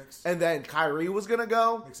Knicks. To the Knicks. And then Kyrie was going to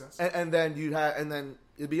go. Makes sense. And then and then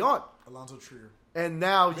it'd be on. Alonzo Trier. And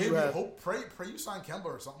now Maybe you have... pray you sign Kemba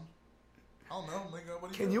or something. I don't know.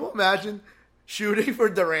 Can you imagine shooting for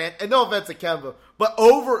Durant? And no offense to Kemba, but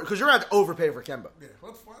because you're going to have to overpay for Kemba. Yeah,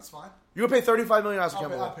 well, that's fine. You're going to pay $35 million for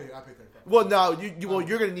Kemba. I'll pay 35. Well, no,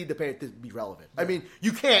 you're going to need to pay it to be relevant. Yeah. I mean,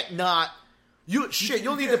 you can't not... You'll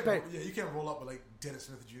need to pay... Yeah, you can't roll up with, like, Dennis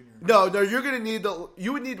Smith Jr. No, you're going to need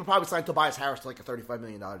you would need to probably sign Tobias Harris to, like, a $35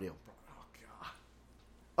 million deal. Oh, God.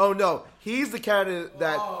 Oh, no. He's the candidate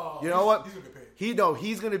that... you know what? He's going to get paid.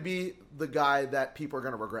 He's going to be the guy that people are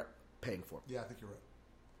going to regret paying for. Yeah, I think you're right.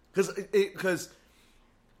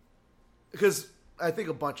 Because I think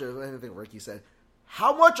anything Ricky said.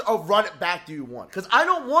 How much of run it back do you want? Because I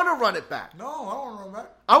don't want to run it back. No, I don't want to run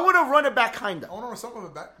back. I want to run it back, kind of. I want to run some of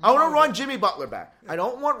it back. I want to run Jimmy Butler back. Yeah. I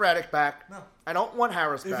don't want Redick back. No. I don't want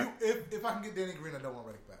Harris back. If I can get Danny Green, I don't want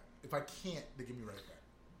Redick back. If I can't, they give me Redick back.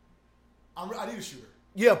 I need a shooter.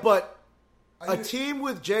 Yeah, but a team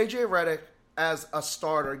with J.J. Redick as a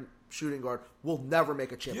starter shooting guard will never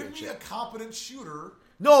make a championship. Give me a competent shooter.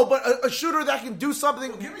 No, but a shooter that can do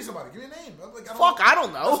something. Well, give me somebody. Give me a name. I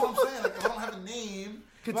don't know. That's what I'm saying. Like, if I don't have a name,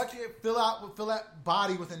 if I can't fill that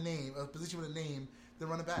body with a name, a position with a name, then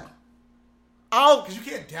run it back. Because you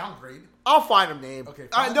can't downgrade. I'll find a name. Okay.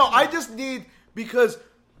 I just need, because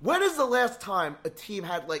when is the last time a team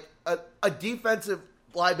had like a defensive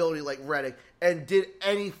liability like Redick and made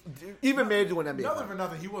it to an NBA? Nothing for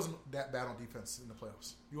nothing. He wasn't that bad on defense in the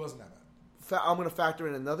playoffs. He wasn't that bad. I'm going to factor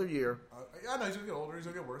in another year. I know he's going to get older. He's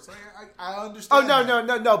going to get worse. I understand.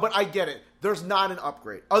 Oh, no. But I get it. There's not an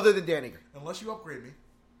upgrade other than Danny Green. Unless you upgrade me,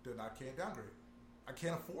 then I can't downgrade. I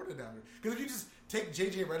can't afford to downgrade. Because if you just take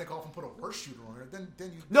J.J. Redick off and put a worse shooter on there,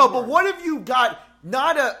 then you... No, but what if you got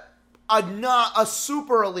not a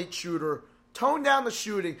super elite shooter, tone down the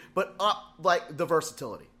shooting, but up like the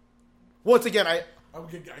versatility? Once again, I'll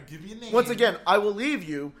give you a name. Once again, I will leave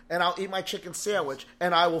you, and I'll eat my chicken sandwich,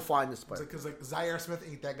 and I will find this player. Because Zaire Smith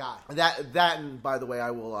ain't that guy. That, and by the way,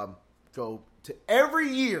 I will go to every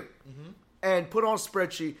year and put on a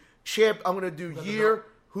spreadsheet. I'm going to do year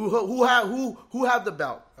who have the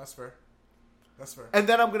belt. That's fair. And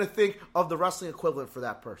then I'm going to think of the wrestling equivalent for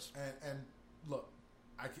that person. And look,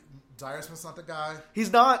 Zaire Smith's not the guy.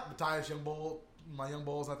 He's not. Matthias my young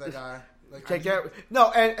bull's not that guy.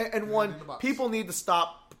 People need to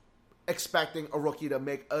stop expecting a rookie to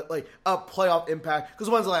make a playoff impact. Because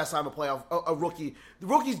when's the last time the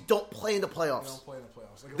rookies don't play in the playoffs? They don't play in the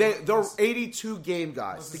playoffs. They're 82 game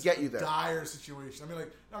guys to get you there. Dire situation. I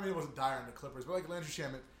mean, it wasn't dire in the Clippers, but like Landry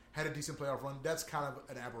Shamet had a decent playoff run. That's kind of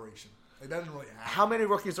an aberration. Like that didn't really happen. How many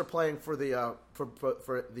rookies are playing for the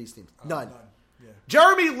for these teams? None. Yeah.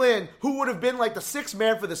 Jeremy Lin, who would have been like the sixth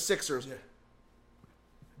man for the Sixers. Yeah.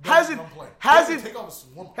 Hasn't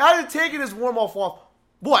taken his warm-off off.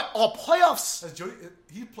 What? All playoffs?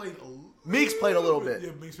 He played Meeks played a little bit. Yeah,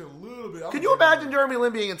 Meeks played a little bit. Can you imagine Jeremy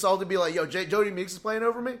Lin being insulted and be like, yo, Jody Meeks is playing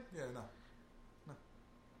over me? Yeah, no.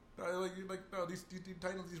 No, these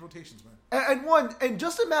tighten up these rotations, man. And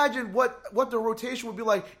just imagine what the rotation would be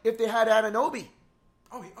like if they had Anunoby.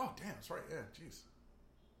 Oh, damn, that's right. Yeah, jeez.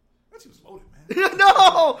 That team was loaded, man.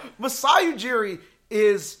 No! Masai Ujiri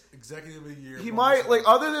is executive of the year. He might, like,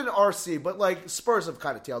 other than RC, but like Spurs have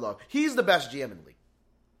kind of tailed off. He's the best GM in the league.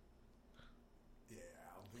 Yeah,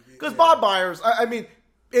 because Bob Myers, I mean,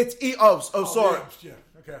 it's sorry. Yeah,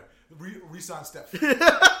 okay. Resign Steph.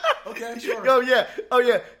 Okay, sure. Oh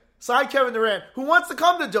yeah. Sign Kevin Durant, who wants to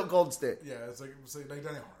come to Golden State. Yeah, it's like Danny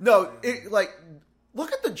Hart. No,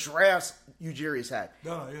 look at the drafts Ujiri's had.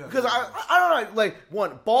 No, yeah. Because I don't know, like,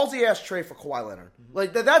 one, ballsy ass trade for Kawhi Leonard.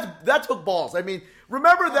 Like, that took balls. I mean,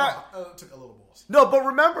 remember that? It took a little balls. No, but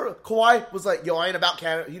remember, Kawhi was like, yo, I ain't about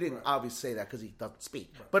Canada. He didn't obviously say that because he doesn't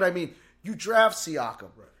speak. Right. But I mean, you draft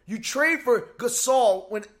Siakam. Right. You trade for Gasol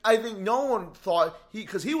when I think no one thought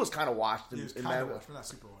because he was kind of washed. He was kind of washed, but not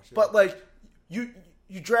super washed. Yeah. But like, you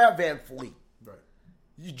draft Van Fleet. Right.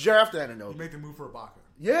 You draft Anunoby. You make the move for Ibaka.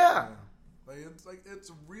 Yeah.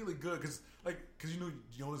 It's really good because you knew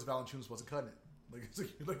Jonas Valanciunas wasn't cutting it.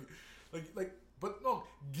 But no,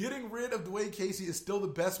 getting rid of Dwayne Casey is still the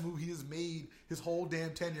best move he has made his whole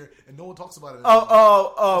damn tenure, and no one talks about it.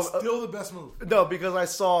 It's still the best move. No, because I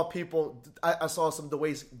saw some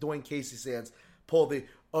Dwayne Casey fans pull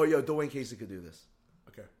Dwayne Casey could do this.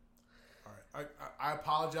 Okay, all right. I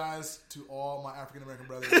apologize to all my African American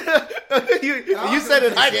brothers. you said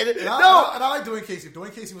it, I did it. And I like Dwayne Casey. If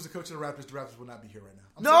Dwayne Casey was the coach of the Raptors would not be here right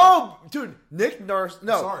now. Dude, Nick Nurse.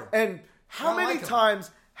 No, sorry. And how many times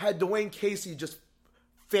had Dwayne Casey just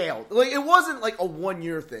failed. Like, it wasn't like a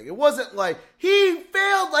 1-year thing. It wasn't like he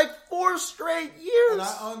failed like 4 straight years. And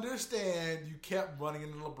I understand you kept running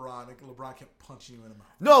into LeBron. Like LeBron kept punching you in the mouth.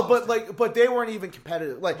 No, but they weren't even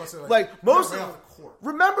competitive. Like most of the court.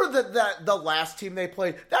 Remember that the last team they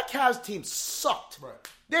played, that Cavs team sucked. Right.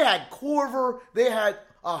 They had Corver. They had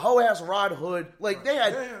a hoe-ass Rod Hood. Like, they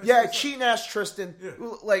had cheating-ass Tristan,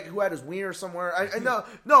 who had his wiener somewhere. I know.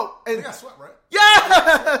 No. And they got swept, right?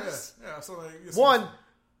 Yes! Yeah. So, like, one,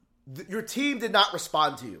 your team did not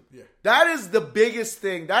respond to you. Yeah. That is the biggest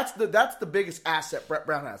thing. That's the biggest asset Brett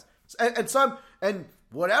Brown has. And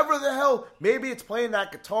whatever the hell, maybe it's playing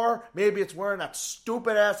that guitar, maybe it's wearing that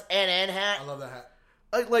stupid-ass NN hat. I love that hat.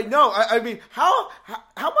 No, I mean, how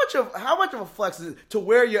much of a flex is it to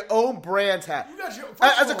wear your own brand's hat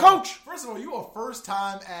as a coach? First of all, you a first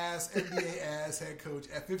time NBA ass head coach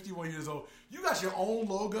at 51 years old. You got your own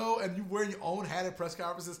logo and you wear your own hat at press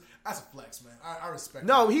conferences. That's a flex, man. I respect.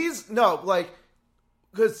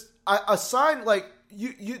 Because a sign like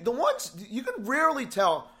you the ones you can rarely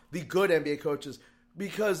tell the good NBA coaches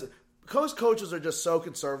because coaches are just so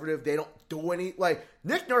conservative. They don't do any, like,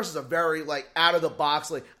 Nick Nurse is a very, like, out of the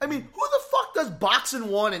box. Like, I mean, who the fuck does boxing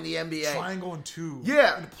 1 in the NBA? Triangle and 2.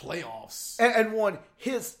 Yeah. In the playoffs. And one,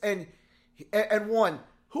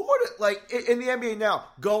 who would, like, in the NBA now,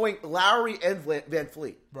 going Lowry and Van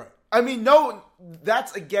Fleet. Right. I mean, no,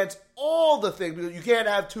 that's against all the things. You can't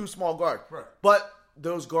have 2 small guards. Right. But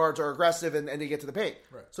those guards are aggressive and they get to the paint.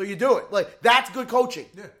 Right. So you do it. Like, that's good coaching.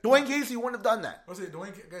 Yeah. Dwayne Casey wouldn't have done that. I say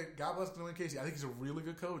God bless Dwayne Casey. I think he's a really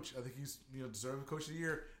good coach. I think he's deserving coach of the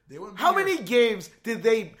year. They wouldn't. How many games did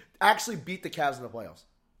they actually beat the Cavs in the playoffs?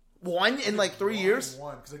 1 in like 3 years?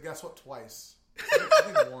 One, because they got swept twice. I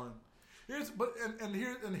think 1. Here's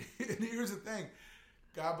the thing.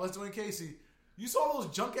 God bless Dwayne Casey. You saw those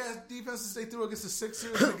junk ass defenses they threw against the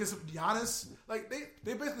Sixers, against Giannis. Like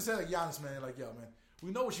they basically said, like, Giannis, man, like, yo, man,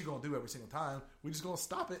 we know what you're gonna do every single time. We're just gonna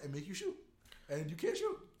stop it and make you shoot, and you can't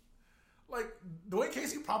shoot. Like, Dwayne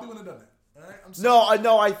Casey probably wouldn't have done that. All right?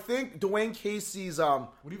 No, I think Dwayne Casey's would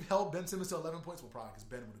he have held Ben Simmons to 11 points? Well, probably because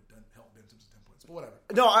Ben would have held Ben Simmons to 10 points. But whatever.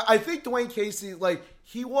 No, I think Dwayne Casey, like,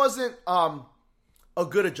 he wasn't a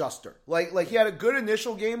good adjuster. Like he had a good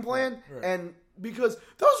initial game plan, right. And because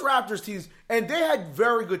those Raptors teams, and they had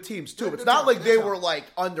very good teams too. It's not like they were like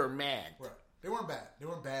undermanned. Right. They weren't bad. They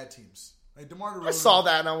weren't bad teams. Like DeMar DeRozan, I saw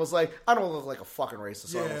that and I was like, I don't look like a fucking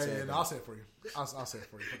racist. Yeah. No, I'll say it for you. I'll say it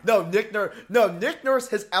for you. No, Nick Nurse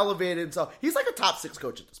has elevated himself. He's like a top 6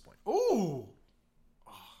 coach at this point. Ooh.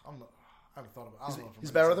 I haven't thought about it.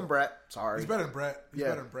 He's better than Brett. Sorry. He's better than Brett. He's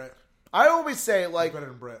better than Brett. I always say, like, he's better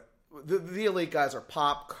than Brett. The elite guys are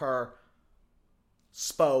Pop, Kerr,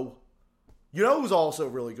 Spo. You know who's also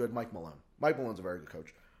really good? Mike Malone. Mike Malone's a very good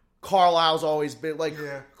coach. Carlisle's always been, like,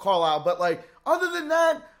 Carlisle. But, like, other than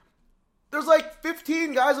that, there's, like,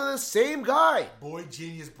 15 guys with the same guy. Boy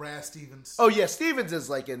genius Brad Stevens. Oh, yeah, Stevens is,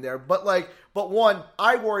 like, in there. But one,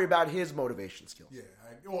 I worry about his motivation skills. Yeah.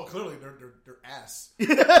 Well, clearly, they're ass.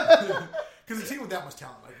 Because the team with that much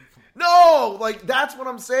talent. Like, come on. No! Like, that's what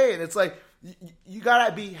I'm saying. It's like, you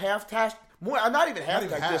gotta be half-tasked. More, not even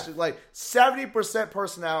half-tasked. Like, 70%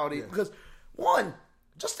 personality. Yeah. Because, one,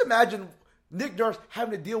 just imagine Nick Nurse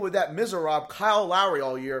having to deal with that miserable Kyle Lowry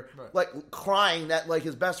all year, right. Like, crying that, like,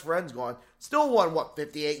 his best friend's gone. Still won,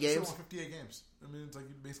 58 games? Still won 58 games. I mean, it's like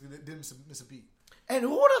you basically didn't miss a beat. And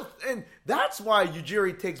who would have? And that's why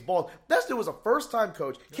Ujiri takes balls. That dude was a first-time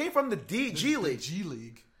coach. Came from the G League. The G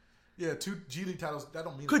League. Yeah, 2 G League titles. That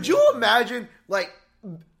don't mean. Could you imagine, like,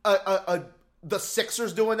 the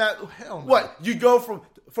Sixers doing that? Oh, hell no. What? You go from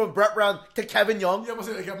Brett Brown to Kevin Young? Yeah, but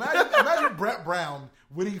like, imagine Brett Brown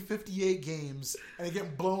winning 58 games and then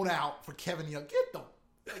getting blown out for Kevin Young. Get them.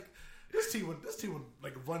 Like, this team would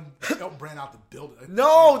like run Elton Brand out the building.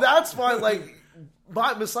 No, that's why, like,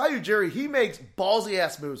 Masai Ujiri, he makes ballsy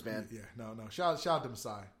ass moves, man. Yeah, no. Shout out to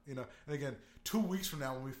Masai. You know, and again, 2 weeks from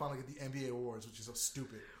now when we finally get the NBA awards, which is so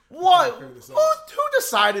stupid. What? Who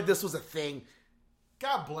decided this was a thing?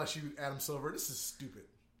 God bless you, Adam Silver. This is stupid.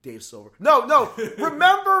 Dave Silver. No.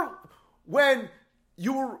 Remember when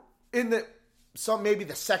you were in maybe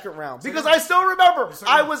the second round? Because I still remember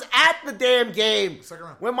I was at the damn game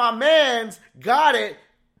when my mans got it,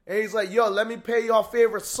 and he's like, "Yo, let me play your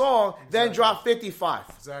favorite song, then drop 55."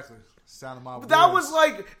 Exactly. Sound of my voice. That was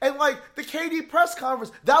like, and like the KD press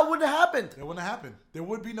conference, that wouldn't have happened. It wouldn't have happened. There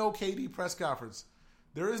would be no KD press conference.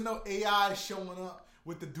 There is no AI showing up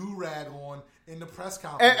with the do-rag on in the press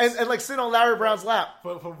conference. And like sitting on Larry Brown's lap.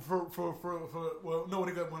 When he got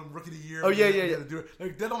one Rookie of the Year. Oh, yeah.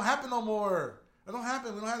 Like, that don't happen no more. That don't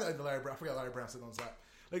happen. We don't have that. I forgot Larry Brown sitting on his lap.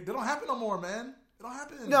 Like, that don't happen no more, man. It don't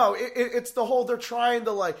happen. No, it's the whole, they're trying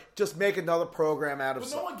to, like, just make another program out of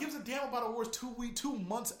something. But no one gives a damn about awards 2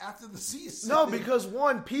 months after the season. No, because,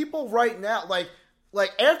 one, people right now, like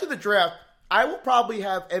after the draft, I will probably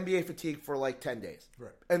have NBA fatigue for, like, 10 days.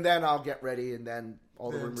 Right. And then I'll get ready, and then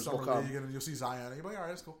all the rumors will come. You'll see Zion, and you'll be like, all right,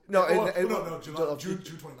 that's cool. No, June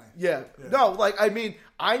 29th. Yeah. No, like, I mean,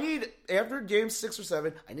 I need, after game 6 or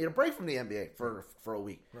 7, I need a break from the NBA for a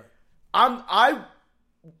week. Right.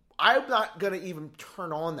 I'm not going to even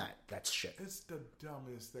turn on that shit. It's the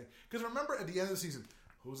dumbest thing. Because remember, at the end of the season,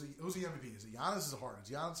 who's the MVP? Is it Giannis? Is it Harden?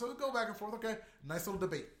 Is it Giannis? So we go back and forth. Okay, nice little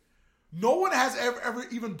debate. No one has ever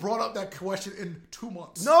even brought up that question in 2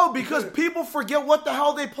 months. No, because people forget what the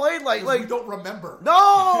hell they played like. We don't remember.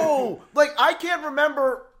 No! Like, I can't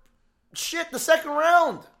remember shit the second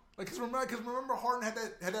round. Like, because remember Harden had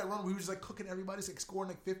that run where he was, like, cooking everybody, like, scoring,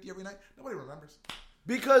 like, 50 every night? Nobody remembers.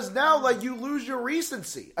 Because now, like, you lose your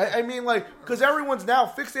recency. I mean, like, because everyone's now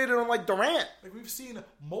fixated on, like, Durant. Like, we've seen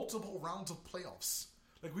multiple rounds of playoffs.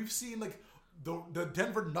 Like, we've seen, like, the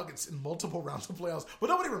Denver Nuggets in multiple rounds of playoffs. But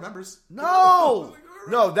nobody remembers. No!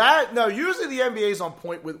 Usually the NBA's on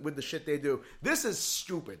point with the shit they do. This is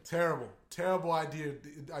stupid. Terrible idea,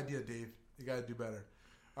 Dave. You got to do better.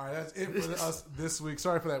 All right, that's it for us this week.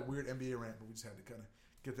 Sorry for that weird NBA rant, but we just had to kind of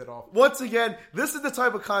get that off. Once again, this is the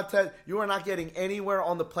type of content you are not getting anywhere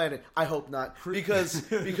on the planet. I hope not.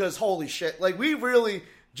 Because holy shit. Like, we really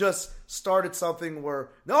just started something where,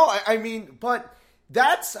 but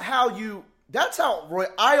that's how Roy,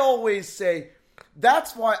 I always say,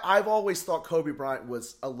 that's why I've always thought Kobe Bryant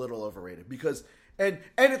was a little overrated. Because, and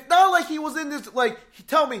it's not like he was in this, like,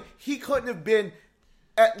 tell me, he couldn't have been,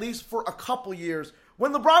 at least for a couple years,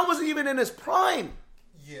 when LeBron wasn't even in his prime.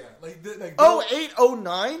 Yeah, 08,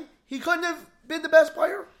 09, he couldn't have been the best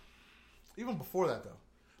player. Even before that, though,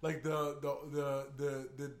 like the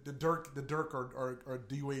Dirk or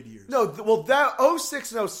D-Wade years. No, that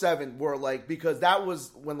 06 and 07 were like, because that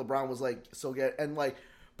was when LeBron was like so good, and like,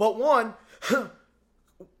 but one,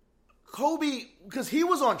 Kobe, because he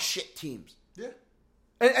was on shit teams, yeah,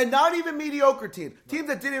 and not even mediocre teams that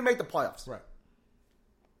didn't even make the playoffs. Right.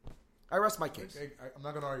 I rest my case. I'm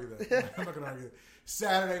not going to argue that.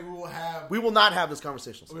 Saturday we will not have this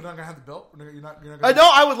conversation. We're not going to have the belt. You're not gonna I know.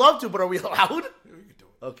 I would love to, but are we allowed? Yeah, we can do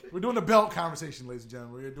it. Okay. We're doing the belt conversation, ladies and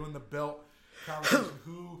gentlemen. We're doing the belt conversation.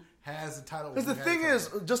 Who has the title? Because the thing is,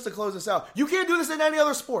 just to close this out, you can't do this in any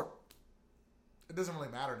other sport. It doesn't really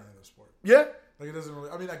matter in any other sport. Yeah. Like, it doesn't really.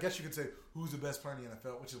 I mean, I guess you could say who's the best player in the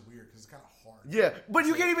NFL, which is weird because it's kind of hard. Yeah, but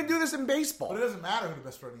you can't even do this in baseball. But it doesn't matter who the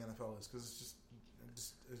best player in the NFL is because it's just.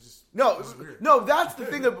 No, that's the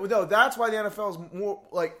thing. That's why the NFL is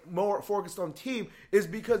more focused on team, is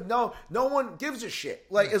because no one gives a shit.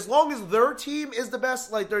 Like, as long as their team is the best,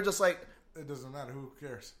 like, they're just like, it doesn't matter. Who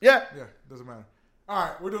cares? Yeah, it doesn't matter. All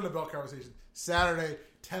right, we're doing the belt conversation Saturday,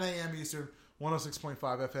 10 a.m. Eastern, 106.5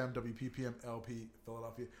 FM, WPPM LP,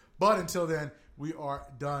 Philadelphia. But until then, we are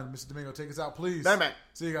done. Mr. Domingo, take us out, please. Bang, bang.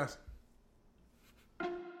 See you guys.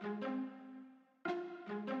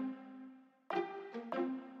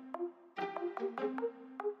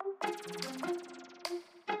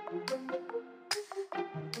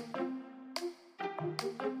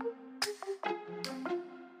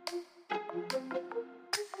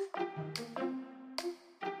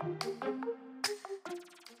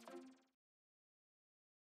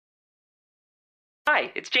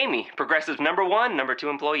 Hi, it's Jamie, Progressive #1, #2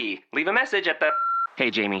 employee. Leave a message at the... Hey,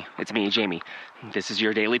 Jamie, it's me, Jamie. This is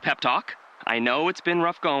your daily pep talk. I know it's been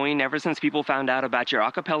rough going ever since people found out about your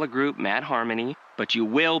a cappella group, Mad Harmony, but you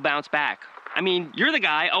will bounce back. I mean, you're the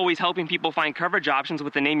guy always helping people find coverage options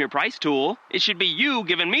with the Name Your Price tool. It should be you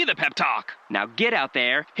giving me the pep talk. Now get out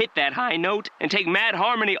there, hit that high note, and take Mad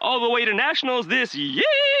Harmony all the way to nationals this year!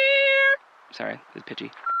 Sorry, it's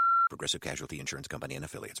pitchy. Progressive Casualty Insurance Company and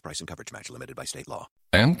Affiliates. Price and coverage match limited by state law.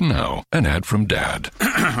 And now, an ad from Dad.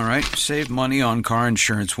 All right, save money on car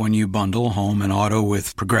insurance when you bundle home and auto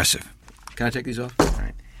with Progressive. Can I take these off? All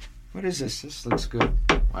right. What is this? This looks good.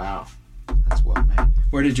 Wow, that's well made.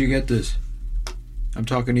 Where did you get this? I'm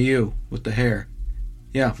talking to you with the hair.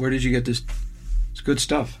 Yeah, where did you get this? It's good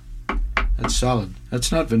stuff. That's solid.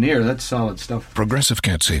 That's not veneer. That's solid stuff. Progressive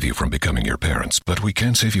can't save you from becoming your parents, but we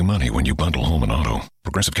can save you money when you bundle home and auto.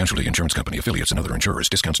 Progressive Casualty Insurance Company, affiliates, and other insurers.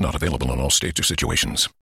 Discounts not available in all states or situations.